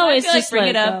 I always feel like just bring let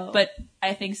it it up, go. but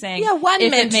I think saying, Yeah, one if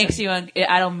mention. it makes you,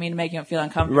 I don't mean to make you feel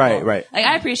uncomfortable. Right. Like,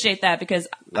 I appreciate that because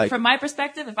Like- from my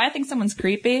perspective, if I think someone's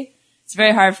creepy, it's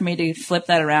very hard for me to flip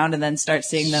that around and then start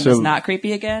seeing them So- as not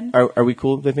creepy again. Are we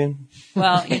cool, Vivian?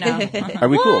 Well, you know, Are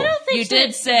we cool? you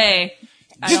did say,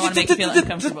 I don't want to make you feel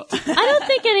uncomfortable. I don't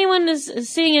think anyone is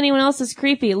seeing anyone else as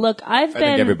creepy. Look, I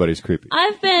think everybody's creepy.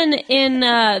 I've been in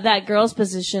that girl's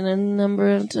position a number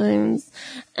of times.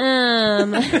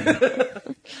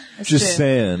 Just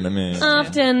saying. I mean,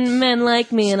 Often men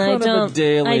like me, and I kind of a don't.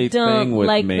 daily I don't thing with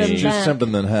like me. them Just just back.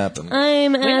 something that happened.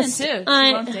 I'm Women asked. too. She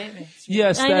won't date me.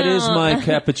 yes, I that is know. my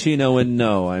cappuccino, and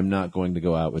no, I'm not going to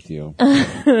go out with you,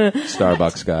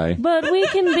 Starbucks guy. But we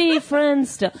can be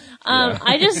friends still.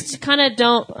 I just kind of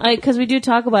don't, because we do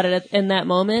talk about it in that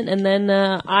moment, and then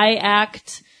I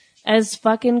act as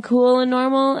fucking cool and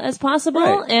normal as possible,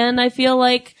 Right. and I feel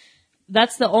like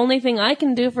that's the only thing I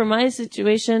can do for my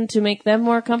situation to make them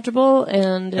more comfortable.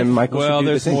 And, And Michael should Well, do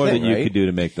the there's same more thing, that you right? could do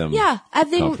to make them. Yeah, I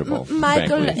think Comfortable,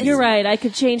 Michael frankly. you're right. I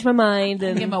could change my mind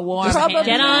and Give him a warm Probably- hand.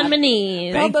 get on my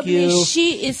knees. Probably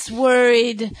she is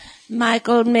worried,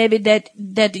 Michael, maybe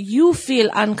that you feel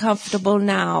uncomfortable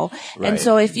now. And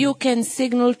so if you can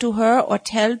signal to her or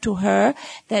tell to her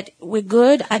that we're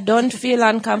good, I don't feel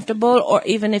uncomfortable, or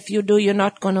even if you do, you're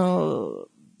not going to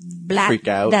black Freak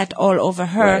out. that all over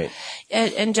her. Right.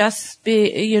 And just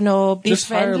be, be Just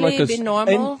hire friendly, like a be s-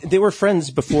 normal. And they were friends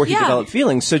before he Yeah. developed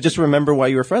feelings, so just remember why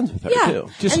you were friends with her Yeah. too.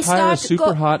 Just And hire a start super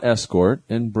go- hot escort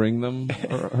and bring them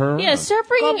her. Yeah, start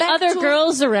bringing back other to-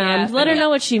 girls around. Yeah. Let her know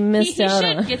what she He missed out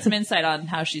should on. get some insight on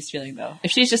how she's feeling, though.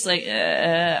 If she's just like,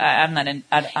 I'm not in.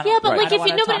 I don't, Yeah, but I like don't if you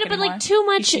wanna know, talk but anymore, like too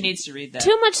much, she needs to read that.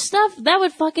 too much stuff that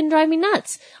would fucking drive me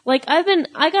nuts. Like I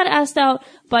got asked out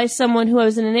by someone who I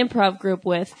was in an improv group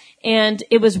with, and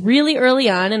it was really early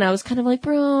on, and I was kind of like,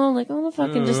 bro, like, oh the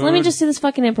fucking, just let me just do this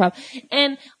fucking improv,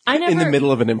 and I never In the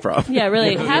middle of an improv. Yeah,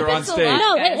 really, it You're happens on a lot. stage.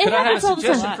 No, it Could I have happens a all the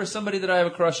suggestion time. for somebody that I have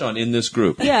a crush on in this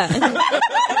group? Yeah.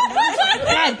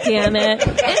 God damn it.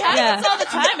 It's all the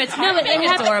time. It's hard but to make it it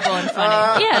happens- adorable and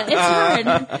funny. Yeah,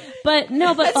 it's hard. But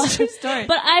no, but That's a true story.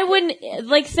 But I wouldn't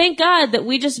like. Thank God that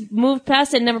we just moved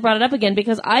past it and never brought it up again,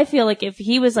 because I feel like if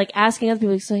he was like asking other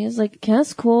people, so he was like,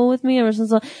 "Cass, cool with me?" or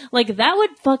something like that would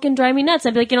fucking drive me nuts.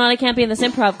 I'd be like, you know what? I can't be in this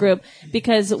improv group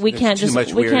because we can't too just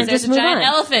much we weird. can't There's just a move giant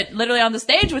on. elephant literally on the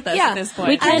stage with us Yeah. at this point.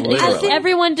 We can't. I think-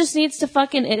 Everyone just needs to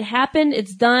fucking. It happened.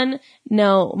 It's done.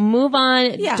 No, move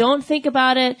on. Yeah. Don't think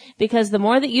about it, because the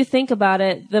more that you think about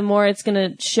it, the more it's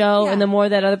gonna show, Yeah. and the more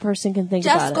that other person can think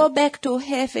Just about go it. back to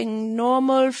having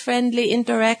normal, friendly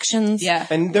interactions. Yeah.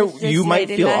 And there, This you might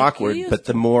lady feel like awkward, you. but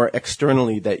the more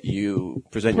externally that you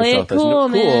present Play yourself it as cool, cool,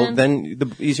 man. then the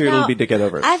easier it'll Now, be to get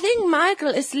over it. I think Michael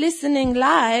is listening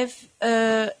live.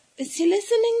 Is he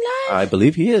listening live? I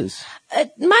believe he is.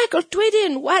 Michael, tweet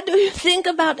in. What do you think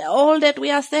about all that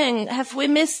we are saying? Have we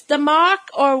missed the mark,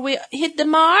 or we hit the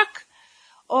mark,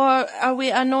 or are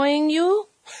we annoying you?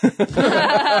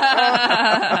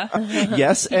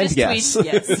 Yes and Just yes. tweet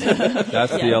yes.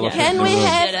 That's the elephant.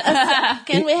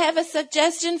 Can we have a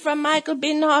suggestion from Michael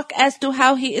Binhock as to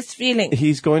how he is feeling?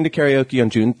 He's going to karaoke on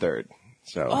June 3rd.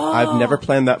 So I've never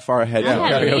planned that far ahead. I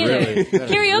haven't Karaoke. either.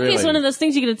 Karaoke is one of those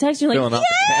things you get a text and you're Filling like, out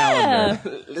the yeah.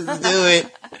 calendar. Let's do it.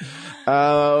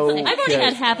 I've already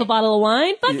had half a bottle of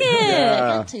wine. Fuck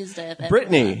it. Tuesday.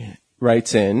 Brittany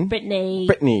writes in. Brittany.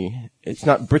 Brittany. It's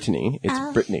not Brittany. It's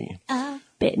Brittany.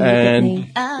 Brittany. And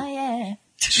Brittany. Oh yeah.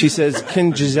 she says,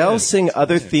 can Giselle sing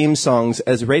other theme songs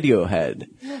as Radiohead?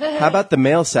 How about the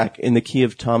mail sack in the key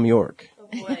of Tom York?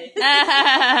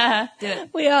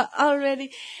 We are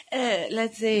already,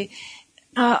 let's see.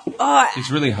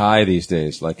 He's really high these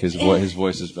days. Like his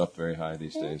voice is up very high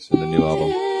these days in the new album.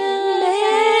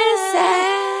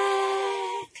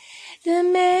 The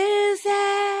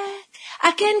music.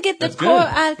 I can't get the That's chord. good.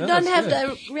 I No, don't that's have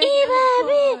good. the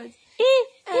regular chords.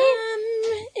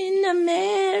 In the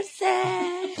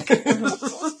music.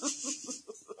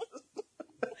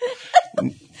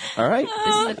 All right.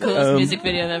 This is the coolest music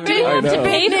video I've ever Do you heard. have to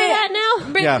pay for that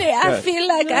now? Brittany, Yeah, I yeah. feel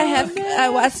like I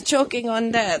was choking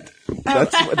on that.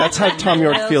 That's how Tom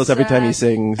York feels every time he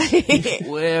sings.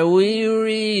 Where we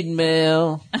read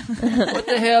mail. What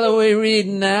the hell are we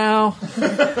reading now?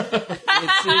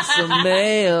 It's some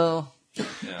mail.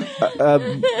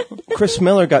 Chris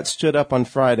Miller got stood up on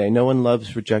Friday. No one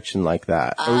loves rejection like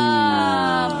that.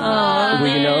 Oh, Well,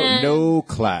 you know, man. No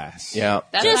class. yeah.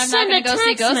 That's Just why I'm send not a going to go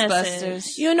see text Ghostbusters.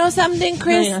 message. You know something,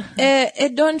 Chris?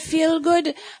 It don't feel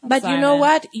good, but you know Simon.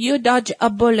 what? You dodge a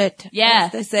bullet. Yeah.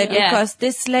 As they say, Yeah. because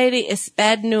this lady is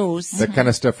bad news. That kind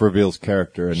of stuff reveals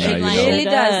character, and now It you It know. really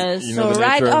does. does. You So know the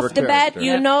right nature of off her the bat, character.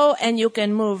 you know, and you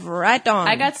can move right on.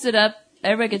 I got stood up.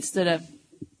 Everybody gets stood up.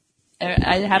 It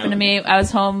happened to me. I was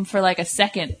home for like a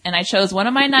second, and I chose one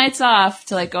of my nights off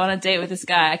to like go on a date with this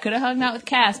guy. I could have hung out with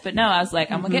Cass, but no, I was like,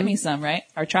 I'm gonna get me some, right?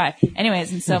 Or try.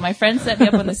 Anyways, and so my friend set me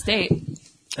up on this date.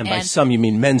 And by And- some, you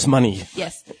mean men's money.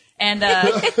 Yes. And,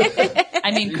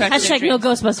 I mean, crush their Hashtag no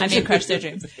dreams. Ghostbusters. I mean, crush their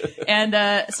dreams. And,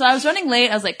 so I was running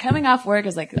late. I was like coming off work.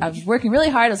 I was working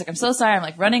really hard. I was like, I'm so sorry. I'm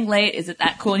like running late. Is it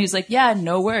that cool? And he was like, yeah,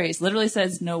 no worries. Literally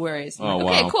says no worries. I'm like,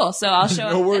 okay, wow. cool. So I'll show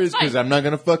up. No worries, It's fine. because I'm not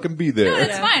going to fucking be there.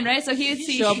 It's fine, right? So he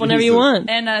Show up whenever you want.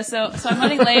 and so I'm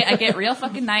running late. I get real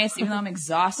fucking nice, even though I'm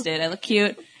exhausted. I look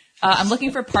cute. I'm looking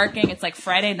for parking. It's like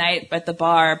Friday night at the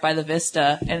bar by the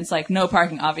Vista, and it's like no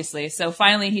parking, obviously. So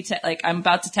finally, I'm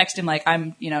about to text him like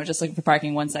I'm, just looking for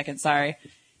parking. 1 second, sorry.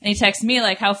 And he texts me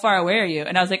like, "How far away are you?"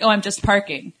 And I was like, "Oh, I'm just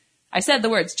parking." I said the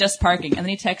words "just parking," and then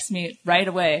he texts me right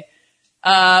away.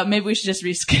 Maybe we should just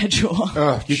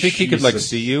reschedule. Do you think he could like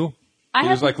see you? I He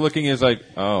have was like looking. He was like,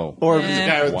 oh. Or do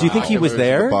you think he was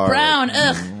there? Brown.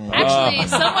 Ugh. Actually,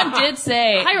 someone did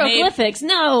say Hieroglyphics.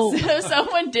 No.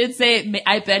 Someone did say,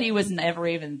 I bet he was never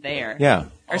even there. Yeah.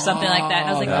 Or something like that. And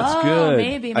I was like, that's good.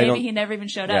 maybe I don't- he never even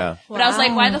showed Yeah. up. But I was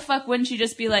like, why the fuck wouldn't you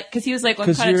just be like, cause he was like, well,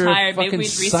 I'm 'Cause kind of you're a tired. Maybe fucking we'd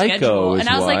psycho reschedule. is And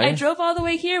I was like, why. I drove all the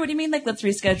way here. What do you mean? Like, let's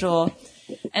reschedule.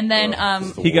 And then,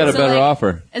 He got a so, better like-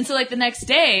 offer. And so like the next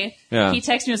day, Yeah. he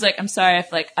texted me, was like, I'm sorry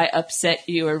if like I upset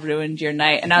you or ruined your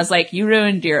night. And I was like, you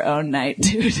ruined your own night,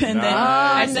 dude. And then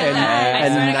I said that. I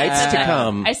And swear to God, I nights said to that.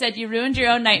 come. I said, you ruined your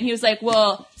own night. And he was like,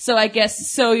 well, so I guess,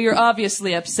 so you're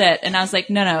obviously upset. And I was like,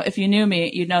 no, if you knew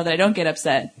me, you'd know that I don't get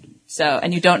upset. So,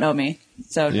 and you don't know me.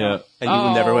 So, no. Yeah. And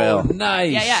you never will.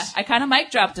 Nice. Yeah. I kind of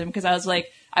mic dropped him because I was like,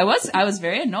 I was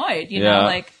very annoyed, you Yeah. know,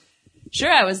 like,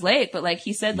 sure, I was late, but like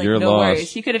he said, like, You're no lost.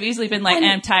 worries. He could have easily been like, And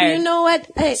I'm tired. You know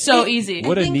what? So easy.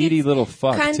 What a think needy it's little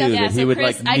fuck kind too of- Yeah, that he so would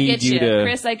Chris, like I need get you you. to.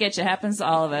 Chris, I get you. Happens to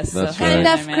all of us. That's so right. kind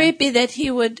sorry, of man. creepy that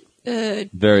he would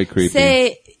Very creepy.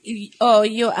 say, "Oh,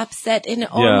 you're upset," in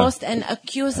almost an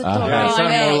accusatory Yeah, it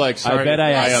sounded more way. like, sorry, I bet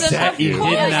I upset you, Of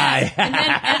course. didn't I? And then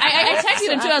I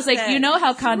texted him too. I was like, you know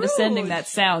how condescending that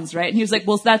sounds, right? And he was like,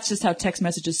 well, that's just how text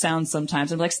messages sound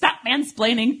sometimes. I'm like, stop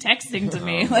mansplaining texting to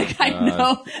me. Like, I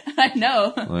know.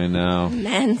 I know.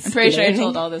 Man, I'm pretty sure I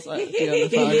told all this on the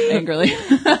phone angrily.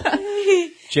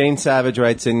 Jane Savage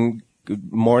writes in,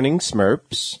 "Good morning,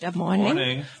 Smurps. Good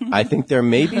morning. I think there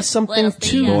may be something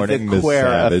to Morning, the Miss queer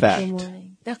Savage. effect."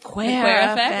 The Queer queer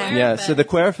effect? effect. Yeah, so the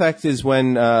queer effect is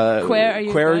when Where are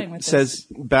you going with says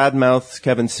badmouths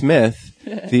Kevin Smith,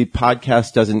 the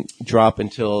podcast doesn't drop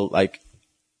until like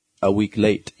a week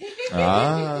late.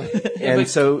 And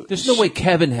so There's no way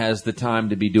Kevin has the time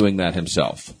to be doing that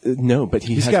himself. no, but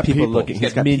he's has got people people. looking.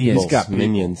 He's got minions. He's got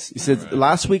minions. He says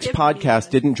last week's podcast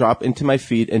didn't drop into my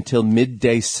feed until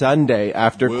midday Sunday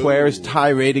after Queer's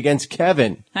tirade against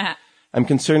Kevin. I'm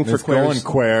concerned for Let's go on, Queer's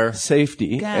Queer.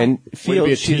 safety God. and Way to feel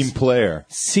be a she's team player.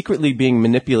 secretly being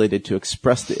manipulated to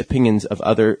express the opinions of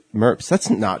other MERPs. That's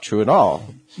not true at all.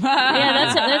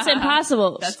 Yeah, that's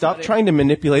impossible. Stop trying to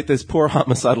manipulate this poor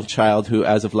homicidal child who,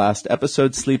 as of last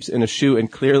episode, sleeps in a shoe and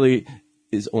clearly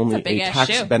is only That's a big a ass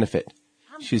tax shoe. benefit.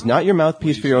 She's not your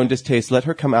mouthpiece for your own distaste. Let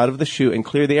her come out of the shoe and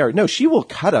clear the air. No, she will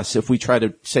cut us if we try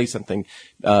to say something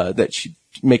that she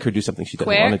make her do something she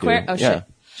doesn't want to Queer? do. Oh, yeah.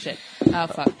 shit. Oh,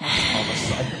 fuck.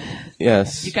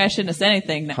 Yes. You guys shouldn't have said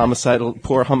anything.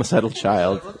 Poor homicidal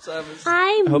child.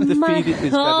 I hope the feed is better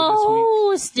this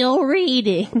Oh, still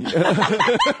reading.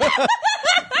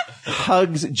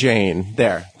 Hugs Jane.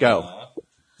 There. Go.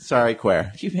 Sorry,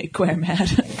 Queer. You make Queer mad.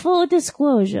 Full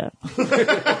disclosure.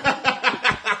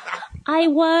 I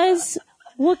was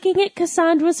looking at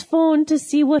Cassandra's phone to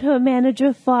see what her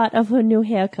manager thought of her new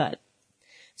haircut.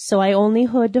 So I only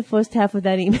heard the first half of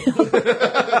that email.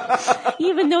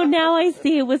 Even though now I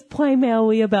see it was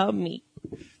primarily about me.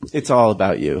 It's all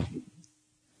about you.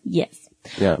 Yes.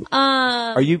 Yeah.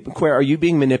 Are you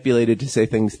being manipulated to say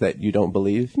things that you don't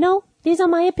believe? No, these are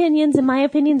my opinions and my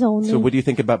opinions only. So what do you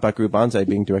think about Buckaroo Banzai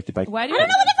being directed by... Why do I you don't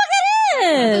know what the fuck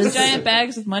it is. giant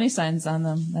bags with money signs on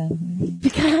them? Then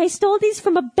Because I stole these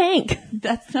from a bank.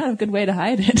 that's not a good way to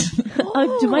hide it.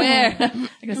 Where? I'm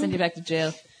gonna send you back to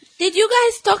jail. Did you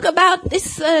guys talk about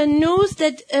this news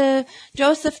that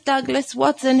Joseph Douglas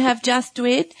Watson have just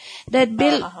tweeted that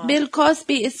Bill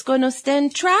Cosby is going to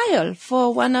stand trial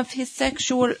for one of his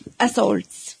sexual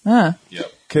assaults? Huh.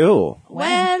 Cool.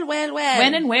 Well.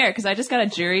 When and where? Because I just got a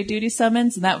jury duty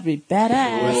summons, and that would be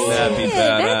badass. Wouldn't that be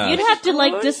badass? You'd have to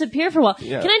like disappear for a while.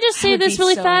 Yeah. Can I just say this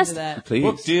really fast? Please.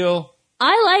 Book deal.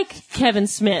 I like Kevin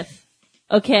Smith.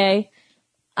 Okay.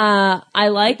 I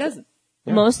like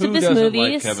most Who of his doesn't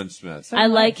movies. like Kevin Smith? I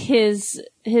like his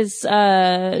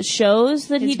shows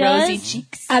that he His does. rosy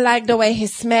cheeks. I like the way he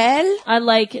smell I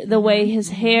like the way his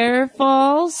hair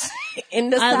falls.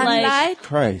 in the I like- sunlight.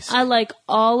 Christ. I like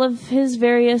all of his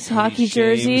various hockey Shames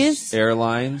jerseys.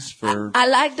 Airlines for. I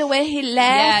like the way he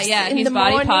laughs Yeah, in he's the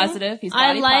body morning. positive. He's I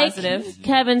body like positive.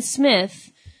 Kevin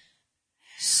Smith.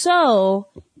 So,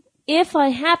 if I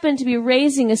happen to be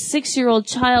raising a 6-year-old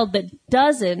child that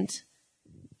doesn't,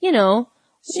 you know,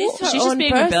 She's her She's just own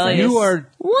being person. rebellious. You are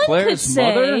one Claire's could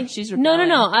say, mother? She's no.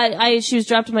 rebelling. She was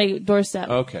dropped to my doorstep.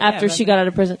 Okay. After she got out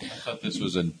of prison. I thought this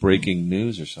was in breaking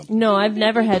news or something. No, I've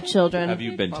never had children. Have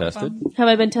you been tested? Have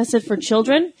I been tested for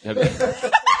children? Have you?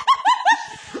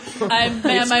 I'm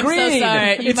so green.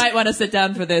 sorry. You might want to sit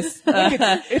down for this.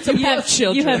 It's about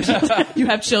children. You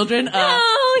have children.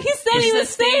 Oh, he said he was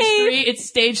stage safe. 3. It's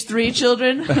stage 3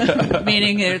 children,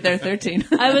 meaning they're 13.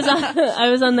 I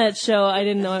was on that show. I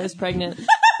didn't know I was pregnant.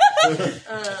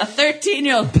 A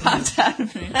 13-year-old popped out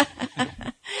of me.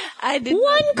 I did One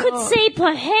not could know. say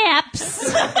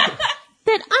perhaps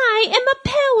that I am a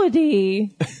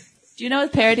parody. Do you know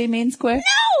what parody means, Queer?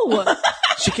 No!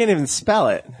 She can't even spell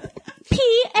it.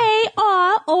 Parody.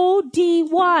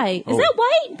 Is that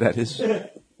white? That is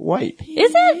white.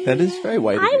 Is it? That is very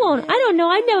white. I don't know.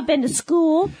 I've never been to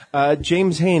school.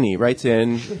 James Haney writes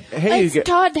in, hey, It's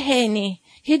Todd Haney.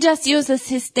 He just uses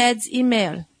his dad's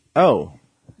email. oh,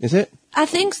 is it? I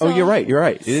think so. Oh, you're right. You're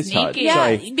right. It is Todd. Sneaky. Yeah,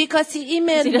 Sorry. because he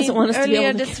emailed He doesn't me want us to be earlier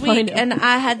able to this find week, him. and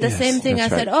I had the Yes, same thing. I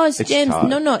that's said, right. "Oh, it's James." Todd.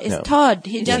 No, it's No. Todd.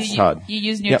 He It's just Todd. You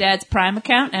using your Yep. dad's Prime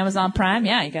account, Amazon Prime?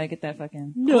 Yeah, you gotta get that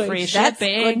fucking free that's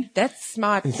shipping. good. That's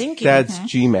smart thinking. Dad's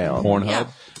Gmail. Pornhub. Yeah.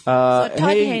 So Todd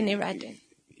hey, Haney right in.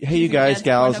 hey, you guys, Dad's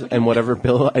gals, Pornhub and whatever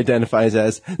Bill identifies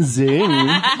as zing.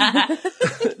 I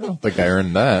don't think I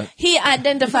earned that. He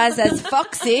identifies as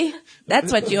Foxy.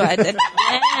 That's what you identify.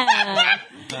 Yeah.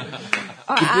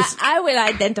 I will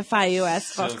identify you as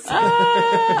Foxy.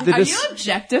 Are you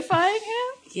objectifying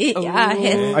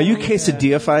him? Are you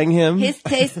quesadilla-fying him? He's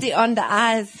tasty on the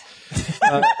eyes.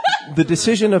 The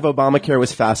decision of Obamacare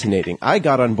was fascinating. I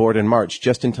got on board in March,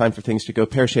 just in time for things to go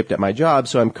pear-shaped at my job,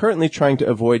 so I'm currently trying to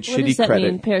avoid What shitty does that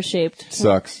credit. mean, pear-shaped?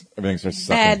 Sucks. Everything starts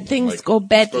sucking. Bad things Like, go it's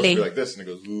supposed to badly. be like this, and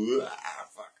it goes.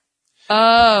 Fuck.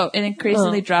 Oh, and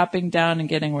increasingly dropping down and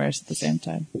getting worse at the same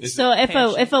time. So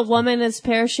if a woman is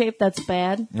pear-shaped, that's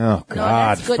bad. Oh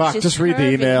God! that's good. Fuck! She's Just read the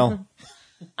curvy. email.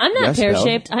 I'm not Yes,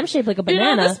 pear-shaped. I'm shaped like a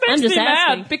banana. I'm just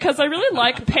asking. because I really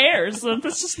like pears, and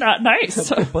it's just not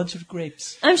nice. A bunch of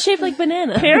grapes. I'm shaped like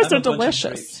banana. Pears are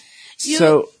delicious.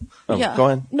 So, Yeah. go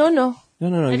on. No. No.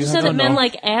 I you just have said to that men know.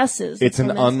 like asses. It's an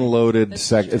That's what I'm unloaded.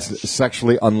 It's a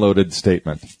sexually unloaded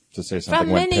statement to say something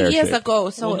From went many years pear-shaped. ago,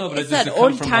 so Well, no, but it's does an it come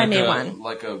old from timey like one.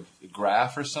 like a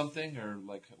graph or something, or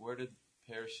like where did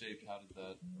pear-shaped? How did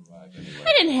that arrive? Anyway?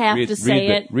 I didn't have Read- to read say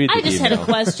the- it. read the I just had a email.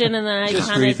 question, and then I Just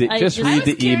kind read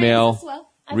of the email.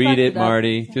 Read it,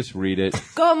 Marty. Just read it.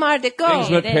 Go, Marty, go. Things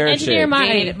with Engineer pear-shaped.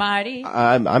 Marty. Marty.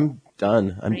 I'm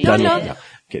done. I'm No, done. no. With it.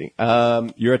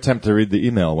 Kidding. Your attempt to read the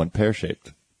email went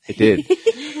pear-shaped. It did.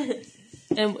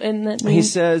 And that He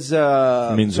means says,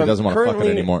 It means so he doesn't want to fuck it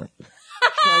currently- anymore.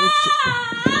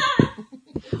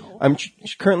 I'm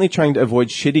currently trying to avoid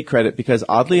shitty credit because,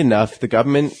 oddly enough, the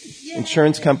government,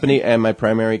 insurance company, and my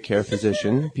primary care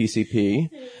physician, PCP,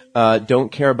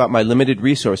 don't care about my limited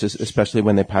resources, especially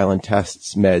when they pile in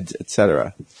tests, meds,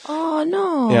 etc. Oh,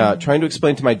 no. Yeah, trying to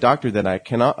explain to my doctor that I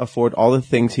cannot afford all the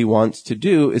things he wants to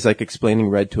do is like explaining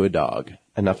red to a dog.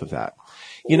 Enough of that.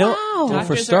 You know, Wow. Well, for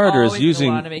Doctors starters, are always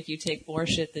using want to make you take more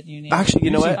shit than you need. actually,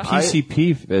 you know what?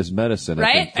 PCP as medicine, I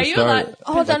right? think, to Are you start. allowed?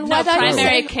 Hold on, what are you primary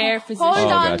saying? care physician. Hold Oh,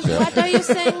 on, gotcha. what are you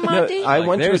saying, Marty? I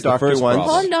went to a there's the doctor first once.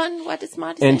 problem. Hold on, what is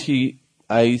Marty And saying?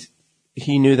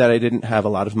 he knew that I didn't have a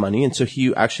lot of money, and so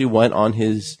he actually went on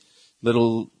his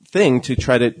little thing to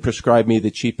try to prescribe me the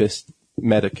cheapest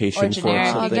medication Or for generic.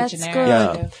 Oh, something. that's generic.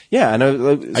 good. Yeah, and I I get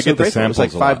the grateful. It was samples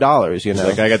like a lot. $5, you know.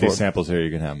 Like, I got for- these samples here, you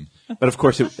can have them. But of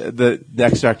course, the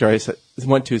next doctor I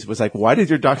went to was like, "Why did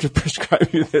your doctor prescribe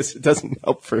you this? It doesn't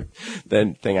help for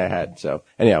the thing I had." So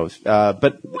anyhow,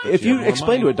 but if you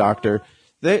explain to a doctor,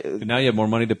 they Now you have more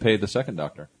money to pay the second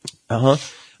doctor.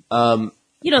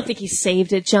 you don't think he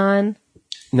saved it, John?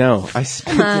 no, I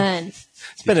Come on.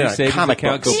 spent it you on save his comic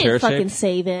account? books. Go He didn't pear-shaped? fucking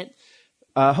save it.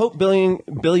 Hope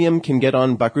Billiam can get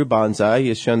on Buckaroo Banzai. He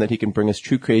has shown that he can bring us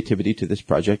true creativity to this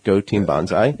project. Go Team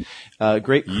Banzai.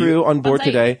 Great crew on board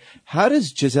Banzai. today. How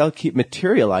does Giselle keep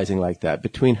materializing like that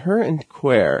between her and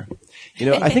Quare? You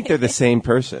know, I think they're the same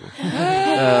person.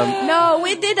 No,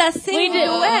 we did a sing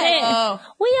duet.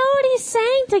 We already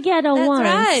sang together That's once.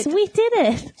 right. We did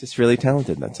it. Just really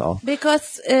talented, that's all.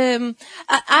 Because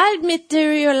I'll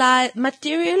materialize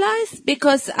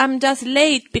because I'm just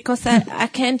late because I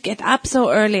can't get up so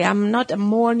early. I'm not a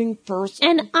morning person.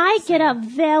 And I get up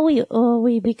very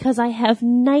early because I have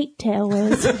night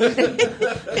terrors.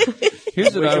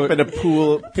 Here's what I Up would, in a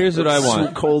pool. Here's what I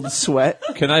want. Cold sweat.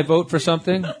 Can I vote for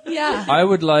something? Yeah. I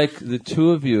would like the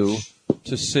two of you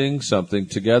to sing something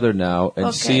together now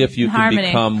and see if you can Harmony.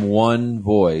 become one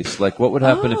voice. Like, what would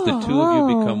happen if the two of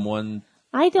you become one?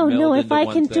 I don't know Meld if into I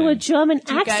one can do a thing. German you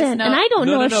guys accent, know- and I don't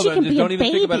know if she but can be don't a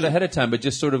even think about it baby. ahead of time, but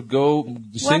just sort of go sing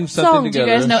What something song? Do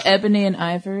together. you guys know Ebony and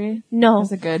Ivory? No.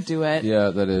 That's a good duet. Yeah,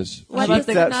 that is. What Keep is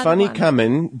that another funny one?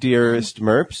 coming, dearest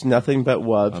Merps. Nothing but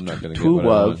love. I'm not gonna to get what I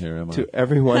want love here, am I? to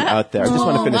everyone out there. I just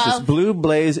want to finish this. love. Blue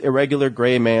Blaze, Irregular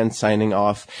Gray Man signing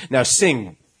off. Now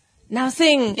sing. Now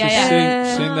sing.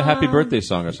 Yeah. Sing the happy birthday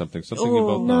song or something. Something you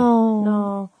both know.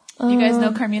 No. You guys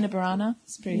know Carmina Burana?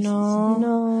 It's pretty. Do you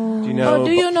know? Oh,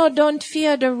 do you know Don't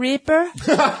Fear the Reaper?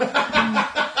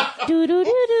 Do do do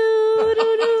do do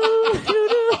do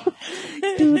do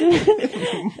do.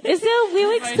 Is there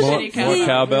lyrics to that? More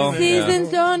cowbell. Seasons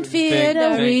don't fear Ding,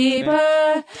 the ding,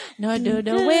 reaper, nor do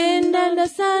the wind and the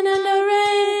sun and the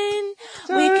rain.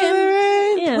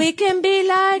 Yeah. We can be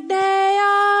like they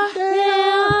are.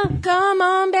 Yeah. Come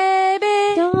on,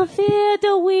 baby. Don't fear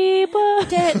the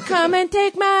weeper. Come and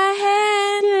take my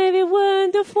hand. Baby,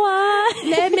 wonderful.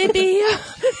 Let me be your.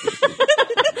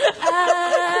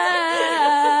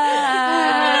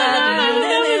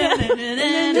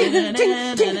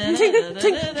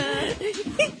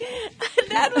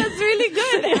 That was really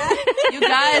good. You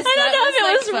guys, I don't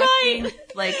know if it was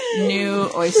right. Like new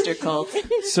oyster cult.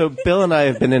 So Bill and I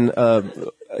have been in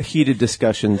heated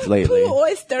discussions lately. Poo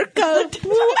oyster cult.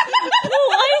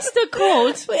 Oyster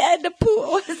cult. We had the poo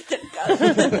oyster cult.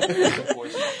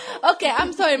 Okay,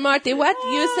 I'm sorry, Marty. What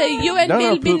you say? You and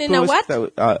Bill been in a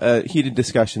what? Heated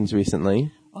discussions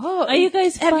recently. Oh, Are you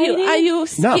guys have fighting? you? Are you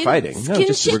Not fighting. No,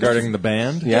 just skinship? Regarding the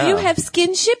band, Yeah. Do you have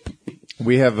skinship?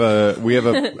 we have a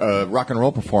rock and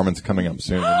roll performance coming up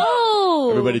soon. Oh.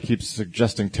 Everybody keeps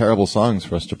suggesting terrible songs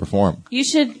for us to perform. You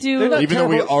should do. Even though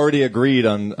we already agreed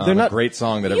on a not- great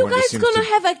song that You everyone just guys seems gonna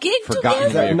to have a gig forgotten together?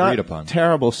 we They're not agreed upon.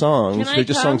 terrible songs. Can I They're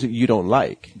just come? songs that you don't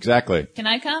like. Exactly. Can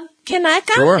I come? Can I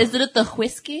come? Sure. Is it at the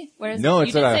Whiskey? Where is No, it?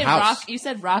 it's You did at a say house. Rock, you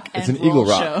said rock and It's an roll Eagle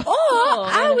Rock. show. Oh,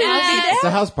 I will be It's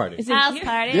there. a house party. House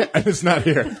party. Yeah, and it's not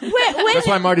here. When, That's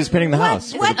why Marty's painting the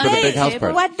house for What the big day? house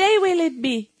party. What day will it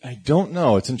be? I don't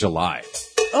know. It's in July.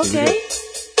 Okay.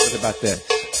 What about this?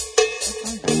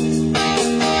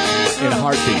 In a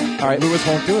heartbeat. All right. Lewis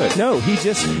won't do it. No, he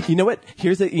just. You know what?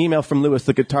 Here's the email from Lewis,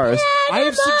 the guitarist.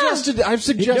 I've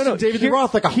suggested David Lee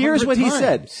Roth like 100 Here's what he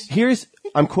said.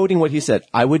 I'm quoting what he said.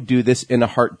 I would do this in a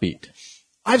heartbeat.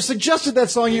 I've suggested that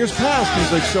song years past. And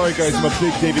he's like, sorry guys, I'm a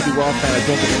big David Lee Roth fan. I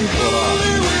don't think I can pull it off.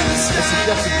 I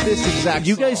suggested this exact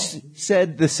You song. guys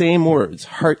said the same words.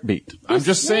 Heartbeat. I'm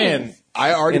just saying,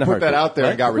 I already In a put that heartbeat. out there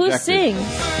and got Who rejected.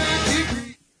 sings?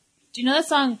 Do you know that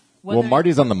song? Well,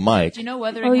 Marty's on the mic. Do you know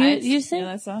Wuthering Oh, Heights? you Do sing? know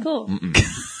that song? Cool.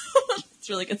 It's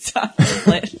a really good song.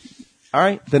 Play it. All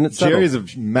right, then it's settled. Jerry's a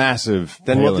massive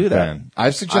Then we'll Waylon do that. fan.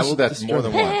 I've suggested that more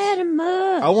than once. Pat him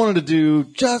up. I wanted to do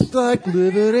just like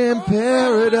living in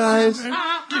paradise,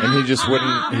 and he just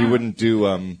wouldn't. He wouldn't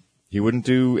do. He wouldn't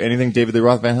do anything David Lee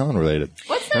Roth Van Halen related.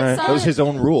 What's that All right, song? that was his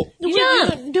own rule.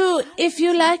 Do if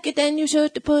you like it, then you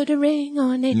should put a ring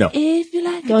on it. No. If you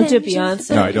like it, Don't then do you should Beyonce.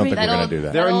 put No, a I don't ring. think we're going to do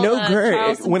that. There are no old, gray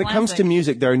Charleston when it comes to classic.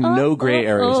 music. There are no gray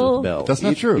areas with Bill. That's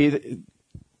not true.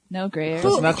 No gray area.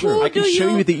 That's not true. I can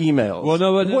show you the emails. Well,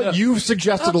 no, but What you've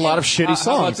suggested a lot of shitty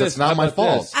songs. That's not my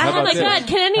fault. Oh my God!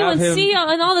 Can anyone see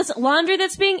on all this laundry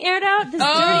that's being aired out? This dirty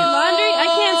laundry? I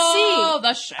Oh,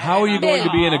 can't see. the How are you going to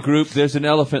be in a group? There's an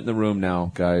elephant in the room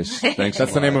now, guys. Thanks.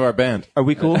 That's the name of our band. Are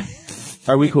we cool?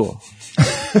 Are we cool?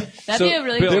 That'd be a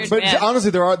really Bill, weird But band.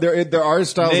 honestly, there are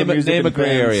styles of music. Name a and gray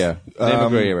bands. area. Name a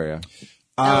gray area.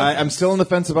 I'm still on the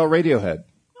fence about Radiohead.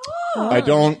 I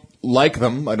don't like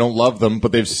them. I don't love them,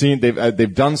 but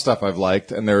they've done stuff I've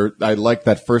liked, and I like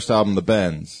that first album, The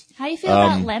Bends. How do you feel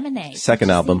about Lemonade? second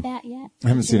Did you album. See that yet? I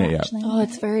haven't seen it yet. Oh,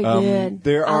 it's very good.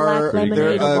 There are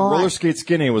Roller Skate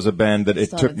Skinny was a band that it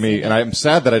Still took haven't me, seen and it. I'm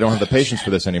sad that I don't have the patience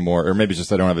for this anymore, or maybe it's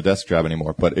just I don't have a desk job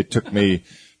anymore. But it took me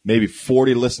maybe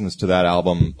 40 listens to that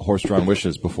album, Horse Drawn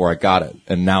Wishes, before I got it,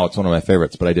 and now it's one of my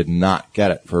favorites. But I did not get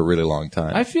it for a really long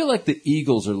time. I feel like the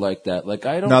Eagles are like that. Like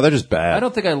I don't. No, they're just bad. I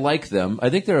don't think I like them.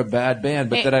 I think they're a bad band,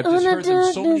 but Hey, that I've just heard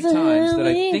them so many times that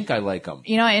I think I like them.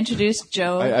 You know, I introduced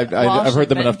Joe. I've heard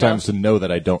them enough times to know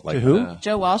that I don't like Who? them.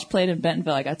 Joe Walsh played in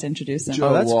Bentonville. I got to introduce him.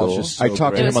 Oh, that's Walsh cool. is so I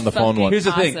talked to great. him on the phone once. Here's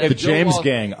the thing: Awesome. The if Joe James Walsh-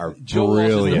 Gang are Joe Walsh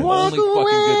is the brilliant. only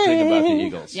fucking good thing about the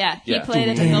Eagles. Yeah, he played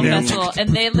at the film festival, and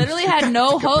they literally had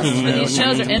no hosts for these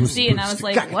shows or MC, and I was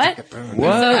like, what?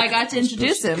 What? So I got to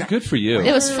introduce him. Good for you.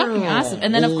 It was fucking awesome.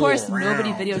 And then, of course,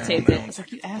 nobody videotaped it. I was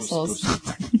like, you assholes.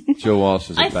 Joe Walsh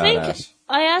is a I badass. think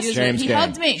I asked. James He Gang.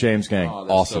 hugged me. James Gang. Oh,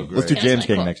 that's Awesome. so Let's do great. James That's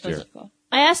Gang cool. next year. That's cool.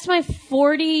 I asked my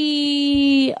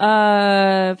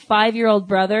 45-year-old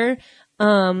brother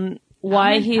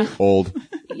why he. Old.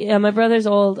 Yeah, my brother's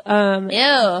old. Ew. Put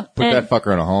that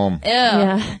fucker in a home. Ew.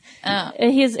 Yeah.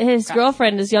 His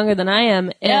girlfriend is younger than I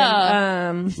am.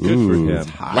 And, Good for him.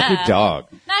 Lucky dog.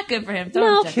 Not good for him. no,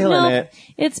 Don't judge him. Killing no, it.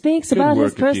 it speaks about his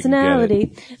work if you can get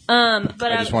personality.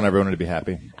 But I just want everyone to be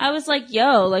happy. I was like,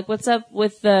 yo, like, what's up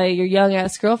with your young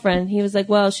ass girlfriend? He was like,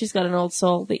 well, she's got an old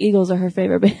soul. The Eagles are her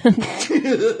favorite band.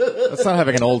 That's not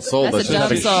having an old soul. That's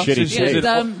That's, a just dumb having soul. shitty Yeah, taste.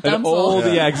 dumb An soul. old,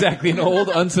 yeah, exactly, an old,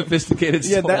 unsophisticated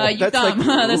soul. You that's dumb. like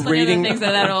There's plenty rating- of things that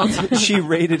are that old. She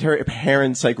rated her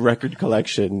parents' like record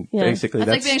collection. Yeah. Basically, That's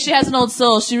like saying she has an old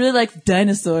soul. She really likes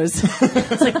dinosaurs.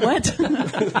 It's like, what?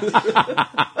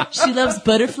 She loves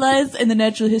butterflies in the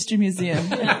Natural History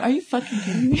Museum. Are you fucking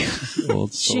kidding me?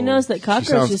 Old soul. She knows that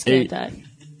cockroaches sounds can't eight. die.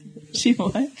 She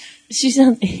what? She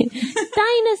sounds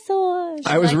dinosaurs.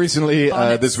 I was Like recently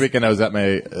bonnets. this weekend. I was at my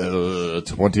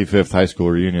 25th high school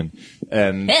reunion,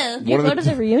 and You go to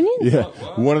the reunion? yeah,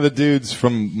 one of the dudes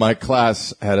from my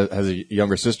class has a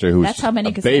younger sister who's That's how many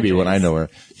a baby when I Cassandras.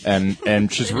 know her,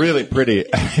 and she's really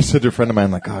pretty. I said to a friend of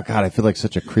mine, like, oh God, I feel like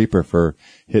such a creeper for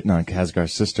hitting on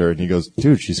Kazgar's sister, and he goes,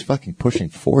 dude, she's fucking pushing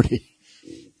 40.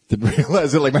 Didn't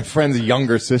realize that like my friend's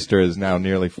younger sister is now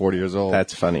nearly 40 years old.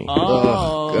 That's funny.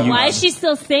 Oh. Why is she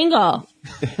still single?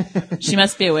 She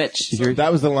must be a witch.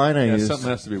 That was the line I Yeah, used. something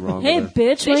has to be wrong Hey, with her.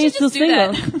 bitch, why are They you should still just do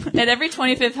single? that. At every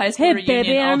 25th high school Hey, reunion,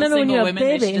 baby, I all the remember when single you were a women,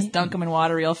 they should baby. just dunk them in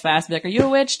water real fast. Be like, are you a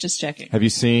witch? Just checking. Have you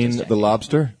seen The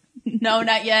Lobster? No,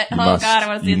 not yet. Oh must. God, I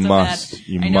want to see it You so must. bad.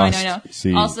 You I know. must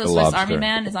see Also, The Swiss Lobster. Army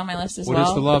Man is on my list as What well.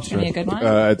 is The Lobster? Give me a good one.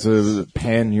 It's a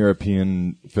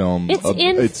pan-European film. It's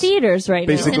in It's theaters right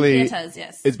now. basically, It's in theaters,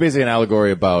 yes. it's basically an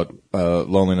allegory about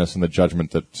loneliness and the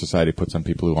judgment that society puts on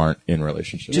people who aren't in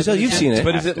relationships. Giselle, you've seen it.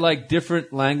 But is it like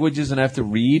different languages and I have to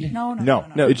read? No.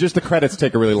 No, it's just the credits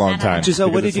take a really long time. Giselle,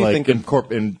 what because did you it's think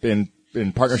like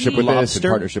in partnership with this, in Lobster?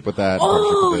 partnership with that,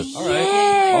 Oh, partnership with this.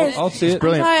 yes. I'll see it.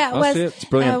 Brilliant. Sorry, I'll see it. It's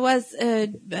brilliant. I was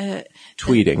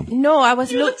tweeting? no, I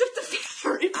was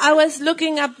I was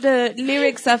looking up the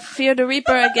lyrics of Fear the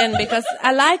Reaper again because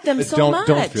I like them so Don't- much.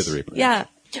 don't Fear the Reaper. Yeah.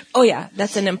 Oh yeah,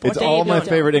 that's an It's important. all my don't-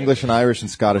 favorite English and Irish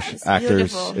and Scottish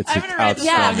actors. beautiful. It's I an haven't read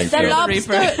Yeah, outstanding the film.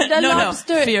 lobster. The no,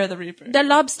 lobster. Fear the Reaper. The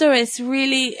Lobster is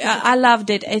really, I loved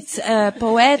it. It's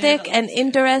poetic and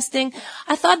interesting.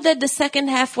 I thought that the second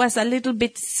half was a little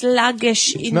bit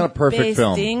sluggish It's in not a perfect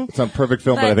film. pacing. It's not a perfect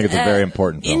film, but I think it's a very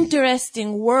important film.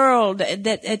 Interesting world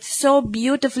that it's so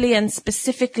beautifully and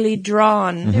specifically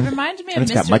drawn. It reminded me And of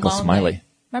it's got Mr. Michael Lonely. Smiley.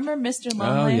 Remember Mr.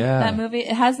 Lonely? yeah. That movie?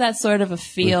 It has that sort of a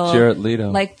feel. With Jared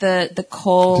Leto. Like the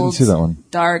cold, Didn't see that one.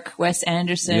 dark Wes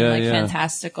Anderson, Yeah, like yeah.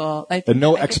 fantastical. Like, And no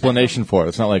I get that explanation for it.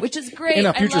 It's not like Which is great. in a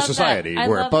I future love that. society I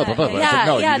where love blah blah that. blah. Yeah, It's like,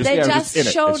 no, yeah, you they you're just in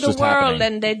it. show It's the just world happening.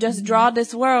 and they just draw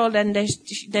this world and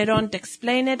they don't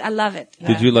explain it. I love it.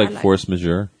 Did you like I Force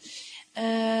Majeure?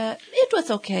 It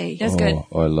was okay. It was good.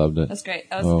 Oh, I loved it. That's great.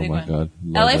 That was Oh a big my one. God.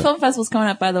 LA Love it. Film Festival's coming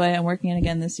up, by the way. I'm working it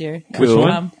again this year. Which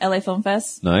one? LA Film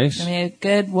Fest. Nice. It's gonna be a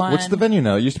good one. What's the venue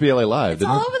now? It used to be LA Live, It's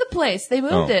didn't all it? over the place. They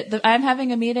moved Oh. it. I'm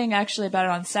having a meeting actually about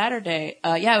it on Saturday.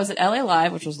 Yeah, it was at LA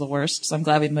Live, which was the worst, so I'm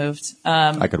glad we moved.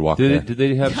 I could walk there. Did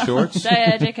they have shorts?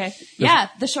 JK. Yeah,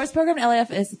 the shorts program at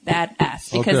LAF is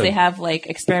badass because good. they have like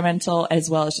experimental as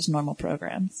well as just normal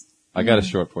programs. I got a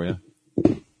short for you.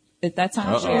 That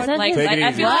sounds Uh-oh. short. Like, Take it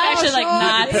I feel like I should like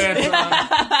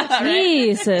not.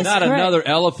 Jesus Not Christ. another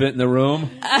elephant in the room.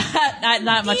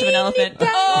 not much of an elephant.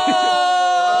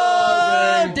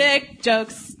 Oh, dick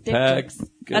jokes. Dick Heck. jokes.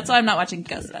 That's why I'm not watching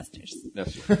Ghostbusters.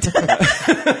 That's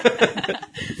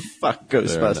Fuck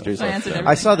Ghostbusters. I answered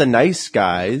I saw The Nice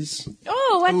Guys.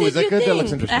 Oh, what Ooh, did is that you good? That looks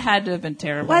think? interesting. That had to have been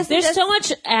terrible. Was There's it so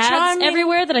much ads charming?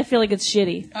 everywhere that I feel like it's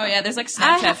shitty. Oh yeah, there's like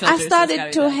Snapchat I filters. so it's gotta started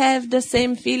be to bad. have the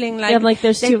same feeling. Like, Yeah, like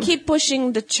there's they too- keep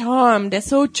pushing the charm. They're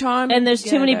so charming. And there's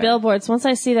too many together. billboards. Once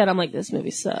I see that, I'm like, this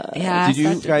movie sucks. Yeah, Did you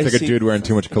I started- guys It's like a see dude wearing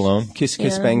too much cologne. Kiss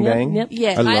Kiss Yeah, Bang yep, Bang? yep.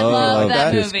 Yes, I love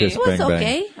that Kiss, movie. Kiss, it was Bang, Bang.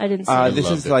 okay. I didn't see it. This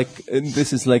loved is it.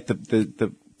 like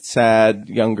the sad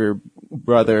younger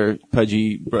brother,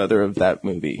 pudgy brother of that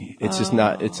movie. It's just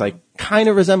not. It's like kind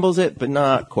of resembles it, but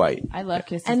not quite. I love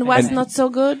Kiss. And was not so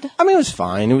good. I mean, it was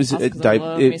fine. It was That's it, 'cause I di-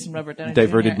 love it Mason Robert Downey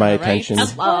diverted Jr., my am I right? attention,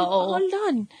 Hold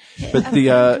on. but to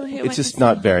hear it's what just you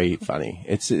not say. very funny.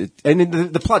 And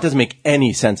the plot doesn't make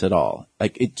any sense at all.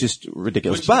 Like it's just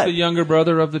ridiculous. Which But is the younger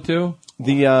brother of the two?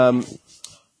 the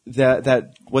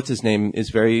that what's his name is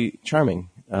very charming.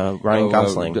 Ryan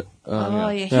Gosling. Oh,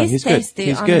 yeah, Yeah, he's he's good. tasty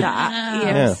He's on good.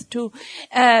 the ears too.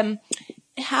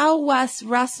 How was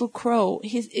Russell Crowe?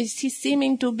 Is he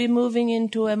seeming to be moving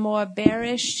into a more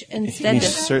bearish instead He of?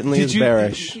 certainly is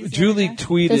bearish. Julie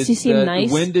tweeted Does he seem that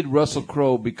nice? when did Russell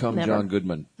Crowe become Never. John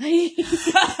Goodman?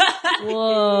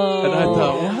 Whoa. And I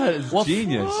thought, what?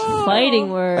 Genius. Fighting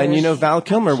words. And you know, Val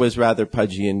Kilmer was rather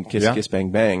pudgy in Kiss Yeah. Kiss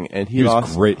Bang Bang, and he He was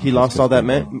lost. great in He Kiss lost Kiss all that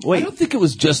Bang man. I Wait, don't think it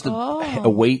was just a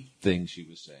weight thing she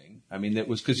was saying. I mean, it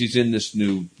was because he's in this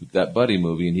that Buddy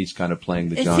movie, and he's kind of playing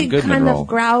the Is John he Goodman kind role. of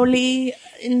growly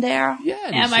in there? Yeah.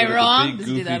 and he's Am I sort of a wrong? big, Does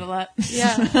he do that a lot?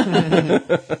 Yeah.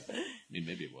 I mean,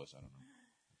 maybe it was. I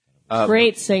don't know.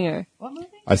 Great singer.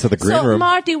 I saw the Green So, Room.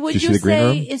 Marty, Did would you see you the Green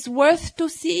say Room? it's worth to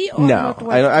see or no, not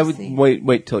worth I to would see?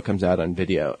 wait till it comes out on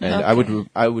video, and I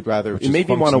would rather. Which It is made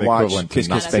me want to functionally watch equivalent to Kiss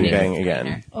not Kiss Bang seeing it. Bang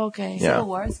again. Okay. Yeah. Civil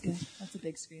War is good. That's a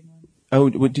big screen one. Oh,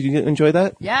 did you enjoy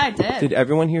that? Yeah, I did. Did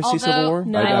everyone here see Civil Although- War?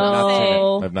 No. I have not seen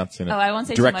it. I've not seen it. Oh, I won't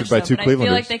say Directed too much, by two though, but I feel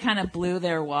Clevelanders. like they kind of blew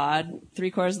their wad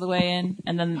 3/4 of the way in,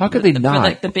 and then How could they for, not?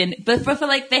 like but for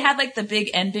like they had like the big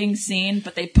ending scene,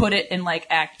 but they put it in like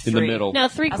Act 3. In the middle. Now, I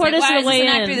was like, 3/4 why of is the this way in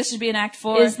Act in. 3? This should be in Act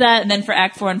 4. Is that- And then for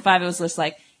Act 4 and 5, it was just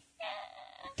like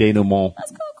Denouement.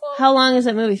 that's cool. How long is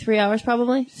that movie? 3 hours,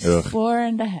 probably. Ugh.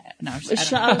 4.5. No, I'm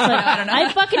just, I was like, I don't know.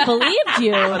 I fucking believed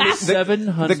you.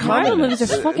 700. The Marvel comic, movies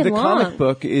are fucking the long. comic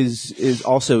book is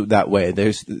also that way.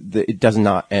 It does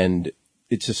not end.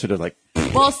 It's just sort of like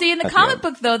Well, see, in the That's comic right.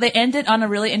 book, though, they end it on a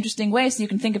really interesting way, so you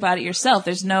can think about it yourself.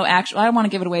 There's no actual, I don't want to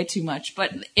give it away too much,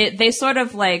 but they sort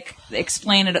of like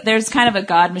explain it. There's kind of a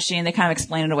god machine. They kind of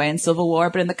explain it away in Civil War,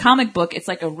 but in the comic book, it's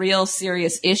like a real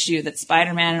serious issue that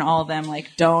Spider-Man and all of them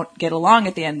like don't get along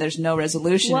at the end. There's no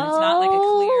resolution. And it's not like a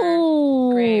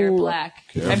clear gray or black.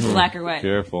 Careful. Black or white.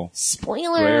 Careful.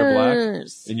 Spoilers. Gray or black?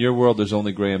 In your world, there's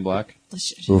only gray and black.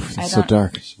 Oof, I it's so don't-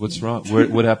 dark. What's wrong?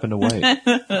 What happened to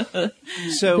white?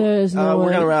 so. There's no We're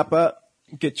way. gonna wrap up.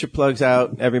 Get your plugs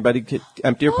out. Everybody,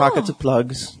 empty your pockets of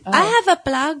plugs. I have a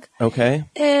plug. Okay.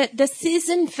 The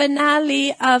season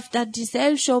finale of the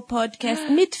Giselle Show podcast,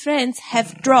 Meet Friends,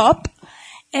 have dropped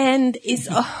and is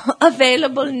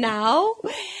available now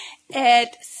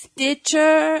at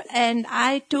Stitcher and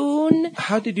iTunes.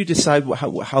 How did you decide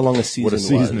how long a season What a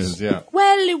season was? is, yeah.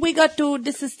 Well,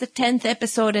 this is the 10th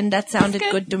episode and that sounded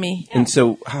good to me. And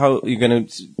so, how are you going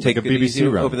to take a it easy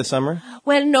BBC run. over the summer?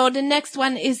 Well, no, the next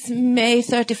one is May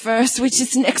 31st, which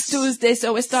is next Tuesday,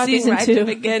 so we're starting Season right 2. to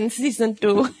begin season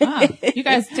 2. Ah, you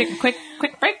guys take a quick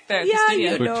break there at the Yeah,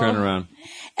 studio. you Quick know. turnaround.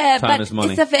 But Time is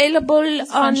money. it's available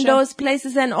on show. those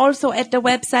places and also at the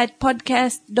website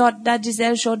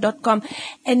podcast.thegiselleshow.com.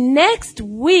 And next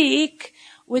week,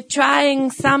 we're trying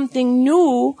something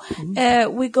new.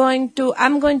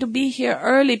 I'm going to be here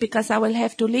early because I will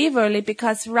have to leave early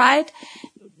because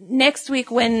next week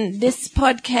when this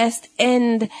podcast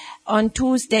end on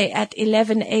Tuesday at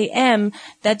 11 a.m.,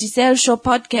 the Giselle Show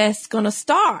podcast gonna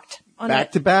start.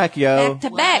 Back to back, yo. Back to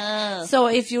back. So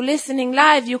if you're listening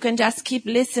live, you can just keep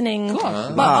listening. Cool.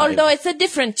 But although it's a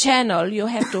different channel, you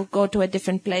have to go to a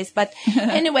different place. But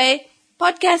anyway,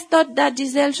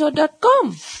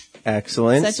 podcast.thegiselleshow.com.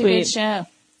 Excellent. Such a good show.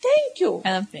 Thank you.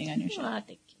 I love being on your show. Ah,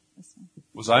 thank you.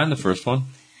 Was I on the first one?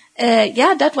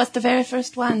 Yeah, that was the very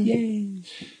first one.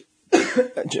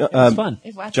 It's fun.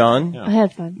 John, I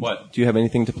had fun. What? do you have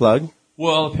anything to plug?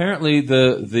 Well, apparently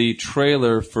the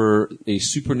trailer for a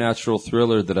supernatural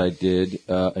thriller that I did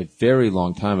a very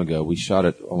long time ago, we shot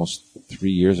it almost 3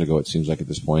 years ago, it seems like at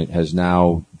this point, has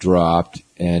now dropped,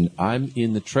 and I'm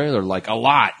in the trailer like a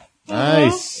lot.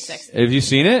 Nice. Have you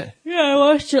seen it? Yeah, I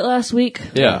watched it last week.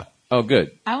 Yeah. Oh,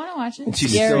 good. I want to watch it.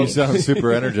 You sound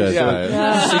super energized by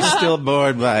it. She's still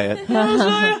bored by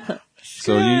it.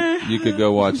 So you could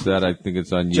go watch that. I think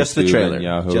it's on YouTube Just the trailer. and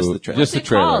Yahoo. Just the trailer. Just the What's it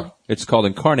trailer. called? It's called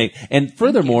Incarnate. And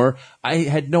furthermore, I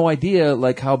had no idea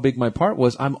like how big my part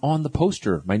was. I'm on the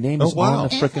poster. My name is wow. on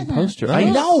the frickin' poster. I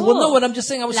know. Well, no, and I'm just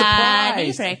saying I was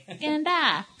surprised.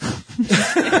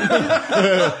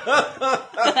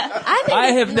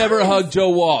 I have never hugged Joe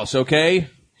Walsh, okay?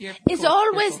 It's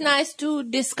always nice to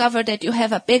discover that you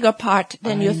have a bigger part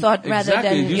than you thought rather exactly.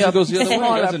 It than usually your goes the other way,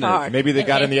 smaller doesn't it? part. Maybe they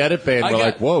got in the edit bay and I were got-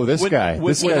 like, "Whoa, this when- guy! when-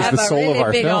 This when- guy's the have a soul really of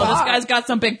our big film." old- This guy's got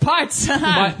some big parts.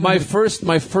 my first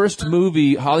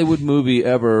movie, Hollywood movie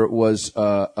ever was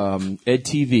Ed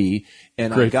TV,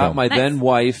 and I Great got film. my then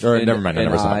wife Or, and, never mind, I and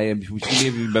never saw I, it. and she may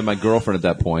have even been my girlfriend at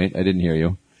that point. I didn't hear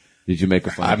you. Did you make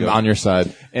a fun I'm joke? on your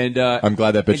side. And I'm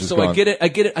glad that bitch and is so gone. I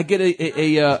get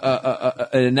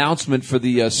an announcement for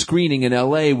the screening in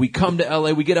L.A. We come to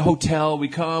L.A. We get a hotel. We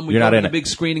come. We You're go not to in the it. big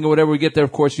screening or whatever. We get there.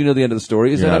 Of course, you know the end of the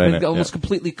story. Is You're that not I've in been it, almost yeah.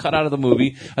 completely cut out of the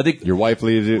movie. I think Your wife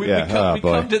leaves you.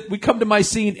 we come to my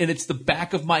scene, and it's the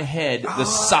back of my head, the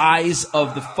size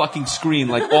of the fucking screen,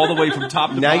 like all the way from top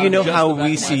to Now bottom. you know just how the back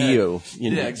we of my see head. you.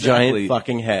 Yeah, exactly. Giant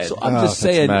fucking head. So I'm Oh, just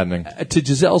that's saying, maddening. to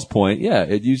Giselle's point, yeah,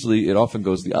 it often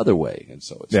goes the other way, and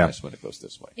so it's Yeah. nice when it goes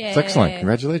this way. It's excellent.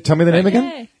 Congratulations. Tell me the name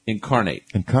again. Incarnate.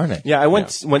 Incarnate. Yeah, I went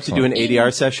to do an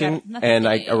ADR session, Nothing and to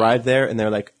I eat. arrived there, and they're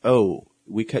like, "Oh,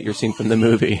 we cut your scene from the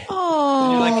movie."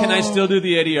 You're like, can I still do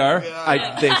the ADR?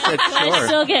 They said I sure.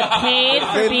 still get paid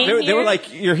for being They here. were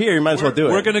like, "You're here. You might as well do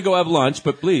it." We're going to go have lunch,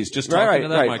 but please, just talk right, into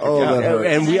that right. microphone. Oh, that hurts.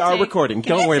 and we are take- recording.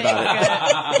 Don't worry about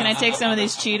it. Can I take some of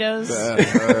these Cheetos?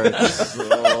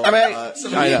 I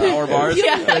mean, I know. Power bars. You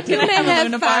can have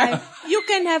Luna bar? 5. You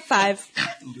can have 5.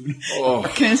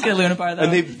 Can I just get a Luna bar though?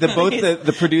 And both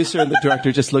the producer and the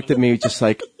director just looked at me, just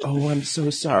like, "Oh, I'm so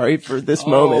sorry for this Oh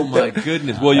moment." my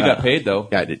goodness. Well, you got paid though.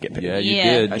 Yeah, I did get paid. Yeah, you Yeah,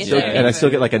 did. I get still, there. and I still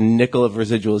get like a nickel of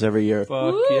residuals every year.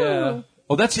 Fuck yeah.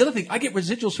 Oh, that's the other thing. I get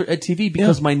residuals for Ed TV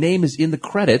because my name is in the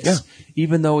credits,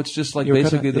 even though it's just like You were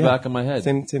cut basically out, the yeah. back of my head.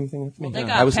 Same thing with me. they I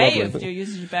got was pay lovely. if you're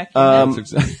using your back. That's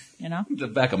exactly- You know. the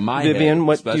back of my head. Vivian,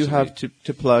 what do you especially. have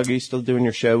to plug? Are you still doing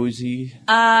your show, Uzi?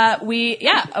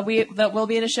 We'll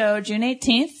be at a show June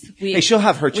 18th. Hey, she'll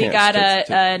have her We chance got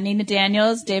to- Nina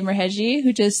Daniels, Dave Merheji,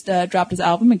 who just dropped his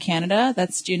album in Canada.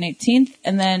 That's June 18th,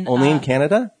 and then Only in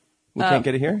Canada? We can't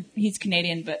get it here? he's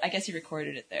Canadian, but I guess he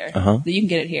recorded it there. Uh-huh. You can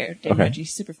get it here. Dave Okay. Merheji,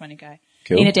 super funny guy.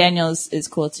 Cool. Nina Daniels is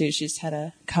cool too. She's had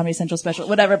a Comedy Central special.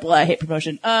 Whatever. Blah. I hate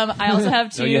promotion. I also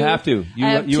have two. No, you have to.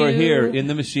 You are here in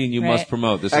the machine. You Right. must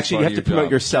promote. This Actually, you is have to part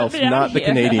of your promote job. yourself, not the Yeah.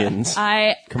 Canadians.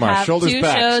 I Come on, have shoulders two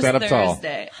back, shows stand up tall.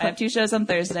 Thursday. I have two shows on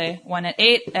Thursday. One at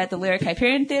 8 at the Lyric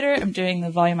Hyperion Theater. I'm doing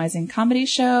the Volumizing Comedy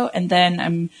Show, and then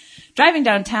I'm driving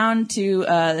downtown to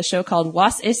the show called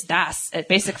Was ist das at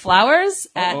Basic Flowers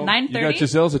at 9:30. You got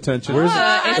Giselle's attention.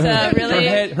 It's a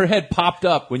really her head popped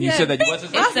up when you said that.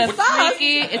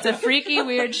 it's a freaky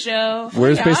weird show.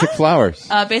 Where's Basic Flowers?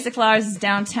 Basic Flowers is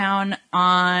downtown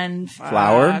on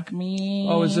Flower? Fuck me.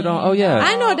 Oh, is it on? Oh, yeah.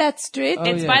 I know that street.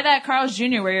 It's by that Carl's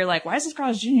Jr. where you're like, why is this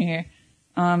Carl's Jr. here?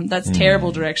 That's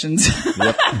terrible directions.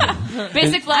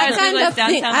 Basic Flowers is like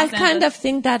downtown. I Los kind Angeles. of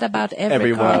think that about every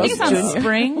Everyone. I Carl's think it's on Jr.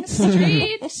 Spring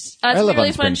Street. It's a live really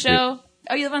on fun Spring Street. show.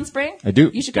 Oh, you live on Spring? I do.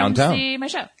 You should Downtown. come see my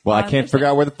show. Well, I on can't Thursday. figure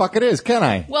out where the fuck it is, can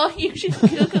I? Well, you should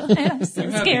Google it. I'm so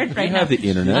scared right You now. have the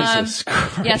internet.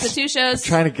 Yeah, so two shows.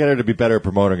 Trying to get her to be better at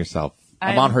promoting herself.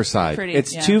 I'm on her side. pretty-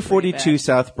 It's yeah, 242 pretty bad.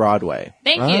 South Broadway.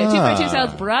 Thank you. 242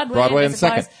 South Broadway. Broadway and Basic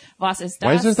Flowers. Second. Was ist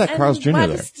Why das? is that Carl's Jr. What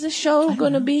there? is the show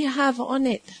gonna have on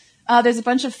it? There's a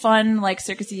bunch of fun, like,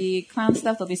 circusy clown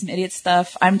stuff. There'll be some idiot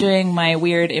stuff. I'm doing my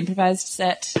weird improvised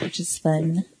set, which is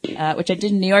fun, which I did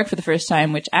in New York for the first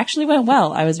time, which actually went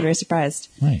well. I was very surprised.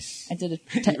 Nice. I did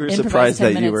a You were improvised surprised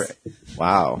 10 that you were. minutes.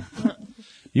 Wow.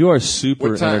 You are super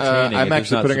What time, entertaining. I'm It does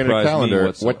actually not putting it in a surprise me calendar.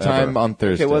 whatsoever. What time on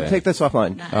Thursday? Okay, well, take this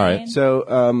offline. All right.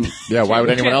 So, Yeah, why would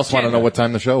anyone else want to know what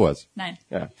time the show was? 9.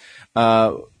 yeah.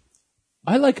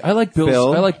 I like Bill's.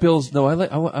 Bill? I like Bill's. No, I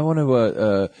want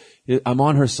to. I'm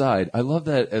on her side. I love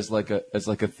that as like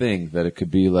a thing that it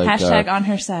could be like Hashtag on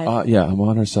her side. Yeah, I'm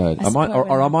on her side. I I'm on, support or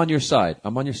women. I'm on your side.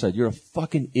 I'm on your side. You're a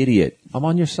fucking idiot. I'm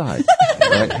on your side.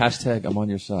 Right? Hashtag I'm on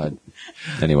your side.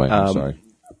 Anyway, I'm sorry.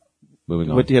 Moving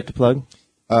on. What do you have to plug?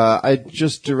 I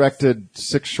just directed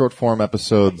 6 short-form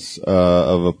episodes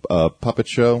of a puppet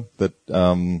show that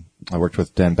I worked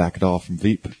with Dan Bacadol from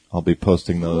Veep. I'll be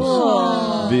posting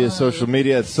those via social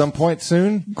media at some point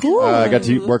soon. Cool. I got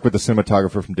to work with the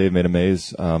cinematographer from Dave Made a Maze.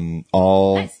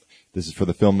 This is for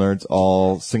the film nerds.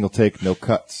 All single take, no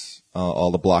cuts.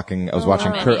 All the blocking. I was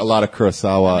watching a lot of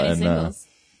Kurosawa and. Singles?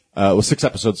 It was 6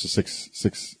 episodes, so six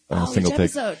single which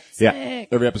takes. episode? Yeah, Sick.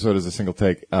 every episode is a single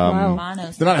take.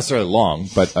 Monos. They're not necessarily long,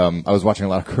 but I was watching a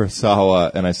lot of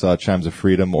Kurosawa, and I saw Chimes of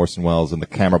Freedom, Orson Welles, and the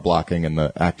camera blocking and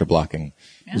the actor blocking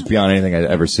was beyond anything I'd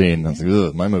ever seen. I was like,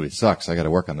 ugh, my movie sucks. I got to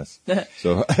work on this.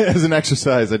 So as an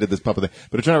exercise, I did this puppet thing,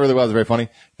 but it turned out really well. It was very funny.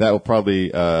 That will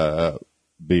probably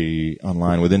be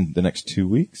online within the next 2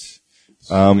 weeks.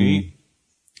 And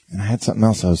I had something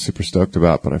else I was super stoked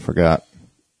about, but I forgot.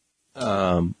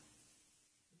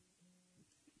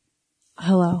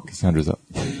 Hello. Cassandra's up.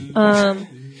 I'm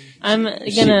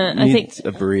gonna. I think. Needs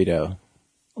a burrito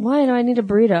Why do I need a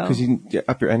burrito? because you get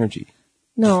up your energy.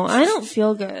 No, I don't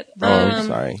feel good. Oh, I'm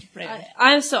sorry.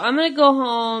 I'm gonna go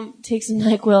home, take some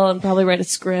NyQuil, and probably write a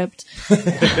script.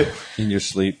 in your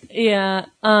sleep. Yeah.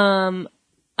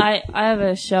 I have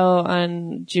a show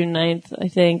on June 9th, I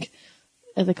think,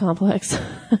 at the Complex.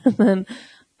 And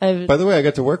then By the way, I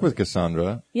got to work with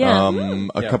Cassandra Yeah.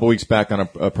 a couple weeks back on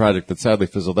a project that sadly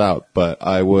fizzled out, but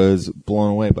I was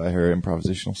blown away by her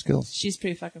improvisational skills. She's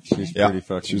pretty fucking funny.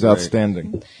 She was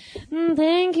outstanding.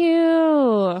 thank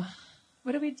you.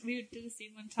 What did we do the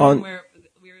scene one time where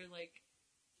we were like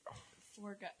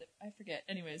I forget.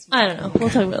 Anyways. I don't know. We'll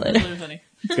talk about it later. Really funny.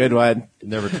 Good one.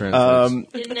 Never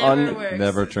translates. It never works.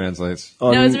 Never translates.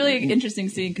 No, it was a really interesting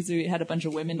scene because we had a bunch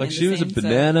of women. Like in she the was a scene, so-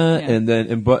 banana, yeah.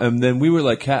 and then we were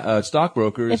like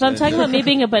stockbrokers. If I'm and- talking about me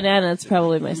being a banana, it's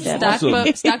probably my stand.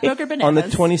 Stockbroker bananas. On the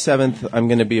 27th, I'm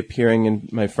going to be appearing in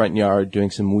my front yard doing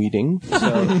some weeding. So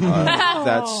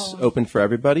that's open for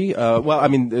everybody. Well, I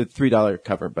mean, the $3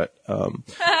 cover, but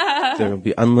there will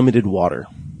be unlimited water.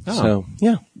 So,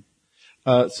 yeah.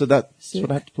 So that's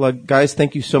what I have to plug. Guys,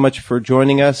 thank you so much for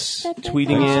joining us,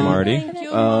 tweeting in. Marty. Thank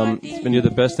you. You're the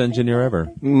best engineer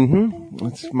ever.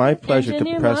 It's my pleasure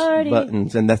Engineer to press Marty.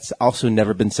 buttons, and that's also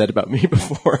never been said about me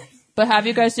before. But have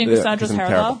you guys seen Yeah, Cassandra's 'cause I'm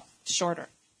parallel? terrible. Shorter.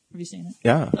 Have you seen it?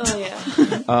 Yeah. Oh yeah.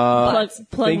 Plug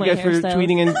Thank my you guys for hairstyle.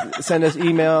 tweeting in. Send us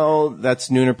email. That's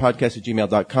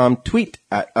noonerpodcast@gmail.com. Tweet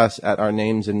at us at our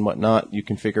names and whatnot. You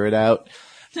can figure it out.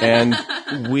 And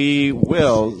we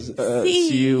will see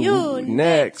you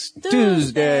next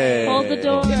Tuesday. Hold the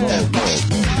door. Time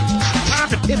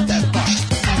to tip that fuck.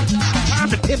 Time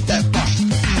to tip that fuck.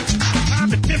 Time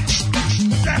to tip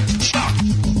that fuck.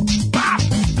 Bop,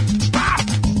 bop,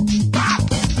 bop, bop,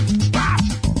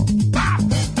 bop,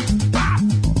 bop,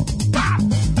 bop,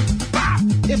 bop.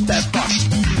 Tip that fuck.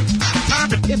 Time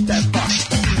to tip that fuck.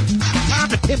 Time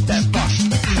to tip that fuck.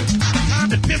 Time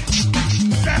to tip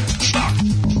that fuck.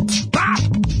 Bop,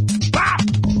 bop,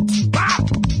 bop,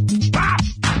 bop,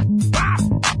 bop,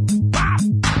 bop, bop,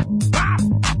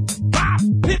 bop.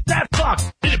 Hit that fuck.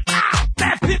 Hit that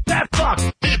fuck. Hit that fuck.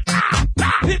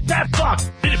 Hit that fuck.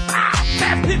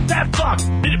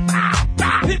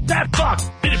 Hit that fuck.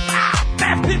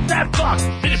 Hit that fuck.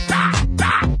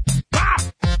 Bop,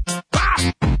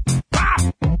 bop, bop,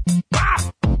 bop.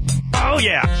 Oh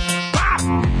yeah. Bop.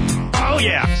 Oh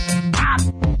yeah. Bop.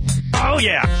 Oh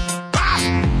yeah. Bop.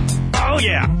 Oh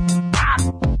yeah. Bop.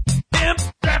 Imp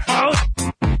that phone.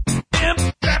 Imp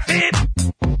that beat.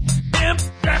 Imp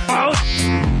that phone.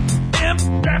 Imp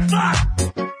that fuck.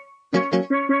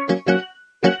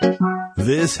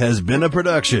 This has been a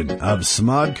production of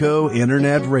Smodco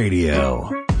Internet Radio.